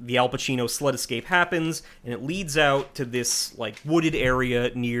 the Al Pacino sled escape happens, and it leads out to this like wooded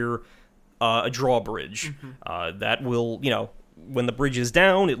area near a drawbridge. That will, when the bridge is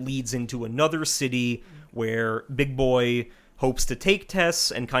down, it leads into another city where Big Boy hopes to take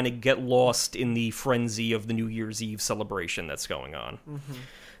Tess and kind of get lost in the frenzy of the New Year's Eve celebration that's going on.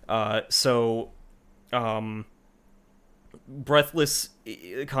 Breathless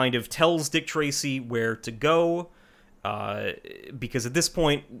kind of tells Dick Tracy where to go, because at this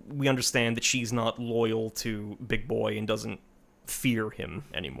point we understand that she's not loyal to Big Boy and doesn't fear him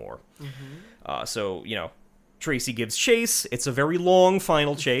anymore. Tracy gives chase. It's a very long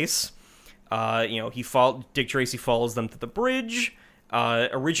final chase. Dick Tracy follows them to the bridge.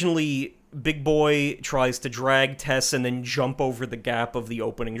 Originally, Big Boy tries to drag Tess and then jump over the gap of the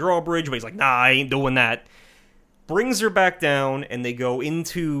opening drawbridge, but he's like, nah, I ain't doing that. Brings her back down, and they go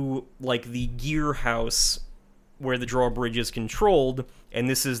into, like, the gear house where the drawbridge is controlled, and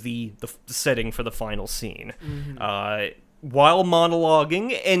this is the setting for the final scene. While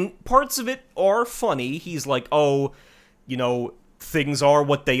monologuing, and parts of it are funny, he's like, things are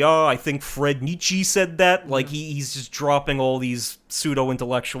what they are. I think Fred Nietzsche said that. Like, he's just dropping all these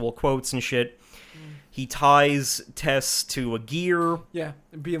pseudo-intellectual quotes and shit. He ties Tess to a gear. Yeah,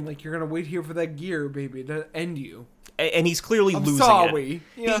 and being like, you're gonna wait here for that gear, baby, to end you. And he's clearly losing sorry.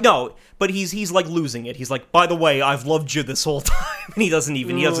 it. Yeah. No, but he's like losing it. He's like, by the way, I've loved you this whole time. And he doesn't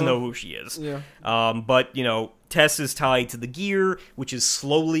know who she is. Yeah. But, Tess is tied to the gear, which is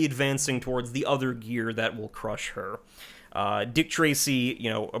slowly advancing towards the other gear that will crush her. Dick Tracy,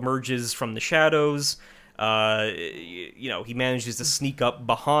 emerges from the shadows. He manages to sneak up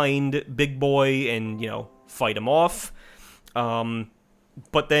behind Big Boy and, fight him off.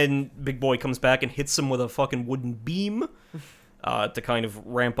 But then Big Boy comes back and hits him with a fucking wooden beam to kind of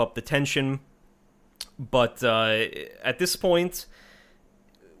ramp up the tension. But at this point,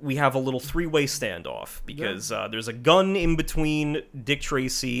 we have a little three-way standoff, because there's a gun in between Dick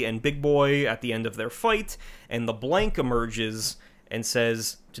Tracy and Big Boy at the end of their fight, and the Blank emerges and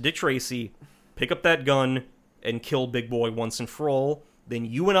says to Dick Tracy, pick up that gun and kill Big Boy once and for all. Then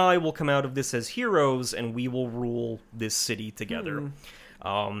you and I will come out of this as heroes, and we will rule this city together.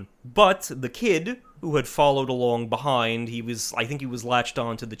 But the kid, who had followed along behind, I think he was latched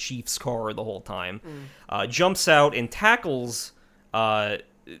onto the chief's car the whole time, jumps out and tackles the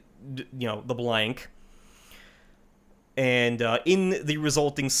Blank, and in the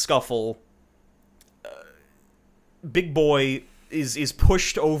resulting scuffle, Big Boy is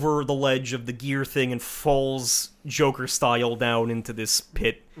pushed over the ledge of the gear thing and falls Joker style down into this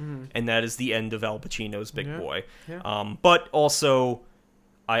pit, and that is the end of Al Pacino's Big Boy. But also,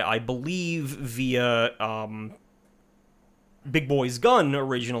 I believe via Big Boy's gun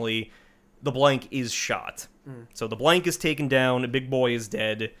originally, the blank is shot. So the blank is taken down, Big Boy is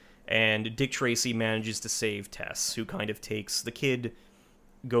dead, and Dick Tracy manages to save Tess, who kind of takes the kid,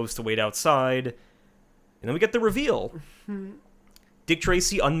 goes to wait outside, and then we get the reveal. Dick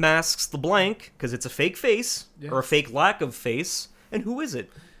Tracy unmasks the blank, because it's a fake face, or a fake lack of face, and who is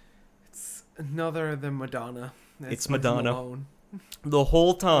it? It's none other than Madonna. It's Madonna. The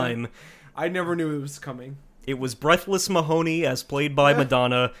whole time. I never knew it was coming. It was Breathless Mahoney, as played by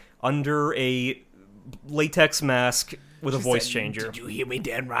Madonna, under a latex mask with a voice changer. Did you hear me,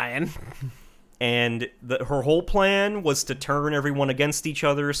 Dan Ryan? And her whole plan was to turn everyone against each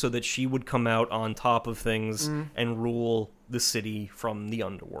other so that she would come out on top of things and rule the city from the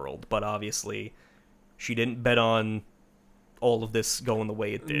underworld. But obviously, she didn't bet on all of this going the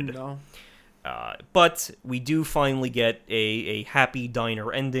way it did. No. But we do finally get a happy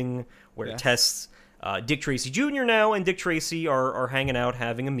diner ending where Tess, Dick Tracy Jr. now and Dick Tracy are hanging out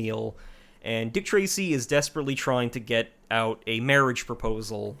having a meal. And Dick Tracy is desperately trying to get out a marriage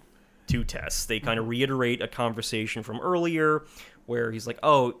proposal to Tess. They kind of reiterate a conversation from earlier where he's like,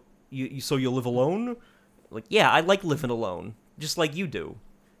 oh, so you live alone? Like, yeah, I like living alone, just like you do.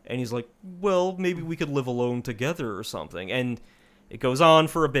 And he's like, well, maybe we could live alone together or something. And it goes on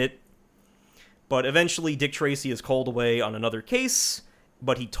for a bit. But eventually Dick Tracy is called away on another case,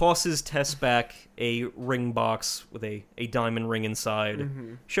 but he tosses Tess back a ring box with a diamond ring inside,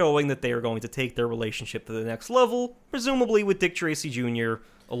 showing that they are going to take their relationship to the next level, presumably with Dick Tracy Jr.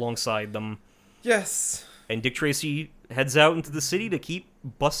 alongside them. Yes. And Dick Tracy heads out into the city to keep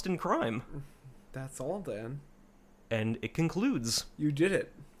busting crime. That's all, Dan. And it concludes. You did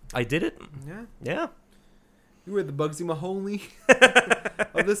it. I did it. Yeah. Yeah. You were the Bugsy Mahoney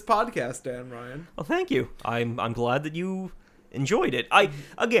of this podcast, Dan Ryan. Well, thank you. I'm glad that you enjoyed it. I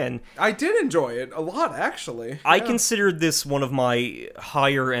did enjoy it a lot, actually. I considered this one of my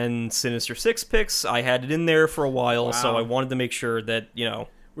higher end Sinister Six picks. I had it in there for a while, so I wanted to make sure that,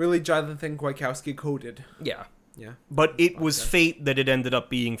 really Jonathan Kwiatkowski coded. Yeah. Yeah. But it was fate that it ended up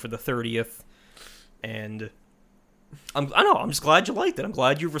being for the 30th, and I'm just glad you liked it. I'm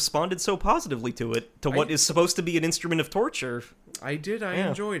glad you responded so positively to it, to what is supposed to be an instrument of torture. I did. I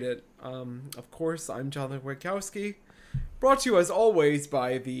enjoyed it. Of course, I'm Jonathan Kwiatkowski. Brought to you, as always,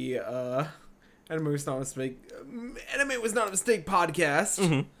 by the Anime Was Not a Mistake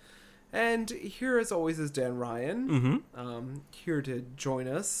podcast. And here, as always, is Dan Ryan. Here to join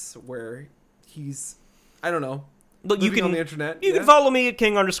us, where he's, I don't know, Look, you can on the internet. You can follow me at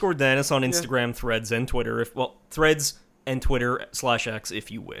King_Dennis on Instagram, Threads, and Twitter. Threads and Twitter /X if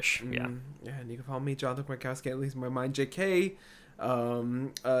you wish. Yeah, and you can follow me, Jonathan Kwiatkowski, at least in my mind, JK,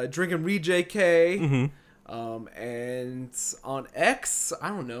 Drink and Read JK, and on X, I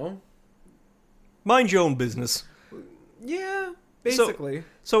don't know. Mind your own business. Yeah, basically.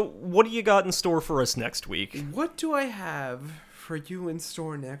 So what do you got in store for us next week? What do I have for you in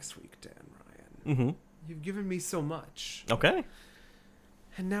store next week, Dan Ryan? You've given me so much. Okay.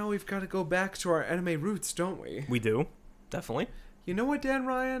 And now we've got to go back to our anime roots, don't we? We do. Definitely. You know what, Dan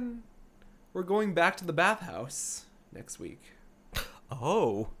Ryan? We're going back to the bathhouse next week.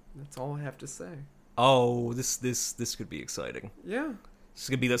 Oh. That's all I have to say. Oh, this could be exciting. Yeah. This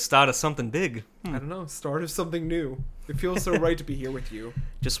could be the start of something big. I don't know. Start of something new. It feels so right to be here with you.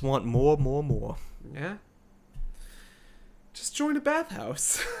 Just want more. Yeah. Just join a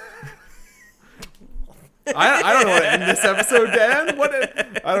bathhouse. I don't know how to end this episode, Dan.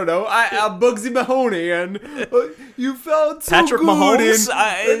 I don't know. I'm Bugsy Mahoney, and you felt so Patrick good Mahomes,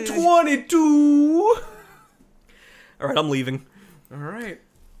 in 22. All right, I'm leaving. All right.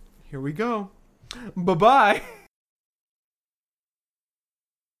 Here we go. Bye-bye.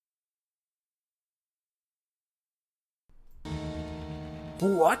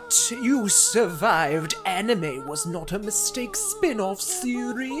 What? You survived Anime Was Not a Mistake spin-off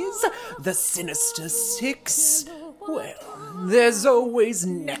series? The Sinister Six? Well, there's always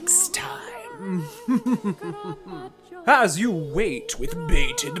next time. As you wait with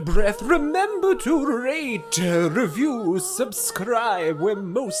bated breath, remember to rate, review, subscribe where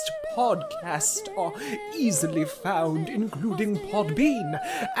most podcasts are easily found, including Podbean,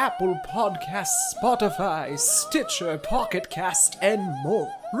 Apple Podcasts, Spotify, Stitcher, Pocket Cast, and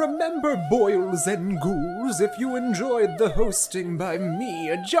more. Remember, boils and ghouls, if you enjoyed the hosting by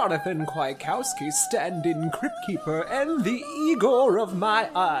me, Jonathan Kwiatkowski, stand-in Crypt Keeper, and the Igor of my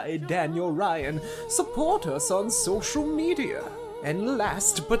eye, Daniel Ryan, support us on social media. And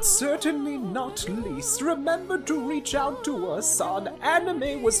last but certainly not least, remember to reach out to us on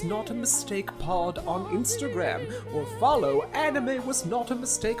Anime Was Not a Mistake Pod on Instagram, or follow Anime Was Not a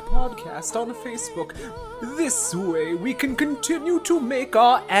Mistake Podcast on Facebook. This way we can continue to make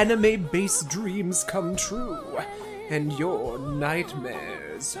our anime-based dreams come true, and your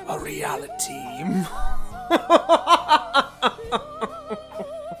nightmares a reality.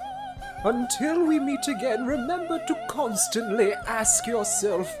 Until we meet again, remember to constantly ask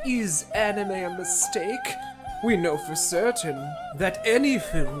yourself, is anime a mistake? We know for certain that any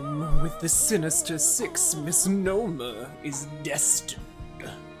film with the Sinister Six misnomer is destined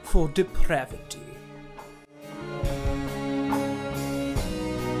for depravity.